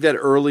mean, like that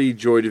early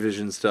Joy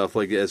Division stuff,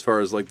 like as far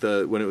as like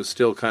when it was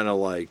still kind of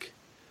like.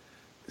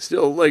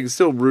 Still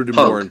rooted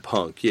punk. More in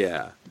punk,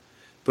 yeah.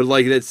 But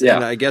like that's,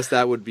 and I guess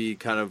that would be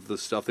kind of the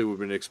stuff they would have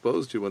been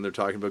exposed to when they're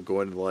talking about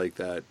going to like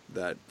that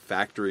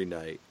factory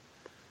night.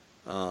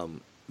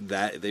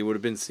 That they would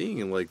have been seeing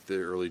in like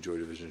the early Joy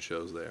Division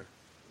shows there.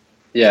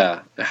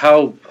 Yeah,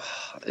 how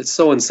it's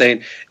so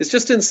insane. It's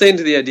just insane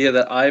to the idea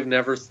that I've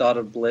never thought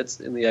of Blitz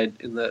in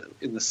the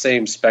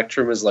same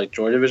spectrum as like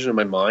Joy Division in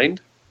my mind.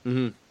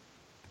 Mm-hmm.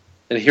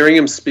 And hearing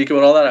him speak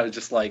about all that, I was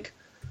just like,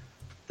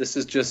 this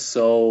is just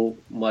so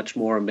much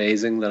more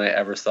amazing than I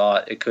ever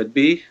thought it could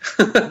be.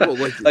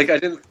 Well,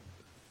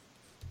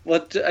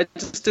 I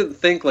just didn't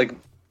think like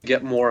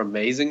get more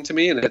amazing to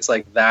me, and it's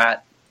like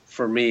that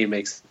for me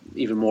makes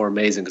even more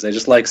amazing because I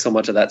just like so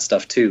much of that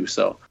stuff too.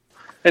 So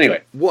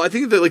anyway, well, I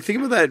think that think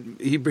about that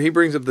he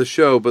brings up the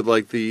show, but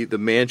like the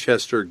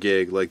Manchester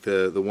gig, like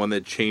the one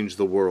that changed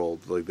the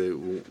world, like they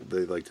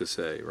like to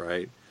say,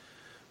 right?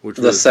 Which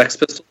the Sex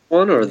Pistols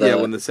one, or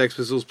when the Sex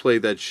Pistols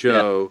played that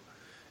show. Yeah.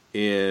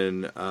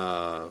 In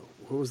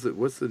what's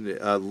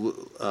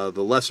the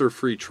Lesser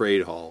Free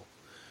Trade Hall?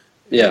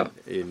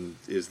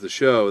 Is the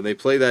show, and they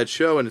play that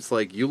show, and it's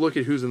like you look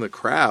at who's in the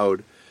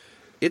crowd,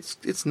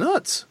 it's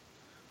nuts.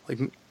 Like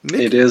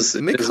Mick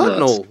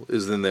Hucknall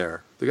is in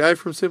there, the guy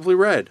from Simply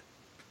Red.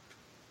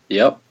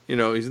 Yep.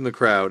 He's in the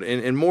crowd,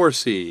 and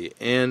Morrissey,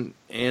 and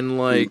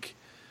like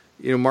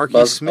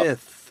Marky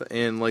Smith,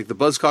 and like the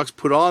Buzzcocks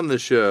put on the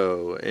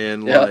show,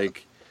 and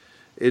like.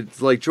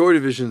 It's like Joy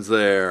Division's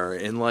there,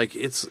 and like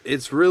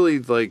it's really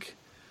like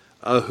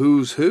a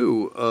who's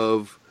who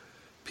of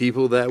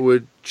people that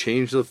would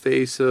change the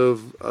face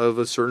of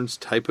a certain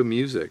type of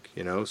music.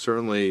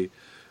 Certainly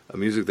a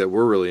music that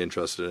we're really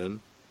interested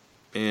in,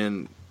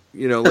 and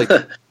like,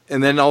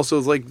 and then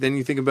also like then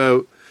you think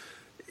about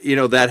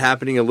that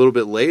happening a little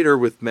bit later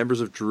with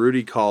members of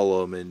Drudy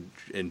Column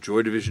and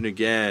Joy Division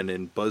again,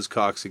 and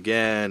Buzzcocks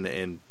again,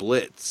 and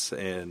Blitz,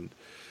 and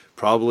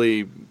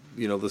probably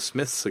the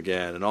Smiths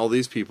again, and all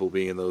these people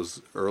being in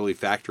those early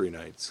factory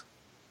nights.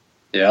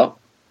 Yeah,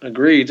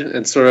 agreed.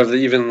 And sort of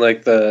even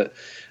like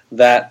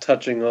that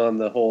touching on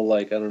the whole,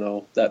 like, I don't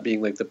know, that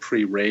being like the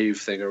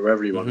pre-rave thing or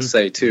whatever you want to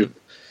say too. Mm-hmm.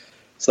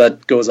 So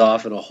that goes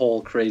off in a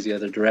whole crazy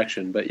other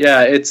direction. But yeah,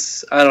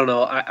 I don't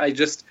know. I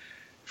just,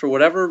 for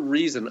whatever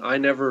reason,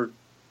 I've never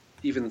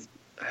even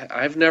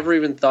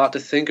thought to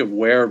think of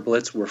where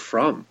Blitz were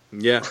from.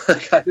 Yeah.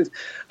 Like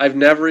I've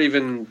never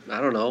even,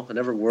 I don't know, I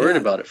never worried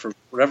about it for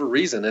whatever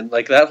reason. And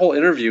like that whole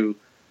interview,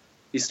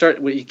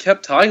 he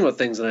kept talking about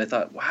things, and I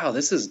thought, wow,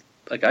 this is,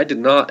 like, I did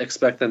not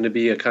expect them to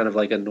be a kind of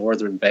like a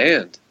northern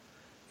band.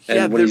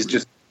 And when he's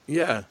just...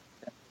 Yeah.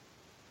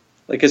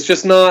 Like, it's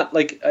just not,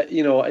 like,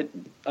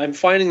 I'm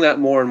finding that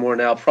more and more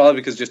now,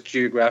 probably because just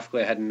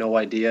geographically I had no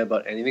idea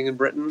about anything in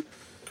Britain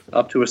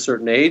up to a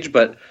certain age,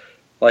 but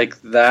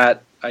like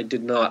that, I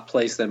did not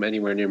place them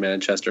anywhere near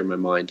Manchester in my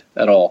mind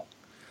at all.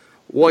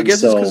 Well, I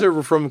guess it's because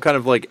they're from kind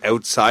of like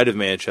outside of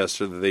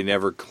Manchester that they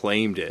never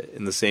claimed it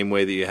in the same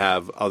way that you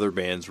have other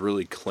bands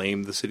really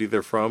claim the city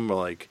they're from,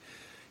 like,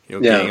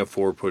 Gang of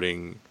Four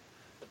putting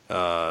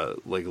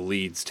like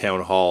Leeds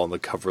Town Hall on the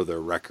cover of their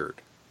record,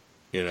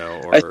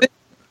 or...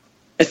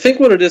 I think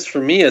what it is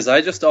for me is I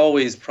just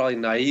always probably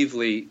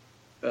naively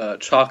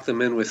chalk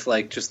them in with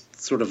like just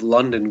sort of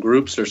London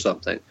groups or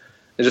something.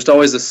 I just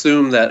always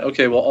assume that,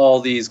 okay, well, all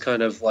these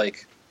kind of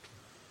like,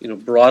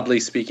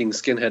 broadly speaking,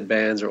 skinhead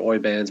bands or oi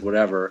bands,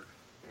 whatever,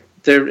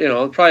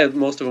 they're, probably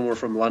most of them were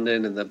from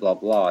London and the blah,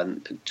 blah,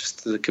 and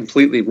just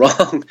completely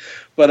wrong.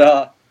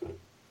 But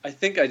I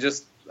think I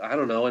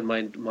don't know, in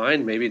my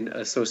mind, maybe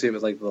associate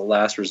with like The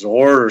Last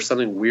Resort or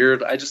something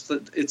weird.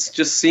 It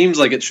just seems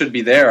like it should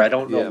be there. I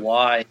don't know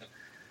why.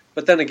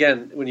 But then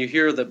again, when you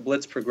hear the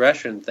BLITZ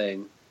progression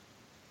thing,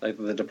 like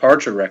the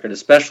Departure record,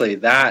 especially,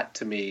 that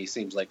to me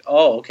seems like,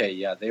 oh, okay,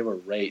 yeah, they were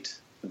right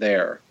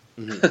there.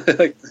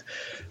 Mm-hmm.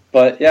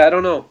 But yeah, I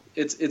don't know.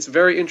 It's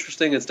very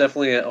interesting. It's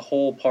definitely a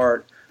whole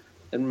part,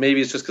 and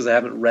maybe it's just because I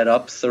haven't read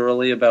up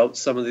thoroughly about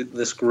some of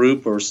this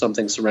group or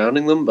something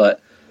surrounding them,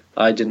 but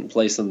I didn't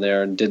place them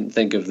there and didn't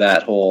think of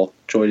that whole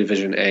Joy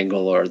Division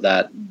angle or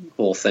that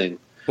whole thing.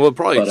 Well, it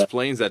probably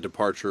explains that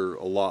Departure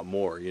a lot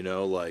more,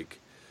 like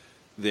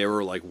they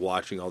were like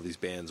watching all these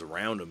bands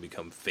around them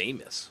become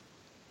famous.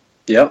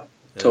 Yep,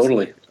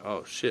 totally. Like,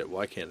 oh shit,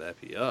 why can't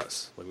that be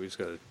us? Like, we just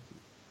got to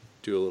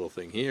do a little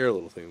thing here, a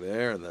little thing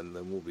there, and then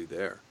we'll be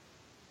there.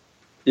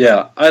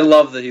 Yeah, I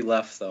love that he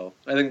left, though.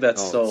 I think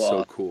that's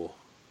so cool.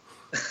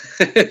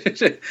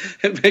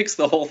 It makes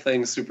the whole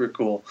thing super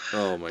cool.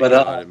 Oh my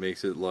god! It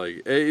makes it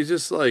like it's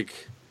just like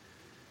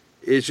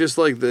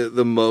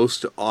the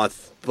most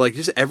like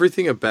just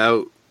everything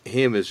about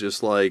him is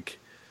just like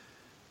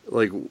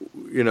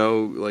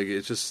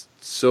it's just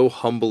so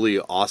humbly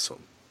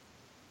awesome.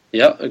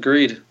 Yeah,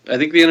 agreed. I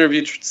think the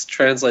interview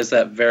translates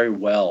that very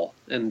well,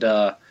 and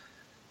I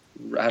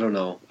don't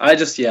know. I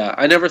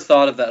never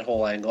thought of that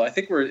whole angle. I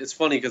think it's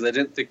funny because I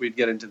didn't think we'd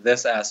get into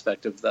this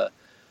aspect of the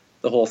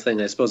whole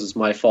thing. I suppose it's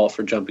my fault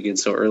for jumping in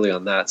so early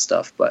on that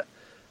stuff, but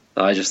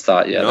I just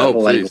thought, no,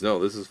 please, no,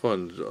 this is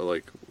fun.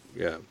 Like,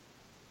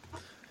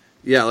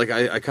 like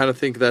I kind of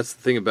think that's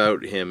the thing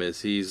about him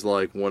is he's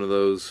like one of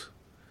those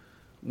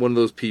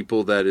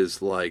people that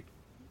is like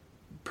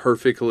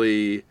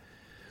perfectly.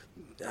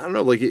 I don't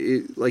know, like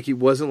he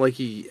wasn't like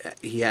he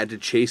had to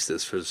chase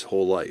this for his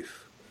whole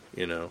life,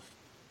 And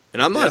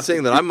I'm not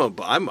saying that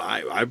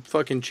I'm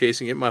fucking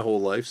chasing it my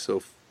whole life,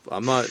 so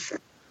I'm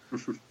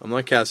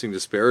not casting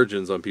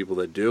disparagements on people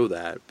that do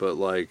that, but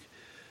like,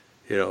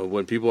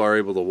 when people are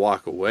able to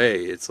walk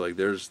away, it's like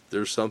there's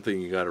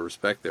something you got to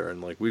respect there,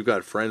 and like we've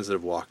got friends that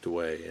have walked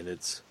away, and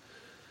it's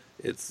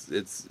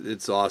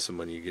awesome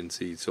when you can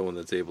see someone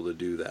that's able to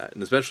do that,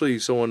 and especially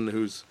someone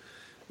who's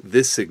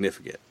this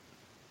significant.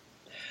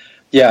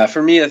 Yeah,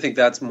 for me, I think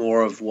that's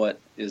more of what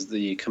is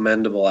the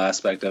commendable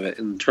aspect of it,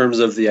 in terms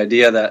of the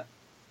idea that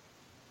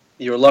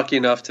you're lucky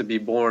enough to be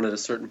born at a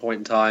certain point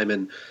in time,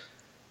 and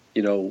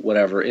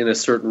whatever, in a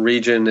certain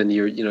region, and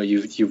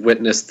you've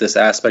witnessed this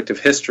aspect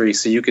of history,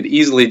 so you could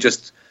easily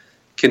just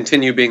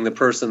continue being the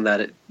person that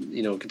it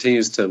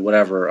continues to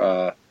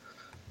whatever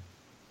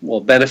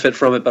benefit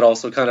from it, but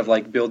also kind of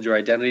like build your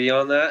identity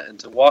on that, and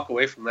to walk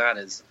away from that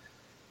is,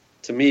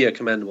 to me, a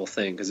commendable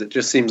thing, because it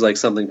just seems like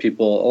something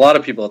a lot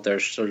of people out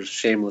there sort of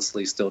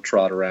shamelessly still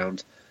trot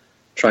around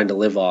trying to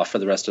live off for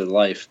the rest of their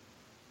life.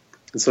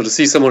 And so to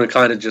see someone who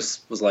kind of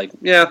just was like,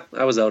 yeah,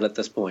 I was out at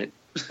this point.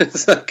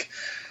 It's like,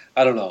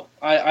 I don't know.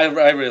 I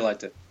really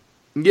liked it.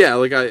 Yeah,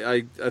 like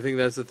I think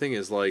that's the thing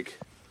is like,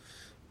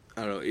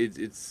 I don't know.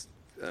 It's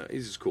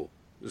just cool.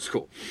 It's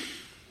cool.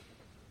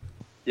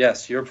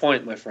 Yes, your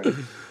point, my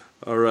friend.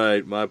 All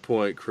right, my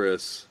point,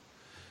 Chris.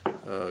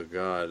 Oh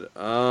God.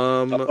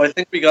 I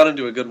think we got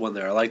into a good one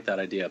there. I like that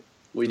idea.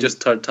 We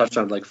just touched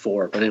on like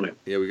 4, but anyway.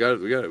 Yeah, we got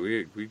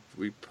it.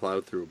 We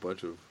plowed through a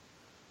bunch of.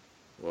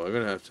 Well, I'm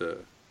gonna have to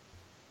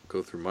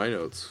go through my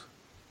notes.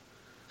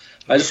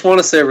 I just want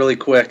to say really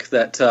quick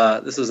that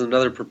this is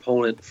another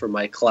proponent for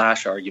my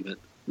Clash argument.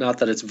 Not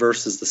that it's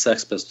versus the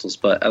Sex Pistols,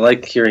 but I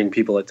like hearing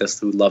people like this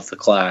who love the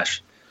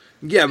Clash.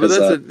 Yeah, but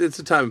it's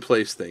a time and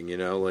place thing,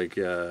 like.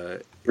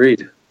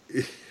 Agreed.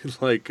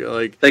 like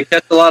they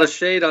catch a lot of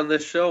shade on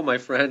this show, my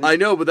friend. I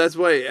know, but that's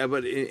why.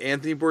 But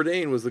Anthony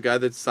Bourdain was the guy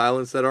that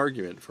silenced that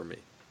argument for me.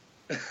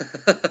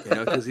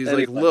 Because he's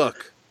anyway. Like,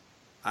 look,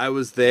 I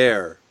was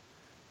there.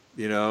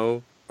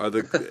 Are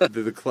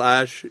the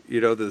Clash?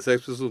 The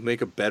Sex Pistols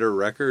make a better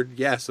record?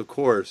 Yes, of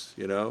course.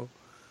 But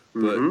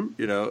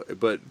mm-hmm.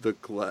 But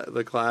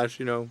the Clash,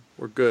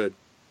 we're good.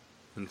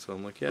 And so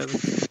I'm like, yeah.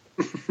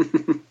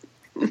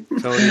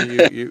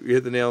 Tony, you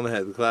hit the nail on the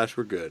head. The Clash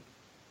were good.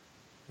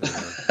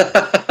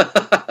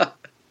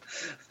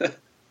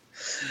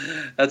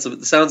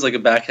 Sounds like a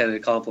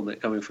backhanded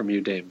compliment coming from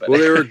you, Dame. But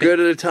well, they were good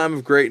at a time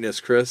of greatness,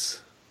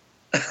 Chris.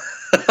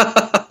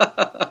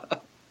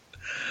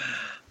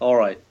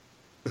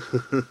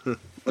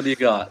 What do you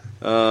got?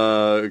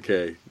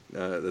 Okay.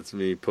 That's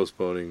me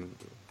postponing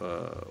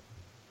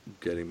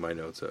getting my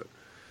notes out.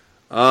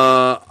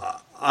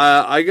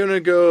 I'm going to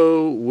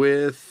go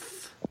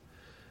with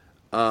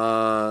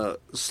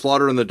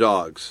Slaughter and the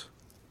Dogs.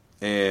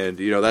 And,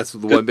 that's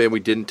the one band we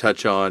didn't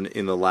touch on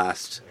in the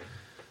last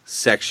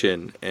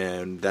section.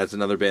 And that's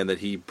another band that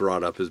he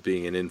brought up as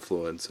being an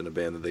influence and a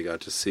band that they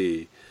got to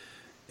see.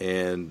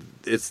 And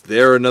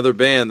they're another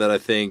band that I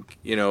think,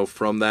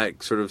 from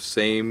that sort of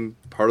same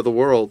part of the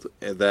world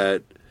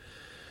that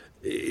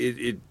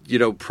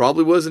it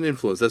probably was an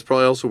influence. That's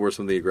probably also where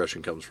some of the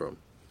aggression comes from.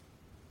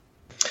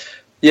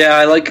 Yeah,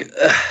 I like,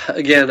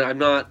 again, I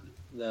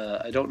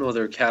don't know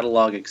their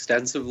catalog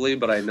extensively,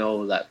 but I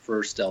know that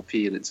first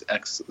LP and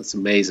it's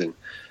amazing.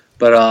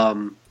 But,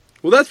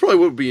 well, that's probably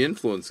what would be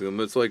influencing them.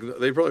 It's like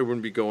they probably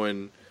wouldn't be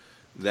going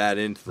that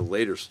into the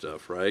later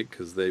stuff, right?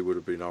 Because they would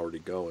have been already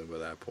going by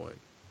that point.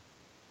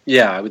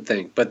 Yeah, I would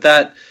think. But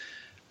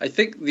I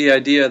think the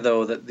idea,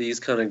 though, that these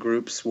kind of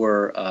groups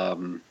were,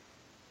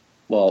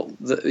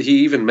 he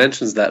even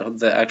mentions that,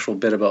 the actual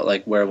bit about,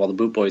 like, where have all the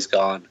Boot Boys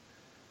gone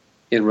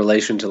in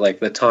relation to, like,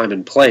 the time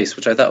and place,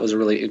 which I thought was a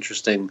really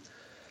interesting,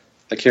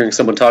 like, hearing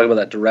someone talk about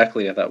that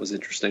directly, I thought was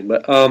interesting.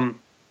 But, I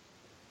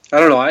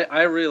don't know,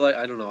 I really like,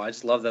 I don't know, I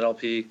just love that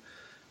LP.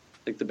 I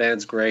think the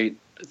band's great.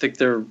 I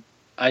think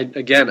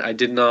I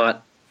did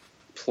not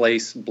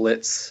place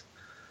BLITZ,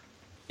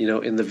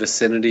 in the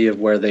vicinity of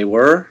where they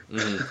were,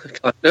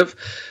 kind of.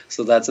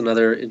 So that's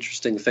another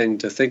interesting thing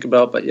to think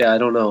about. But yeah, I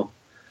don't know.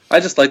 I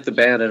just like the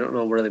band. I don't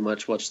know really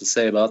much to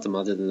say about them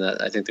other than that.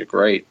 I think they're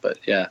great. But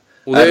yeah,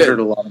 well, I've heard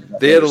a lot of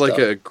they had stuff.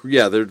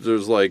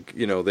 There's like,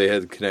 they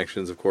had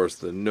connections, of course,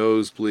 to the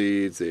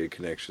Nosebleeds. They had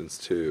connections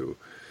to,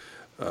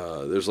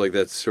 there's like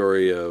that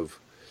story of,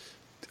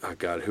 oh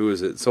God, who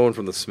is it? Someone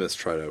from the Smiths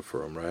tried out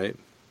for them, right?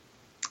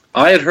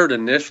 I had heard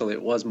initially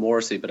it was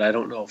Morrissey, but I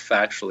don't know if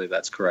factually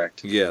that's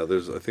correct. Yeah,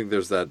 I think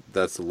there's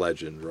that's the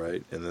legend,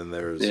 right? And then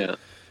there's, yeah.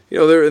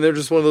 They're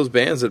just one of those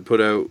bands that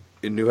put out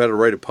and knew how to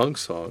write a punk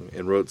song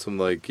and wrote some,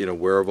 like,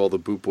 Where Have All the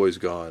Boot Boys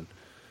Gone,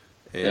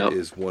 and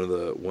is one of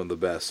the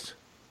best.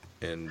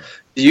 And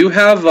do you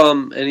have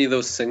any of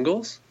those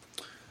singles?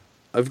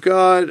 I've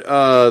got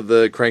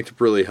the Cranked Up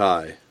Really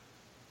High.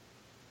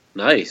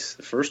 Nice,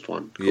 the first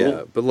one. Cool.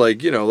 Yeah, but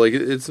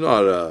it's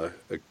not a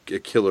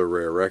killer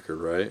rare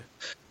record, right?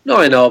 No,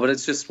 I know, but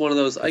it's just one of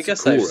those. I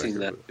guess cool I've record, seen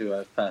that too.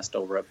 I've passed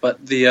over it, but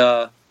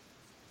because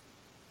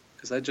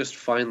I just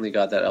finally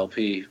got that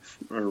LP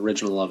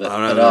original of it. I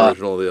don't have an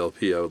original of the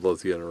LP. I would love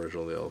to get an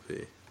original of the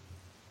LP.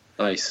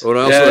 Nice. Oh, and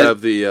I also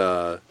have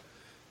the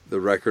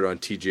record on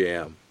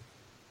TJM,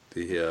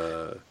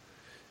 the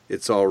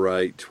It's All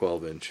Right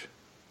 12-inch,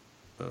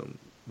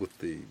 with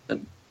the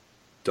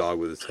dog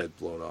with its head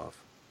blown off.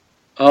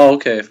 Oh,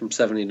 okay, from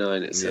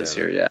 '79 it says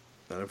here. Yeah.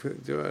 I don't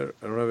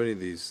have any of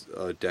these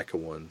Decca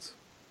ones.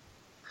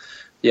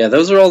 Yeah,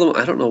 those are all the.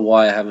 I don't know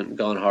why I haven't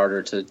gone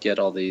harder to get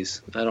all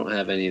these. I don't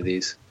have any of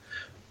these,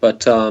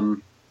 but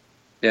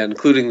yeah,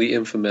 including the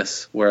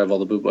infamous "Where Have All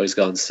the Boot Boys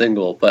Gone"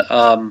 single. But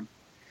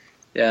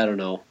yeah, I don't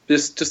know.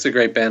 Just a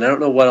great band. I don't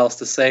know what else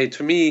to say.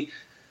 To me,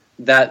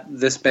 that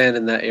this band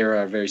and that era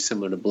are very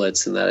similar to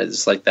BLITZ, in that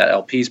it's like that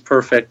LP's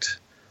perfect.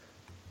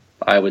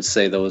 I would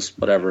say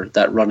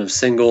that run of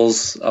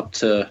singles up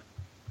to,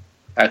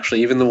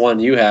 actually even the one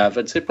you have,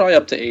 I'd say probably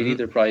up to 80. Mm-hmm.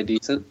 They're probably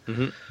decent.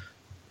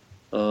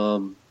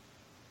 Mm-hmm.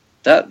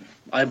 That,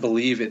 I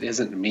believe It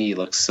Isn't Me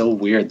looks so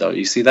weird though.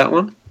 You see that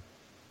one?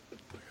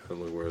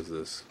 Where is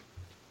this?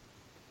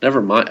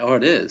 Never mind. Oh,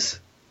 it is.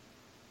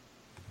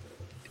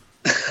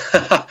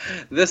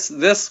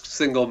 This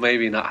single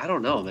maybe not. I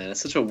don't know, man.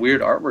 It's such a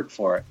weird artwork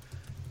for it.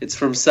 It's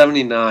from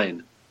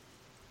 '79.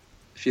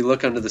 If you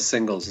look under the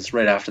singles, it's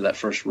right after that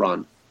first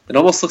run. It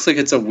almost looks like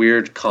it's a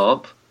weird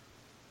comp.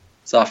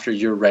 It's after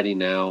You're Ready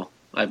Now,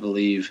 I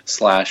believe,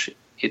 /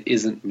 It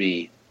Isn't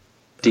Me.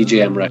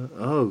 DJM record.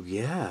 Oh,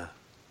 yeah.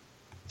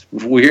 It's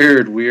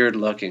weird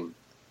looking.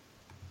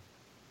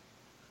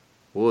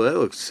 Well, that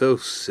looks so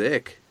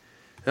sick.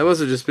 That must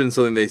have just been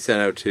something they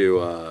sent out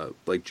to,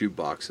 like,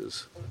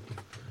 jukeboxes.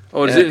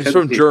 Oh, it's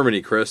from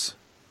Germany, Chris.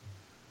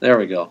 There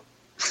we go.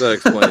 So that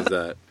explains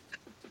that.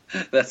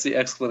 That's the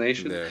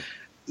explanation? Yeah.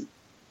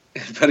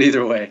 But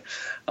either way,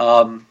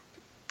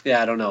 yeah,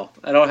 I don't know.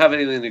 I don't have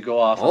anything to go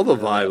off. All the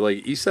vibe,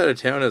 like East Side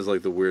of Town has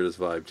like the weirdest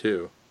vibe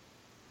too.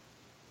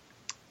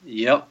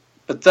 Yep,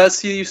 but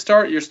you're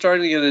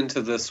starting to get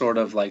into the sort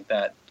of like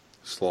that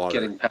Slaughter,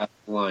 getting past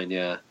the line.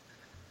 Yeah,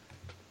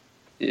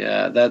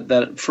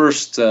 that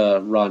first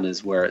run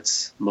is where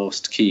it's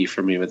most key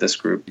for me with this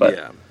group. But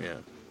yep.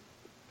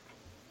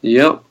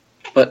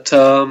 But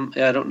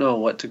yeah, I don't know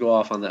what to go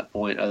off on that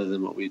point other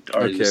than what we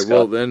already discussed. Okay,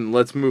 well then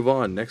let's move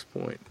on. Next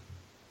point.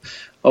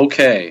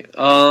 Okay.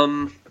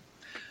 I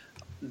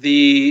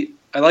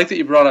like that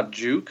you brought up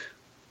Juke.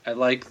 I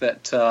like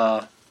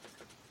that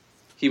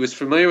he was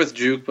familiar with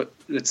Juke, but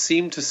it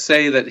seemed to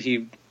say that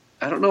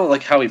I don't know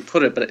like how he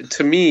put it, but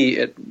to me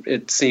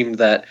it seemed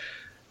that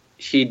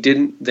he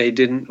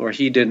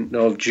didn't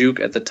know of Juke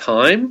at the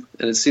time,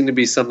 and it seemed to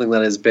be something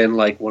that has been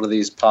like one of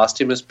these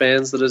posthumous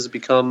bands that has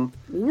become.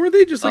 Were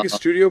they just like a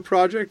studio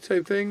project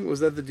type thing? Was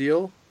that the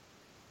deal?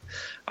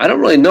 I don't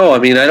really know. I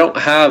mean,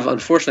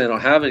 unfortunately, I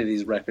don't have any of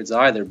these records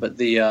either. But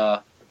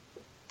the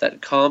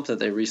that comp that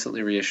they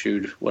recently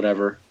reissued,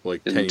 whatever,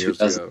 like 10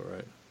 years ago,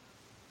 right?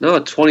 No,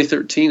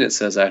 2013. It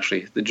says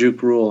actually the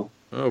Juke Rule.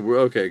 Oh,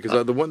 okay.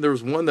 Because there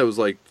was one that was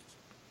like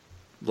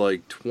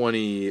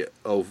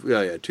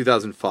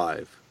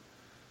 2005.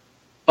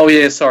 Oh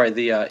yeah, sorry.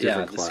 The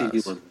Different the class. CD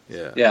one.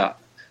 Yeah.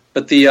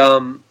 But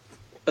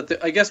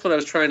I guess what I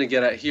was trying to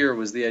get at here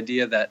was the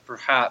idea that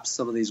perhaps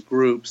some of these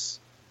groups,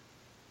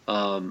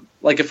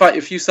 like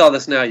if you saw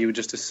this now, you would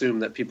just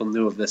assume that people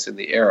knew of this in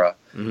the era.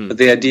 Mm-hmm. But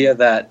the idea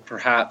that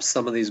perhaps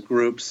some of these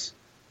groups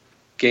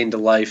gained a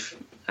life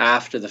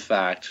after the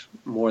fact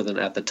more than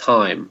at the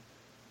time.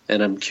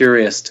 And I'm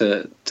curious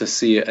to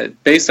see,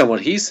 based on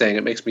what he's saying,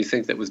 it makes me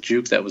think that with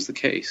Juke that was the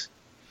case.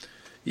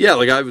 Yeah,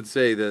 like I would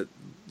say that,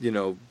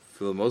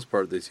 for the most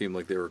part, they seem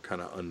like they were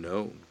kind of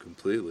unknown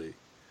completely.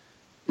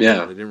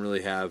 Yeah. They didn't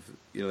really have,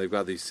 they've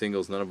got these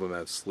singles, none of them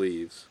have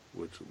sleeves,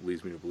 which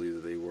leads me to believe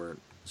that they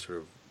weren't sort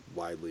of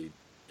widely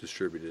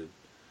distributed.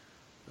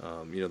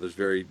 It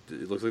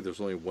looks like there's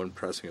only one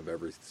pressing of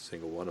every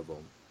single one of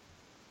them.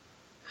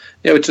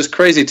 Yeah, which is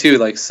crazy too,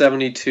 like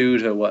 72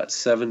 to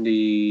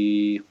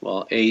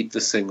 8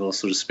 the single,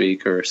 so to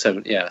speak, or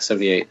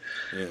 78.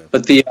 Yeah.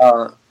 But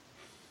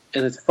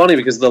and it's funny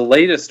because the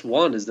latest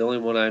one is the only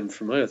one I'm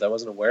familiar with. I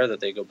wasn't aware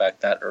that they go back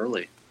that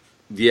early.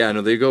 Yeah,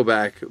 no, they go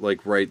back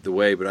like right the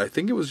way, but I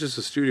think it was just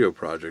a studio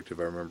project if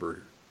I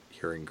remember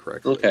hearing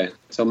correctly. Okay,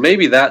 so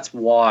maybe that's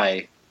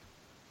why,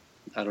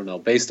 I don't know,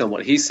 based on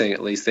what he's saying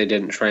at least, they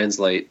didn't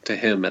translate to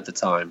him at the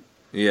time.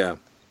 Yeah.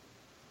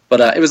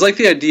 But it was like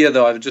the idea,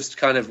 though, I've just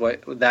kind of,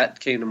 that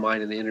came to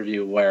mind in the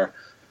interview where,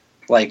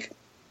 like,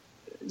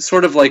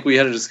 sort of like we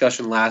had a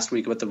discussion last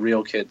week about the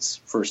Real Kids'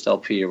 first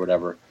LP or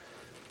whatever,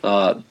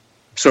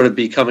 sort of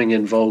becoming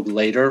in vogue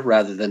later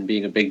rather than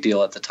being a big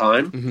deal at the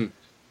time. Mm-hmm.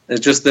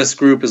 It's just this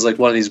group is like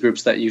one of these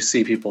groups that you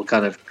see people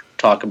kind of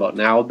talk about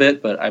now a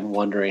bit, but I'm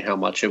wondering how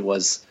much it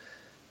was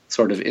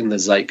sort of in the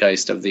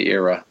zeitgeist of the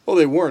era. Well,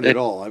 they weren't at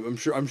all. I'm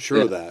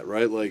sure of that,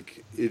 right?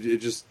 Like, it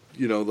just...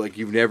 like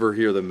you never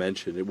hear them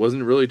mentioned. It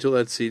wasn't really till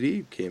that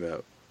CD came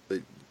out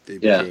that they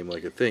became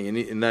like a thing,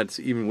 and that's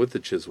even with the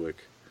Chiswick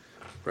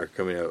record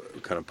coming out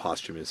kind of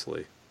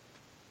posthumously.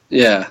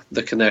 Yeah,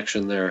 the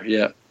connection there,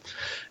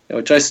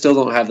 which I still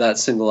don't have that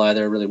single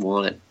either. I really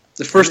want it.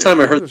 The first time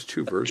I heard there's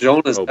two versions.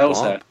 Jonah's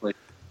House actually.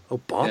 Oh,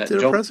 Bomp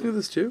did a pressing of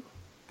this too?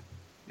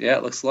 Yeah,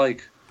 it looks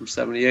like from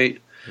 '78.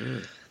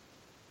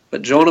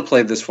 But Jonah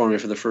played this for me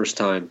for the first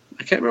time.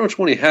 I can't remember which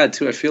one he had,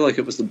 too. I feel like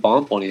it was the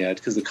Bomp one he had,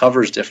 because the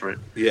cover's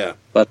different. Yeah.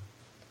 But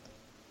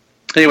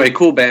anyway,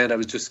 cool band. I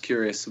was just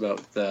curious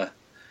about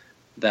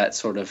that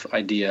sort of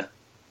idea.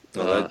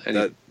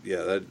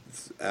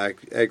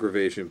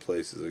 Aggravation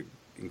Place is an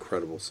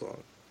incredible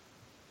song.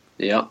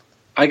 Yeah.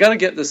 I got to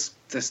get this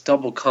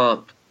double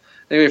comp.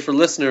 Anyway, for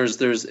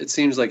listeners, it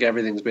seems like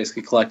everything's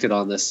basically collected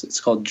on this.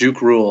 It's called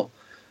Juke Rule.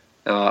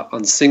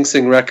 On Sing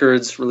Sing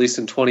Records, released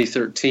in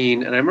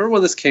 2013. And I remember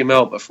when this came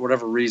out, but for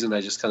whatever reason,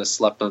 I just kind of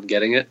slept on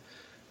getting it.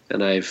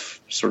 And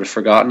I've sort of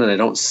forgotten, and I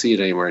don't see it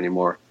anywhere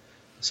anymore.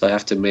 So I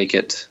have to make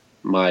it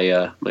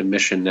my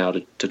mission now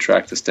to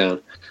track this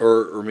down.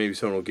 Or maybe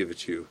someone will give it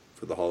to you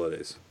for the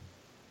holidays.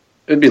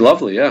 It'd be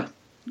lovely, yeah.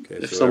 Okay,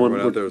 if so someone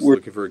out there is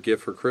looking for a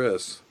gift for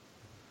Chris,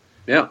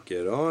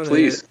 get on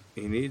please. It.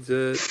 He needs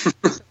it.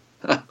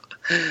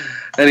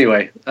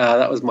 Anyway,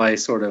 that was my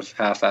sort of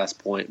half-ass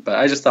point, but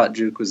I just thought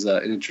Juke was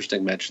an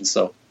interesting mention.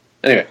 So,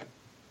 anyway,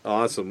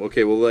 awesome.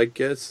 Okay, well, I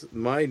guess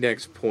my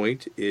next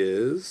point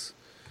is,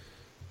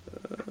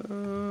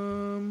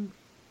 I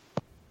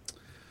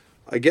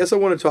guess I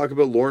want to talk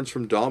about Lawrence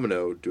from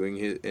Domino doing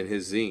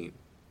his zine,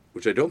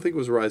 which I don't think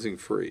was Rising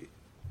Free.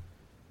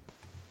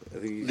 I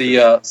think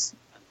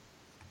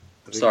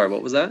sorry,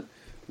 what was that?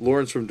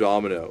 Lawrence from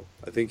Domino.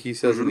 I think he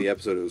says in the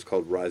episode it was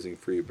called Rising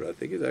Free, but I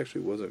think it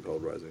actually wasn't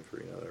called Rising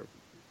Free now that I'm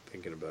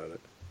thinking about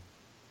it.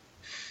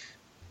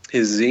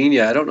 His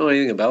zine, I don't know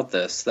anything about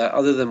this, that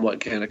other than what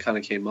kind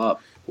of came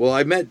up. Well,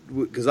 I met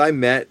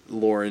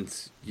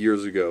Lawrence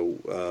years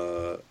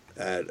ago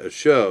at a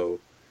show,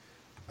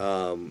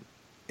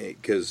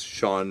 because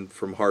Sean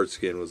from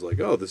Hardskin was like,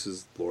 oh, this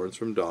is Lawrence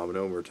from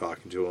Domino, and we were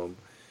talking to him,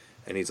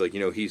 and he's like,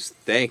 he's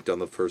thanked on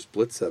the first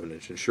BLITZ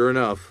 7-inch, and sure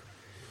enough,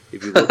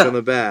 if you look on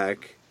the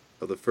back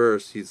of the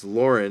first, he's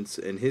Lawrence,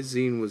 and his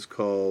zine was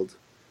called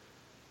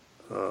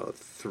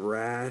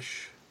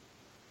Thrash.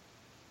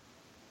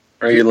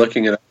 Are you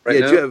looking at it right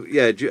now? I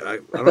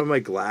don't have my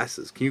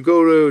glasses. Can you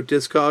go to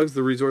Discogs,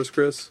 the resource,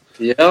 Chris?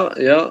 Yeah.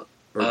 Or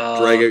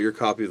drag out your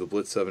copy of the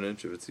BLITZ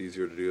 7-inch if it's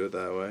easier to do it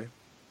that way.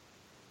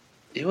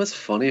 You know what's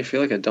funny? I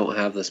feel like I don't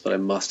have this, but I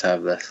must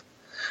have this.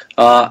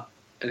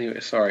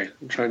 Anyway, sorry.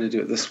 I'm trying to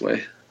do it this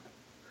way.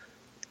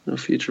 No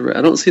feature.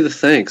 I don't see the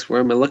thanks.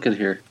 Where am I looking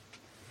here?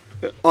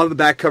 On the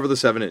back cover of the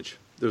 7-inch,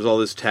 there's all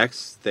this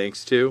text,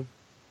 thanks to.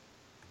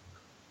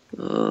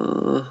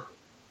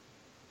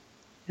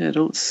 Yeah, I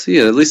don't see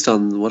it. At least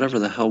on whatever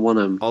the hell one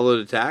I'm. All Out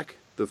Attack,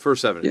 the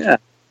first 7-inch.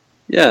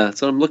 Yeah,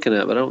 that's what I'm looking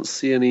at, but I don't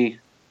see any.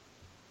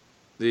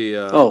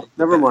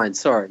 Never mind.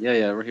 Sorry. Yeah,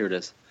 here it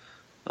is.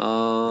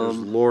 There's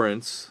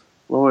Lawrence.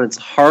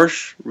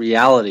 Harsh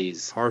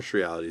Realities. Harsh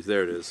Realities.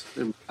 There it is.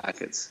 In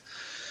brackets.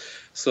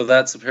 So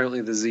that's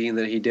apparently the zine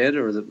that he did,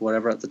 or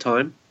whatever at the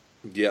time.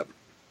 Yep.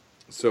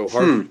 So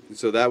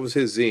So that was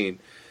his zine,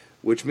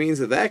 which means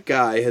that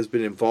guy has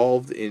been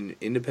involved in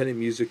independent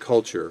music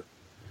culture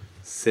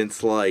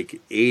since like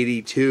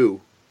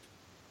 82,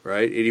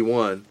 right?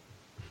 81.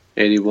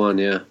 81,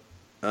 yeah.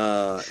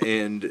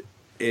 And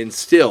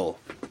still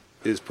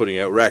is putting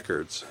out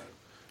records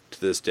to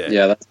this day.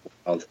 Yeah, that's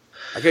wild.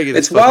 I gotta get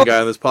this fucking guy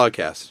on this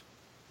podcast.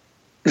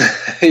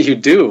 You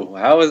do.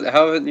 How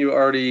haven't you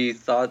already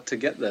thought to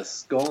get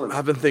this going?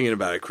 I've been thinking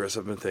about it, Chris.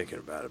 I've been thinking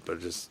about it, but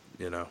just,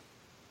 it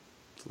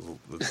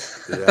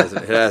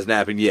hasn't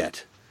happened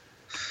yet.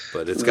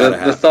 But it's gotta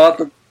happen. The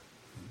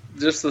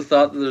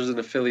thought that there's an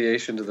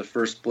affiliation to the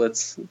first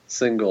Blitz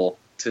single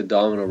to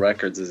Domino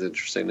Records is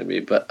interesting to me.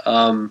 But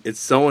it's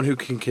someone who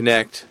can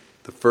connect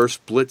the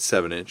first Blitz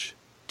 7-inch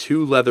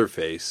to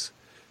Leatherface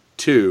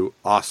to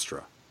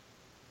Astra.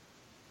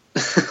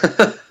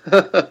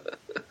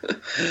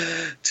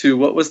 To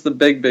what was the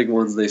big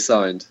ones they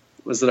signed?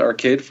 Was it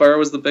Arcade Fire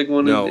was the big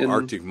one? No,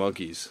 Arctic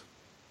Monkeys.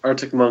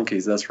 Arctic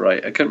Monkeys, that's right.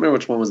 I couldn't remember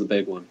which one was the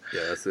big one.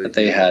 Yeah, that's that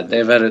they had.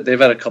 They've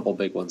had a couple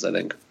big ones, I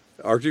think.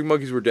 Arctic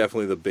Monkeys were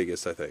definitely the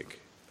biggest, I think.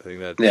 I think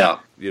that they're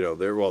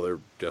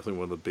definitely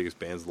one of the biggest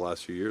bands of the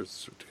last few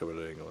years to come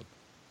into England.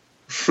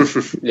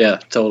 Yeah,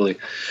 totally.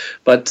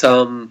 But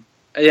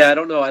I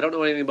don't know. I don't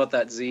know anything about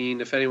that zine.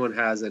 If anyone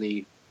has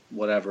any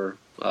whatever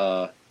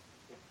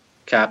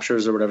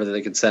captures or whatever that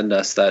they could send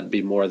us, that'd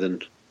be more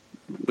than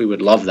we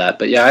would love that.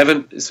 But yeah, I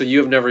haven't. So you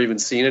have never even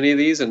seen any of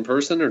these in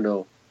person, or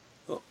no?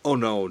 Oh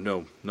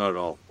no, not at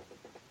all.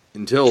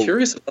 I'm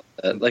curious about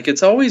that. Like,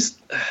 it's always,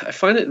 I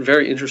find it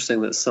very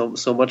interesting that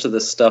so much of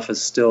this stuff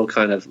is still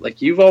kind of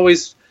like you've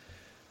always,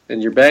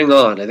 and you're bang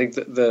on. I think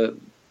that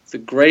the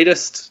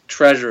greatest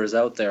treasures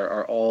out there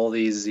are all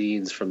these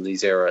zines from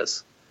these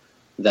eras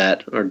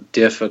that are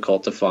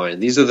difficult to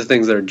find. These are the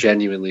things that are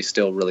genuinely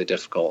still really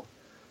difficult.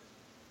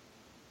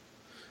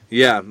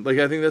 Yeah, like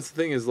I think that's the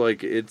thing is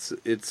like it's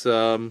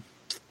one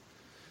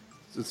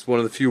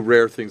of the few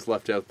rare things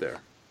left out there.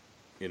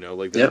 People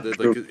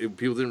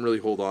didn't really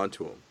hold on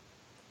to them.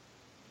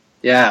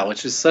 Yeah,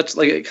 which is such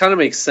like it kind of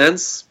makes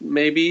sense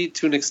maybe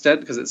to an extent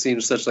because it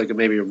seems such like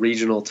maybe a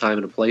regional time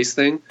and a place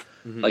thing.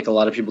 Mm-hmm. Like a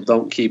lot of people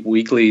don't keep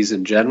weeklies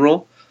in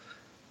general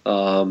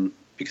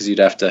because you'd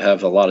have to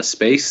have a lot of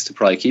space to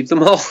probably keep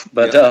them all.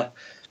 But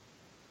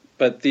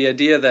but the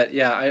idea that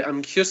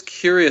I'm just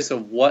curious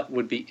of what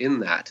would be in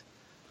that.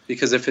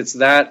 Because if it's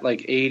that,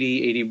 like,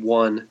 80,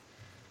 81,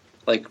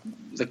 like,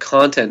 the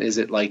content, is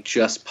it, like,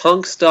 just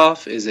punk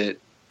stuff? Is it,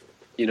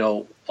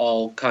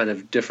 all kind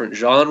of different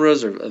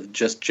genres or of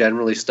just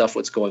generally stuff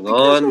what's going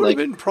on? It would have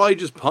been probably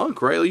just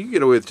punk, right? Like, you can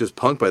get away with just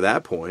punk by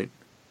that point.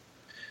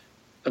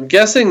 I'm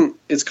guessing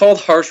it's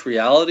called Harsh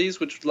Realities,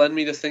 which led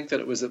me to think that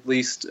it was at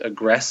least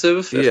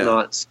aggressive, if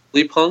not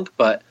simply punk,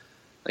 but...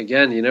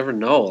 Again, you never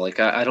know. Like,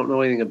 I don't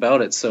know anything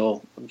about it,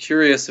 so I'm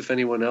curious if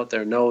anyone out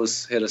there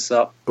knows. Hit us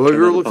up. Well, have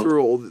you ever looked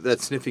through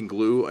that Sniffing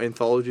Glue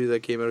anthology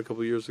that came out a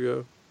couple years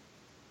ago?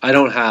 I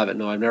don't have it.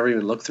 No, I've never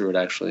even looked through it,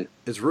 actually.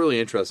 It's really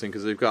interesting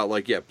because they've got,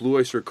 Blue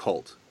Oyster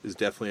Cult is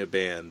definitely a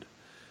band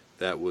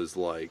that was,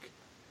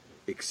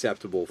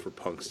 acceptable for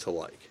punks to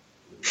like.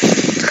 Which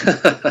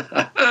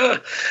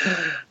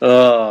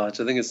I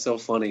think is so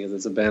funny because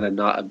it's a band I'm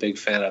not a big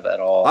fan of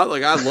at all. I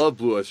love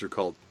Blue Oyster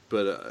Cult.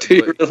 Do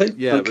you really?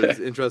 Yeah, okay. But it's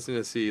interesting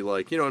to see,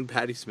 and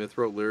Patti Smith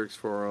wrote lyrics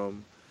for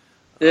them.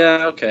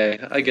 Yeah, okay.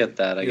 I get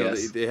that, I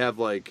guess. They have,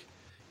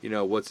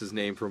 what's his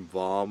name from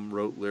Vom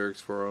wrote lyrics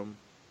for them.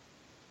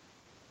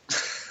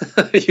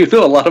 You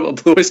know a lot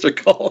about Blue Oyster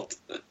Cult.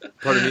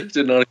 Pardon me?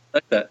 Did not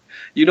expect that.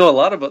 You know a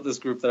lot about this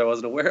group that I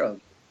wasn't aware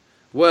of.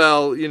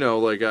 Well,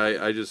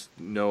 I just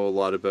know a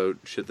lot about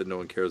shit that no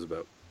one cares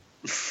about.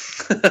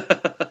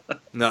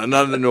 No,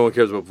 none that no one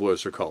cares about Blue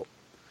Oyster Cult.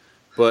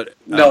 But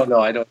no,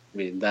 I don't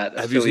mean that.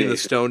 Have you seen The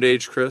Stoned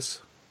Age, Chris?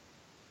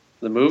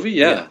 The movie?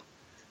 Yeah.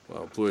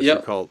 Well, Blue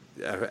Oyster Cult,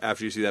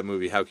 after you see that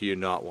movie, how can you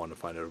not want to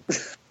find out Blue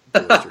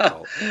Oyster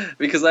Cult?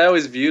 Because I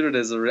always viewed it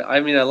as I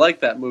like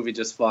that movie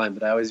just fine,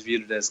 but I always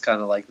viewed it as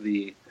kind of like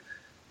the,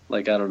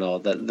 I don't know,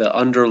 the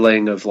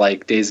underling of,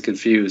 Dazed and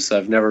Confused, so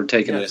I've never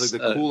taken a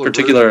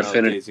particular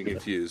affinity. Dazed and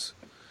Confused.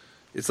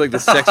 It's like the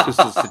Sex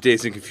Pistols to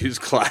Dazed and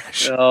Confused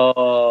clash.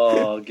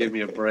 Oh, give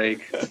me a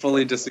break.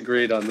 Fully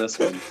disagreed on this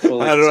one.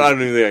 I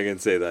don't even think I can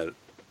say that.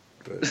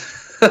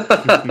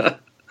 But.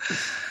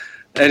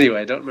 Anyway,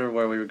 I don't remember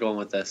where we were going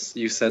with this.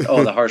 You said,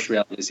 the Harsh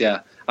Realities, yeah.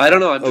 I don't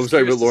know. I was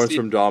talking about Lawrence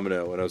from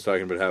Domino, and I was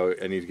talking about how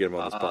I need to get him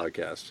on this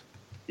podcast.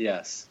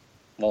 Yes.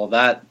 Well,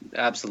 that,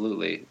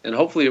 absolutely. And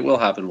hopefully it will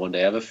happen one day.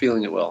 I have a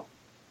feeling it will.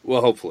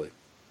 Well, hopefully.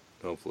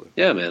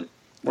 Yeah, man.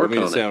 Work on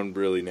it. I sound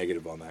really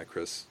negative on that,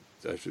 Chris.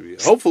 That should be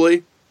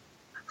hopefully.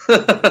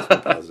 Let's be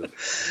positive.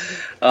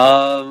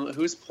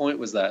 Whose point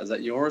was that? Is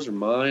that yours or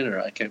mine, or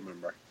I can't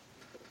remember?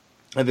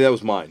 I think that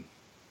was mine.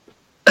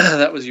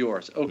 That was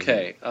yours.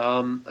 Okay.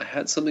 I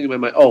had something in my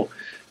mind. Oh,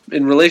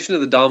 in relation to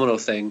the domino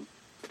thing,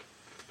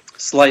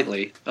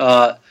 slightly.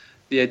 The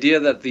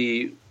idea that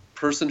the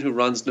person who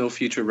runs No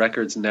Future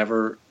Records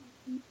never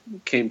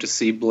came to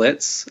see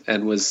BLITZ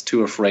and was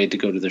too afraid to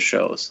go to the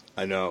shows.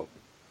 I know.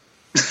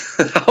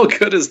 How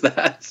good is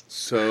that?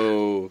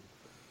 So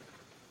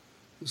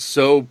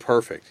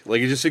perfect.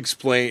 Like, it just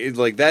explained,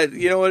 like, that,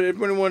 you know what,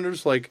 everyone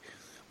wonders, like,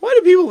 why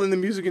do people in the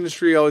music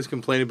industry always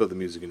complain about the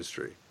music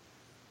industry?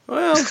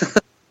 Well,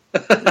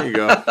 there you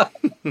go.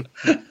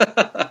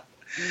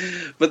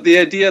 But the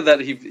idea that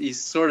he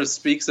sort of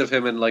speaks of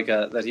him in like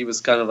that he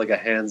was kind of like a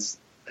hands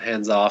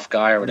off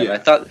guy or whatever.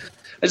 Yeah.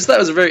 I just thought it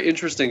was very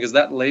interesting because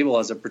that label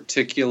has a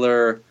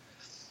particular,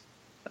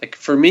 like,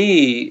 for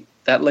me,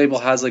 that label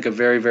has like a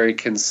very, very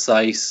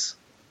concise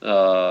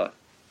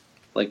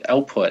like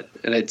output,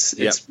 and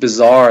it's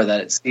bizarre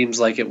that it seems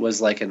like it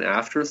was like an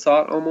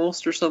afterthought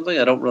almost or something.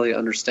 I don't really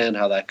understand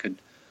how that could.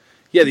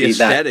 Yeah, the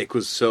aesthetic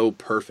was so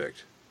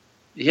perfect.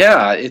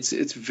 Yeah,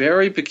 it's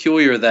very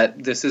peculiar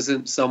that this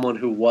isn't someone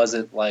who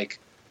wasn't like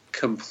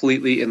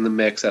completely in the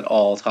mix at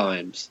all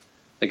times.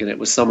 Like, and it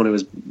was someone who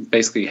was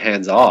basically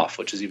hands off,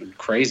 which is even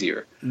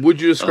crazier. Would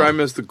you describe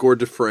him as the Gord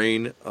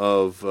Dufresne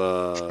of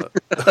UK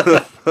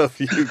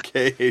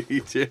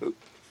 82?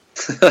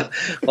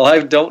 Well, I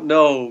don't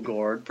know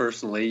Gord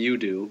personally. You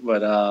do,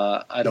 but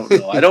I don't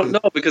know. I don't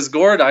know because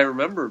Gord. I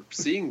remember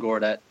seeing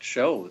Gord at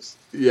shows.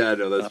 Yeah,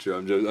 no, that's true.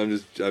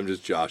 I'm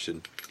just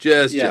joshing.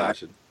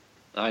 Joshing.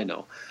 I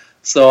know.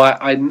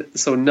 So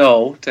so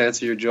no, to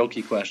answer your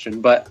jokey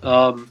question, but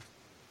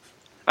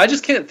I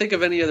just can't think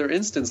of any other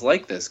instance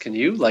like this. Can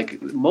you?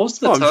 Like,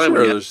 most of the time,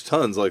 sure there's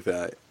tons like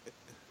that.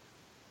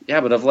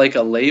 Yeah, but of like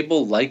a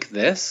label like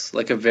this,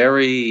 like a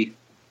very,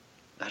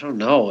 I don't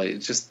know. It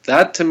just,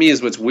 that to me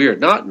is what's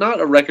weird.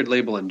 Not a record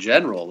label in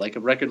general, like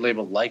a record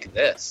label like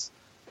this.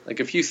 Like,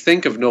 if you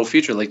think of No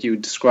Future, like you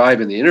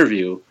describe in the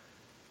interview,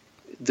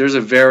 there's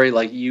a very,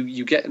 like,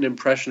 you get an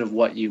impression of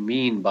what you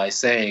mean by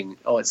saying,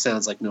 oh, it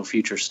sounds like No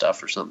Future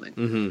stuff or something.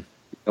 Mm-hmm. You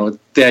know,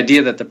 the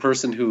idea that the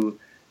person who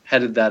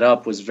headed that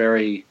up was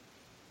very,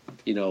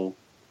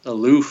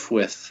 aloof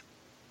with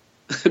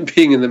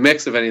being in the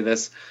mix of any of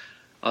this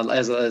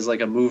as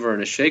like a mover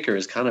and a shaker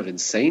is kind of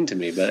insane to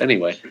me. But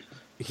anyway.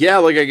 Yeah,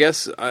 like, I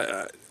guess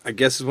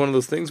it's one of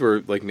those things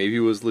where, like, maybe he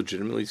was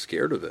legitimately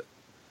scared of it.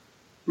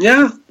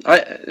 Yeah,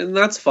 and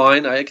that's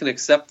fine. I can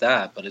accept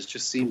that, but it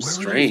just seems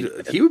strange.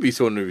 He would be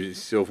someone who would be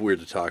so weird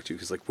to talk to,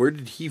 because, like, where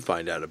did he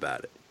find out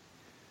about it?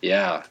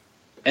 Yeah,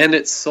 and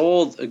it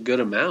sold a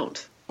good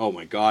amount. Oh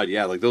my God,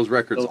 yeah! Like, those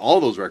records, all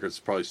those records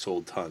probably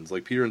sold tons.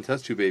 Like Peter and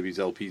Test Tube Babies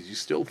LPs, you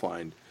still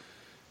find,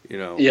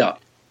 yeah,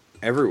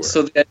 everywhere.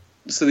 So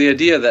the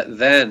idea that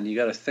then you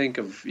got to think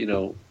of,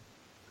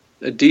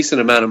 a decent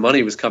amount of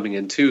money was coming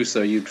in too,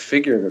 so you'd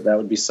figure that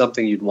would be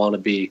something you'd want to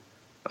be,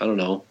 I don't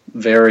know,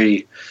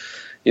 very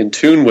in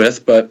tune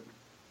with, but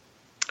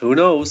who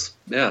knows?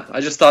 Yeah, I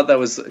just thought that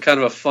was kind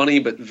of a funny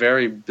but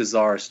very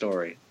bizarre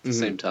story at the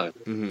same time.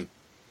 Mm-hmm.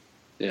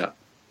 Yeah.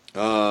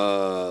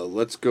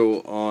 Let's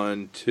go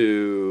on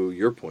to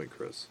your point,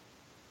 Chris.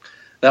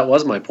 That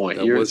was my point.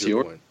 That was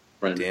your point.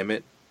 Friend. Damn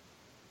it.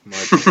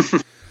 My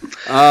point.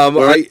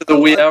 We're into the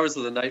wee hours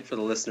of the night for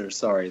the listeners.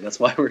 Sorry, that's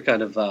why we're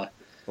kind of a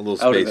little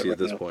spacey at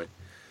this point.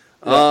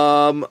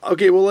 Yeah.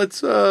 Okay, well,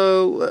 let's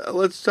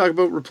talk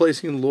about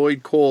replacing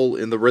Lloyd Cole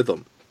in the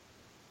rhythm.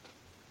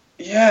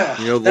 Yeah,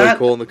 Lloyd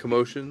Cole and the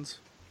Commotions.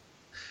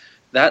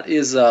 That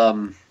is.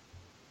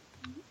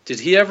 Did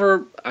he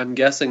ever? I'm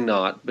guessing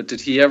not. But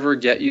did he ever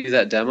get you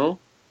that demo?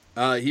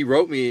 He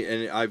wrote me,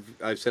 and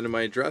I've sent him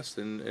my address,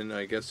 and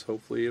I guess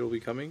hopefully it'll be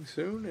coming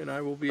soon, and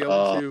I will be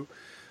able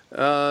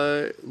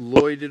to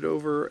Lloyd it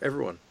over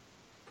everyone.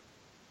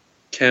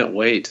 Can't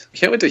wait!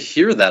 Can't wait to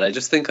hear that. I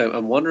just think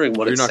I'm wondering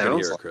what it sounds like. You're not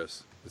going to hear it,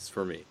 Chris. It's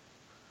for me.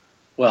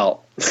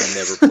 Well, I'm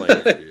never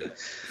playing it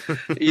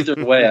for you.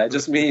 Either way, I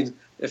just mean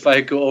if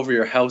I go over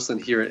your house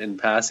and hear it in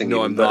passing.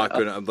 No, I'm not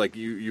going to. I'm like,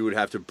 you would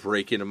have to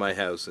break into my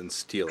house and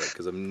steal it,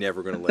 because I'm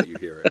never going to let you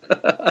hear it.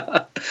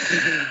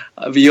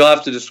 But you'll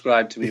have to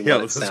describe to me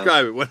what it sounds like.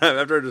 Describe it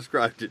after I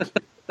described it.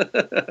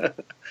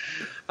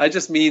 I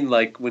just mean,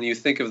 like, when you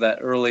think of that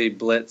early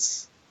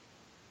BLITZ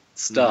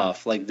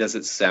stuff, like, does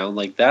it sound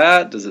like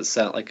that? Does it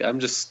sound like... I'm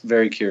just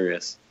very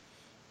curious.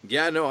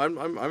 Yeah, no,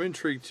 I'm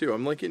intrigued too.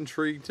 I'm, like,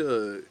 intrigued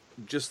to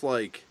just,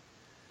 like,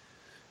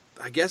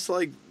 I guess,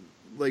 like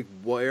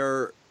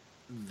where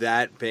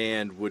that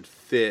band would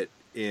fit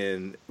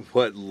in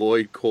what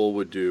Lloyd Cole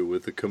would do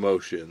with the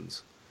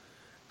Commotions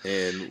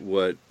and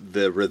what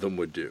the Rhythm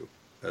would do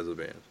as a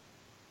band.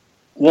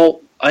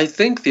 Well, I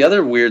think the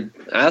other weird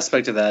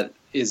aspect of that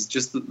is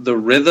just the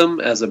Rhythm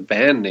as a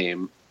band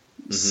name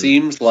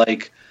seems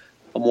like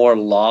a more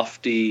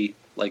lofty,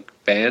 like,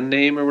 band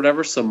name or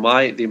whatever. So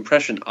the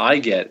impression I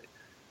get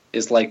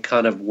is like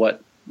kind of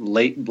what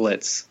late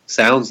BLITZ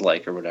sounds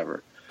like or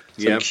whatever.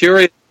 So I'm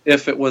curious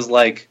if it was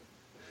like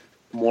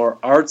more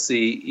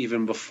artsy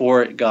even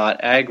before it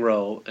got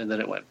aggro and then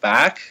it went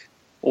back,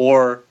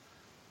 or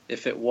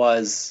if it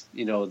was,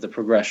 the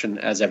progression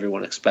as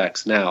everyone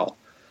expects now.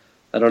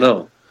 I don't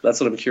know. That's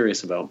what I'm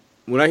curious about.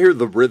 When I hear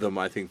the rhythm,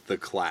 I think the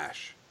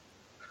Clash.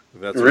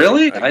 That's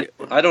really?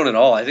 I don't at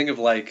all. I think of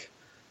like,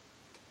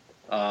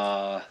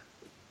 I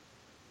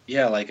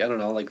don't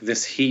know, like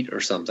This Heat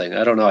or something.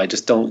 I don't know. I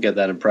just don't get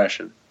that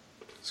impression.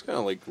 It's kind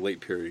of like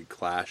late period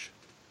Clash.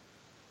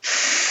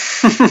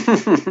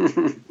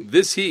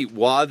 This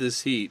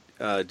Heat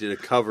did a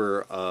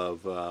cover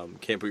of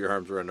Can't Put Your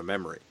Arms Around a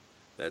Memory.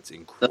 That's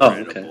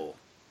incredible.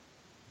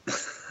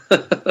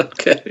 Oh,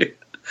 okay.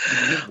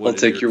 What I'll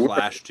take your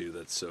Clash do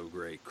that's so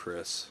great,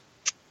 Chris?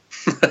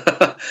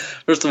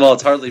 First of all,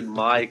 it's hardly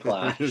my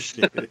Clash.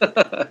 I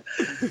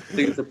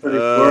think it's a pretty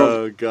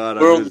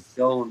world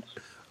zone.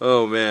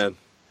 Oh, man.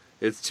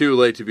 It's too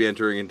late to be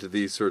entering into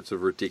these sorts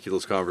of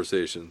ridiculous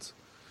conversations.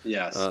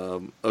 Yes.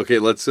 Okay,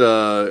 let's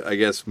I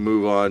guess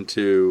move on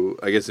to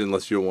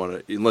unless you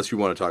want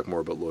to talk more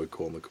about Lloyd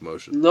Cole and the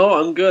Commotion. No,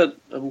 I'm good.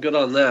 I'm good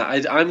on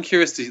that. I'm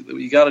curious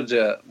you got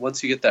to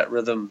once you get that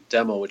rhythm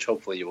demo, which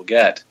hopefully you will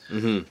get.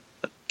 Mm-hmm.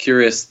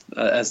 Curious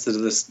as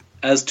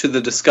to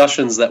the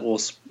discussions that will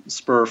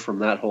spur from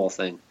that whole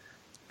thing.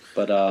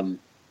 But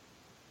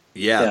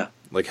yeah,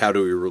 like how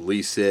do we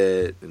release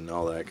it and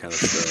all that kind of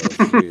stuff.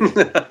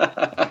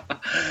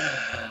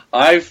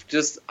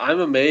 I'm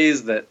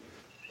amazed that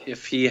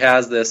if he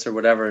has this or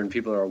whatever, and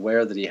people are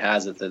aware that he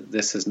has it, that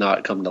this has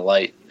not come to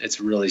light.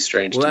 It's really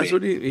strange to me. Well, that's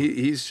what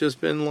he's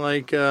just been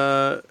like,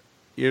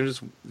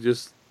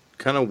 just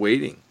kind of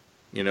waiting.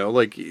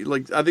 Like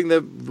I think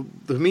that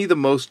to me the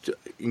most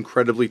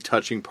incredibly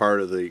touching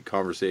part of the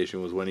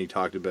conversation was when he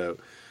talked about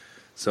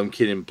some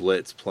kid in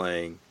BLITZ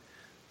playing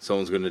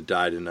 "Someone's Gonna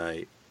Die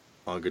Tonight"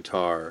 on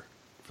guitar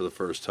for the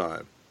first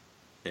time,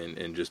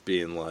 and just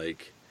being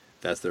like,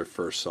 that's their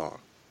first song.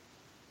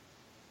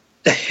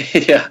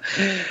 yeah,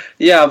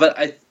 but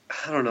I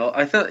don't know.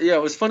 I thought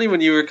it was funny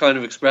when you were kind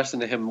of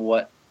expressing to him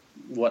what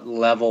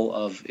level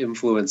of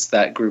influence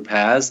that group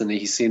has, and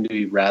he seemed to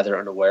be rather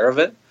unaware of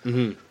it.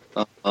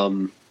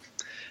 Mm-hmm.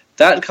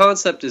 That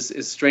concept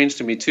is strange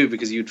to me too,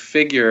 because you'd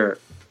figure,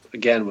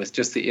 again, with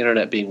just the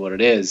internet being what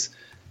it is,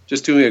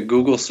 just doing a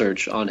Google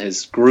search on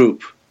his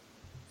group,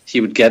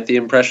 he would get the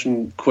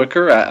impression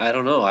quicker. I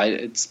don't know.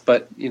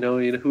 But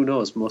who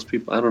knows? Most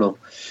people, I don't know.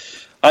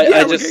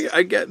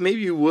 I get maybe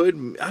you would.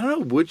 I don't know.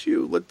 Would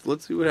you?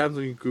 Let's see what happens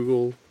when you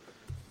Google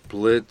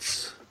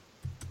BLITZ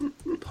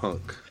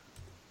punk.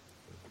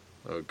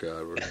 Oh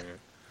God, we're here.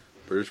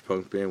 British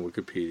punk band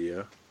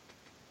Wikipedia.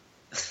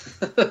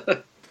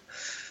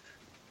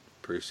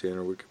 Pretty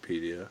standard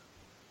Wikipedia.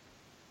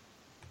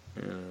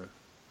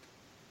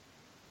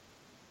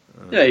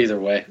 Yeah. Either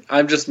way,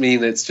 I'm just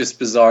mean it's just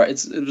bizarre.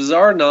 It's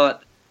bizarre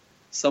not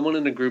someone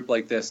in a group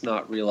like this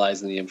not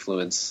realizing the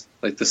influence,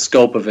 like the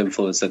scope of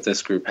influence that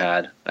this group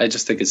had. I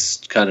just think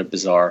it's kind of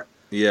bizarre.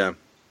 Yeah.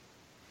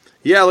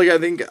 Like I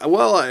think,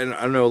 well, I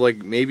don't know,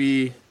 like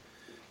maybe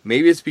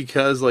it's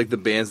because like the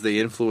bands they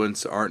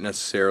influence aren't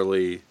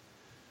necessarily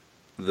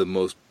the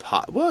most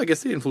well, I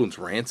guess they influence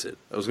Rancid.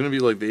 I was going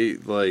to be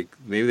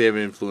maybe they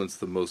haven't influenced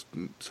the most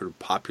sort of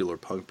popular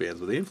punk bands,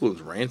 but they influence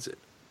Rancid.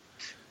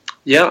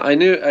 Yeah,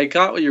 I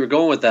got what you were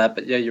going with that,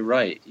 but yeah, you're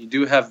right. You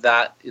do have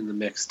that in the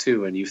mix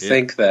too, and you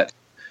think that,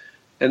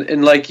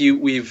 and like in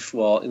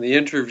the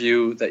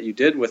interview that you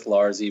did with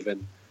Lars,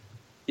 even,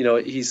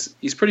 he's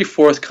pretty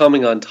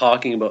forthcoming on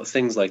talking about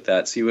things like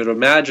that. So you would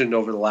imagine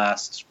over the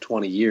last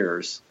 20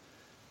 years,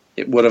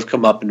 it would have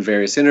come up in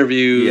various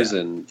interviews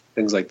and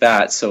things like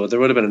that. So there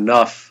would have been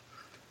enough,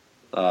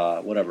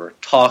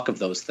 talk of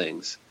those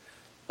things.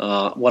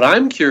 What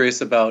I'm curious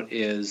about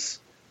is,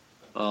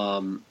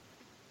 because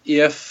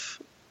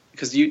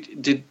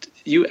did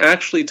you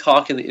actually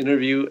talk in the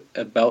interview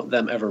about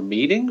them ever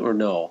meeting or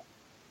no?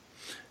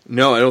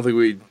 No, I don't think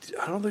we did.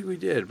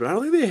 But I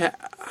don't think they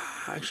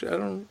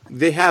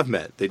They have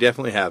met. They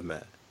definitely have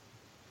met.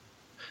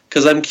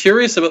 Because I'm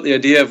curious about the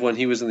idea of when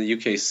he was in the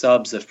UK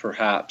subs, if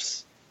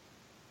perhaps,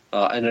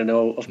 and I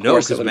know of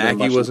course because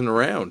Mackie wasn't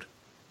around.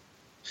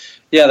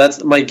 Yeah,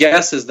 that's my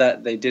guess is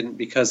that they didn't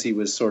because he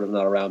was sort of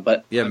not around.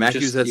 But yeah,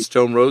 Mackie's at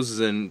Stone Roses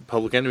and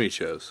Public Enemy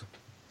shows.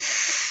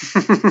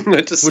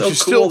 Which is cool,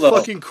 still though.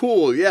 Fucking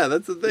cool. Yeah,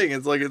 that's the thing.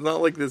 It's like it's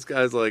not like this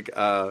guy's like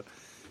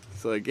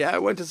it's like, yeah, I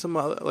went to some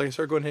other, I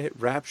started going to hit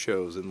rap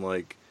shows and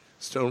like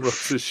Stone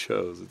Roses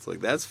shows. It's like,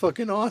 that's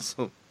fucking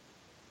awesome.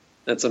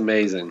 That's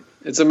amazing.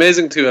 It's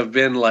amazing to have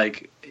been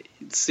like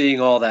seeing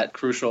all that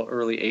crucial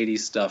early 80s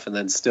stuff and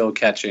then still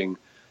catching,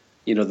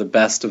 the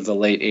best of the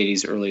late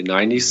 80s, early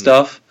 90s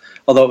stuff.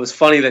 Although it was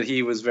funny that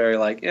he was very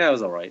like, yeah, it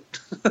was all right.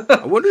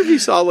 I wonder if he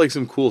saw like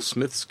some cool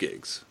Smiths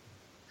gigs.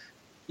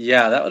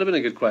 Yeah, that would have been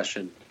a good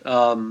question.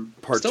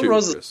 Part Stone two,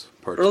 Roses, Chris.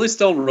 Part early two.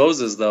 Stone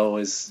Roses though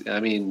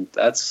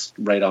that's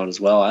right on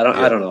as well. I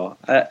don't know.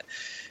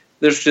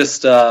 There's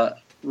just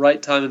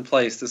right time and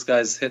place. This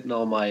guy's hitting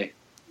all my.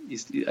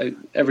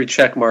 Every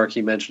check mark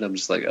he mentioned, I'm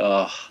just like,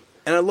 oh.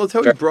 And I loved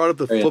how he brought up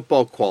the Yeah.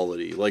 football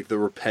quality, like the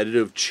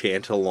repetitive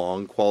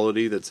chant-along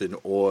quality that's in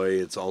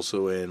Oi. It's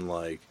also in,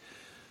 like,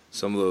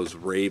 some of those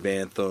rave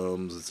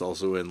anthems. It's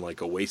also in,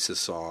 like, Oasis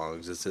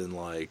songs. It's in,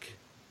 like...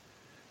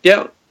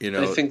 Yeah, You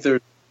know, I think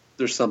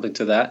there's something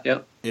to that, yeah.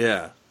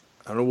 yeah.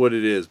 I don't know what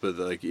it is, but,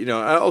 like, you know,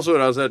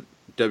 when I was at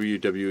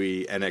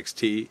WWE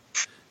NXT,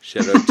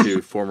 shout out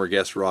to former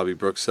guest Robbie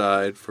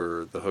Brookside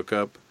for the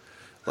hookup.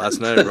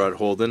 Last night I brought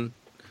Holden,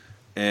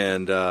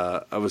 and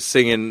I was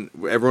singing.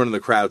 Everyone in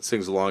the crowd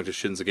sings along to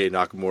Shinsuke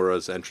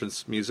Nakamura's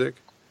entrance music.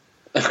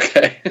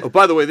 Okay. Oh,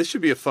 by the way, this should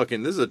be a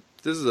fucking. This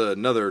is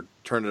another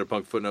Turn It Up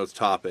Punk Footnotes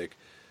topic.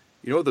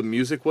 You know what the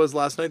music was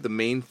last night? The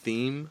main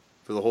theme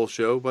for the whole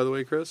show, by the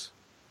way, Chris?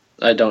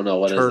 I don't know.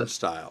 What is it?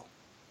 Turnstile.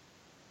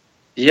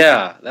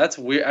 Yeah, that's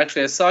weird.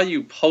 Actually, I saw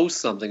you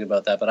post something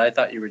about that, but I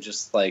thought you were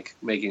just, like,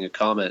 making a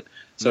comment.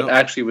 So No. it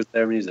actually was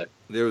their music.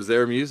 There was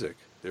their music.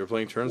 They were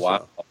playing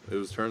Turnstile. Wow. It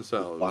was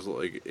Turnstile. Wow. It was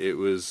like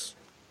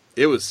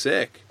it was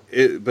sick.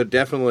 But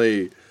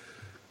definitely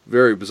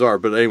very bizarre.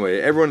 But anyway,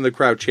 everyone in the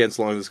crowd chants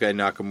along this guy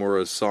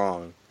Nakamura's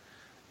song,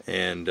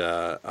 and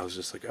I was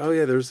just like, oh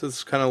yeah, there's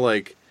this kind of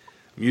like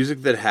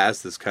music that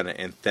has this kind of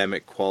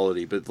anthemic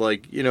quality. But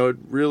like, you know, it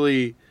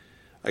really,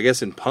 I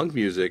guess in punk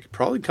music, it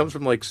probably comes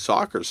from like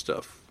soccer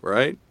stuff,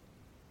 right?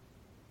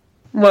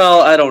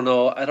 Well, I don't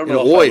know. I don't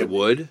know. Oi, If it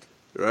would,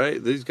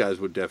 right? These guys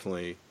would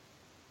definitely.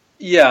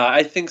 Yeah,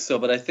 I think so,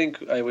 but I think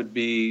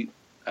the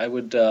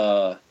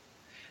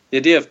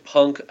idea of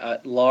punk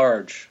at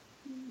large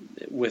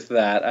with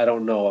that, I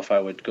don't know if I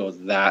would go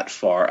that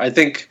far. I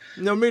think,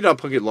 No, maybe not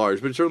punk at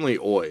large, but certainly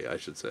oi, I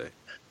should say.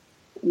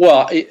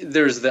 well,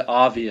 there's the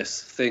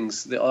obvious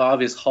things, the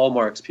obvious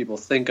hallmarks people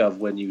think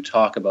of when you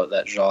talk about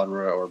that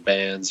genre or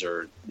bands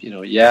or, you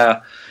know,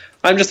 yeah.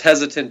 I'm just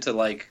hesitant to,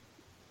 like,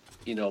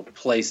 you know,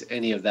 place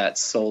any of that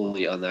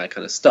solely on that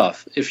kind of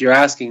stuff. If you're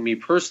asking me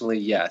personally,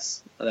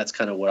 yes, that's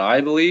kind of what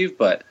I believe,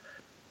 but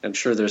I'm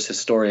sure there's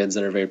historians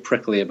that are very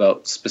prickly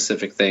about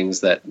specific things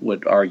that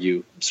would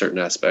argue certain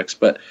aspects.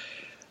 But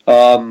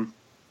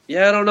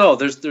yeah, I don't know.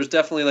 There's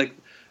definitely like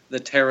the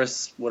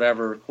terrace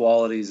whatever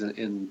qualities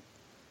in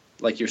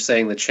like you're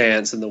saying, the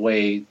chants and the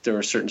way there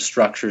are certain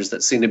structures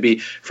that seem to be.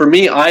 For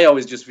me, I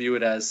always just view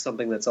it as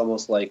something that's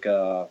almost like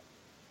another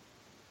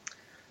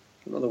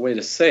way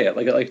to say it,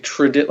 like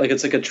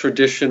it's like a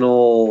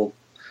traditional.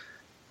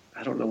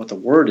 I don't know what the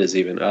word is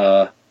even.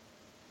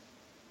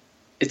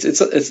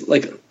 It's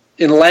like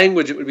in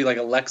language it would be like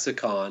a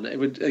lexicon. It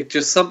would like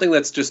just something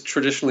that's just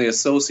traditionally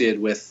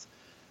associated with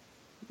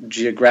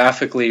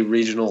geographically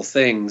regional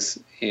things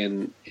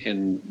in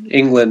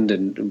England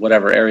and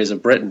whatever areas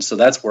of Britain. So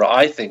that's where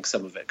I think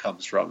some of it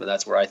comes from, and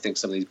that's where I think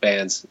some of these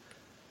bands.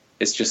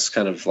 It's just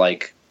kind of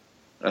like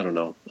I don't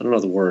know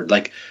the word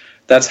like.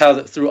 That's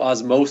how through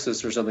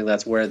osmosis or something.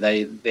 That's where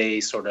they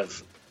sort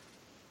of.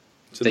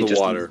 It's in the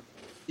water.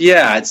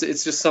 Yeah, it's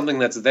just something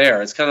that's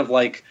there. It's kind of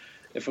like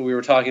if we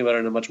were talking about it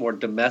in a much more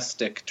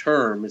domestic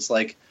term. It's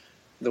like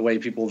the way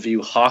people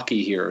view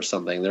hockey here or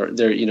something.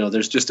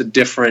 There's just a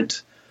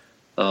different.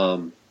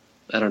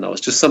 I don't know.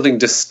 It's just something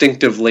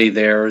distinctively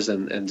theirs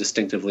and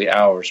distinctively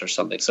ours or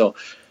something. So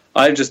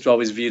I've just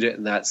always viewed it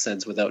in that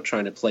sense without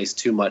trying to place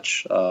too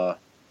much. I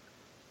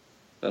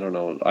don't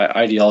know.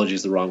 Ideology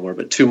is the wrong word,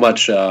 but too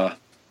much.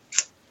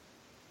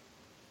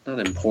 Not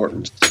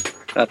important.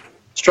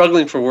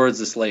 Struggling for words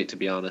this late, to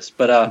be honest.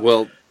 But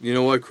well, you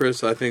know what,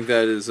 Chris? I think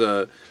that is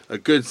a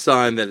good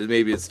sign that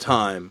maybe it's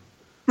time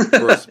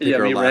for us to pick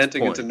our me last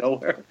ranting point. into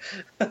nowhere.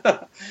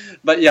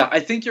 But yeah,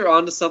 I think you're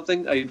onto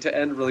something. To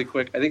end really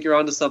quick, I think you're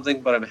onto something,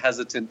 but I'm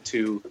hesitant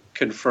to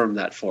confirm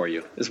that for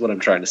you. Is what I'm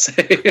trying to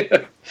say.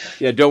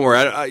 Yeah, don't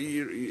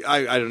worry.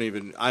 I don't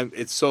even.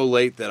 It's so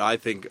late that I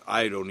think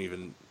I don't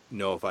even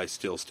know if I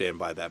still stand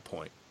by that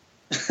point.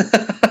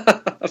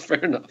 Fair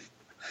enough.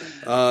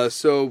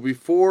 So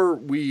before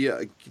we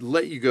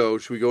let you go,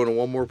 should we go into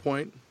one more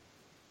point?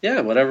 Yeah,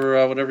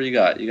 whatever you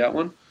got. You got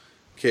one?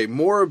 Okay,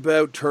 more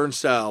about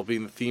Turnstile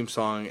being the theme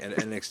song at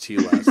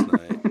NXT last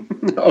night.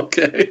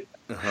 Okay.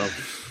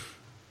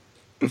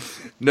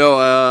 No,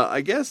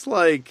 I guess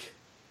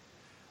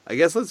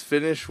let's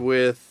finish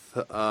with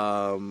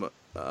the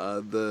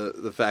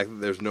fact that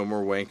there's no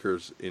more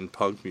wankers in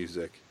punk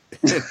music.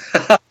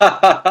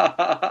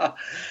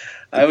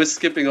 I was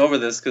skipping over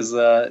this because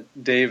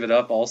David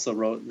Up also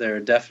wrote there are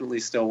definitely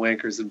still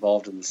wankers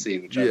involved in the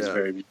scene, which I was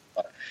very amused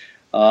by.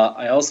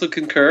 I also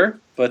concur,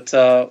 but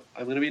I'm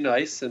going to be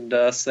nice and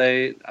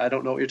say I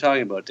don't know what you're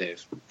talking about,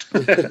 Dave.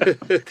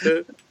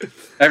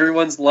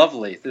 Everyone's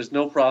lovely. There's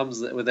no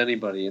problems with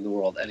anybody in the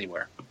world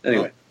anywhere.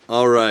 Anyway.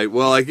 All right.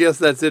 Well, I guess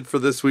that's it for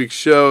this week's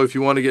show. If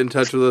you want to get in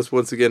touch with us,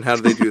 once again, how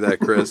do they do that,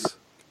 Chris?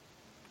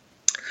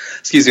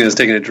 Excuse me, I was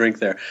taking a drink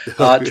there.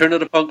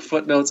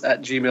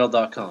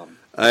 turnoutapunkfootnotes@gmail.com.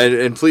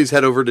 And please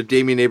head over to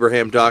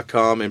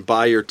DamianAbraham.com and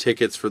buy your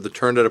tickets for the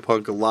Turn Out a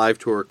Punk live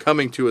tour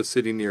coming to a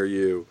city near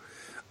you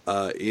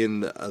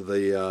in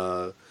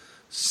the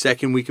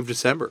second week of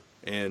December.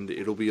 And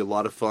it'll be a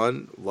lot of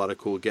fun, a lot of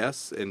cool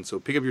guests. And so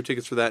pick up your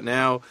tickets for that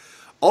now.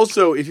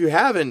 Also, if you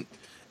haven't,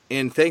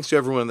 and thanks to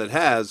everyone that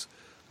has,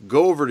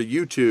 go over to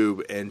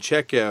YouTube and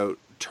check out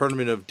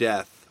Tournament of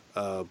Death,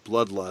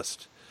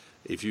 Bloodlust.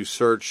 If you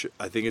search,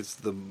 I think it's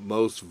the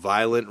most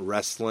violent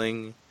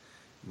wrestling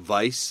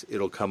Vice,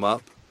 it'll come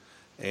up.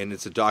 And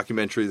it's a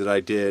documentary that I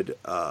did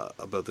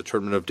about the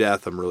Tournament of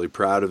Death. I'm really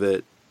proud of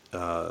it.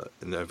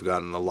 And I've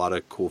gotten a lot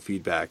of cool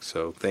feedback.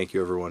 So thank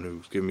you, everyone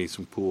who's given me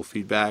some cool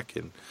feedback.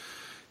 And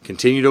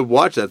continue to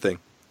watch that thing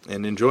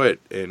and enjoy it.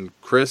 And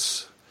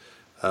Chris,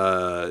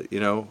 don't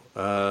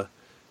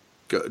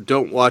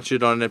watch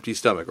it on an empty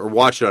stomach. Or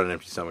watch it on an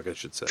empty stomach, I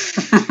should say.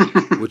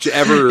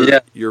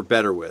 Whichever you're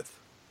better with.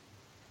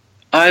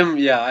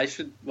 I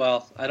should.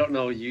 Well, I don't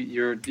know.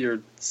 You're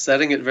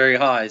setting it very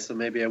high, so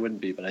maybe I wouldn't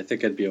be, but I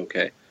think I'd be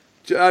okay.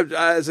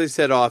 As I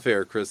said off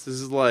air, Chris, this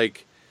is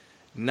like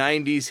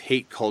 90s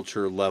hate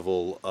culture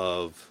level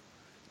of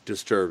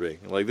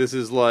disturbing. Like this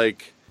is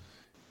like,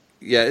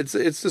 it's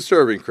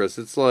disturbing, Chris.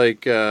 It's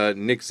like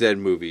Nick Zed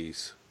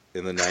movies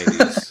in the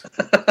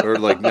 90s, or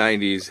like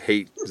 90s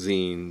hate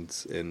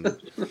zines, and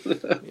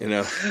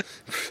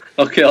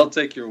Okay, I'll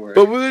take your word.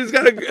 But it's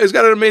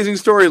got an amazing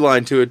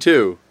storyline to it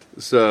too.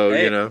 So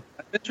I'm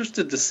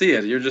interested to see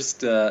it. You're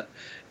just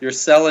you're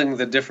selling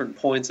the different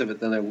points of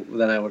it than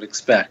I would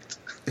expect.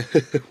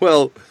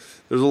 Well,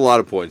 there's a lot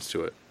of points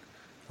to it.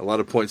 A lot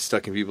of points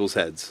stuck in people's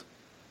heads.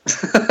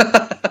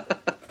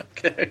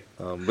 Okay.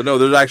 But no,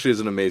 there actually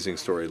is an amazing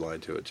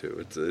storyline to it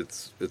too.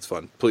 It's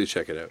fun. Please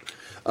check it out.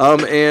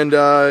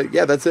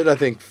 That's it. I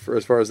think for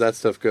as far as that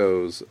stuff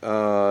goes.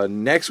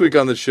 Next week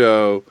on the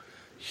show,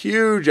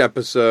 huge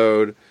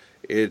episode.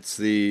 It's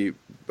the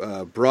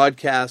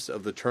broadcast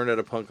of the Turn Out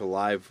a Punk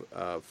Alive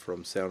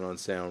from Sound on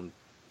Sound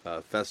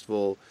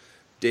Festival.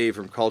 Dave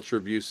from Culture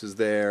Abuse is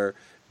there.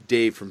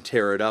 Dave from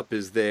Tear It Up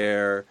is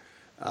there.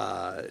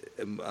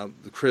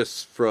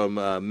 Chris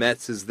from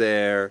Mets is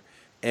there.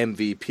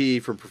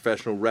 MVP from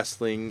Professional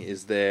Wrestling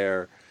is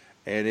there.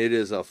 And it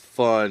is a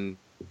fun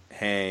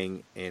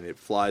hang, and it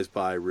flies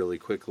by really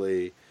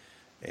quickly.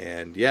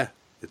 And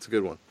it's a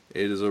good one.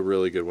 It is a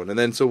really good one. And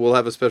then so we'll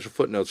have a special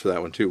footnotes for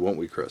that one too, won't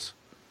we, Chris?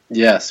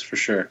 Yes, for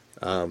sure.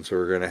 So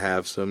we're going to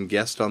have some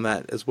guests on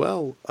that as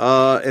well.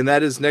 And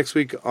that is next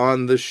week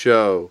on the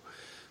show.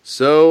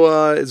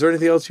 So is there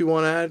anything else you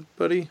want to add,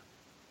 buddy?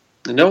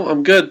 No,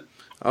 I'm good.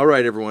 All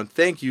right, everyone.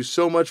 Thank you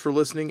so much for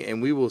listening,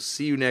 and we will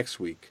see you next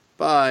week.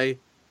 Bye.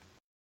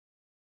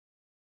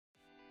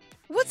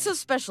 What's so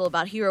special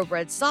about Hero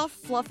Bread's soft,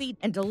 fluffy,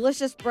 and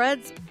delicious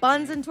breads,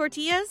 buns, and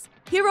tortillas?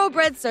 Hero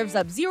Bread serves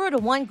up 0 to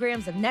 1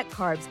 grams of net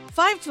carbs,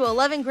 5 to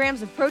 11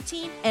 grams of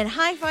protein, and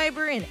high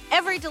fiber in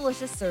every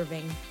delicious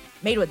serving.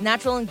 Made with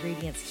natural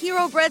ingredients,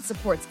 Hero Bread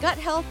supports gut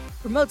health,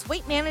 promotes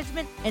weight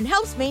management, and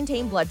helps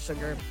maintain blood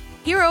sugar.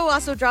 Hero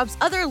also drops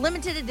other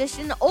limited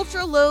edition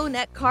ultra-low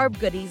net carb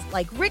goodies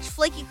like rich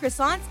flaky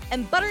croissants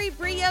and buttery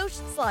brioche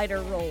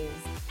slider rolls.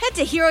 Head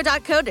to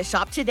hero.co to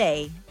shop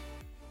today.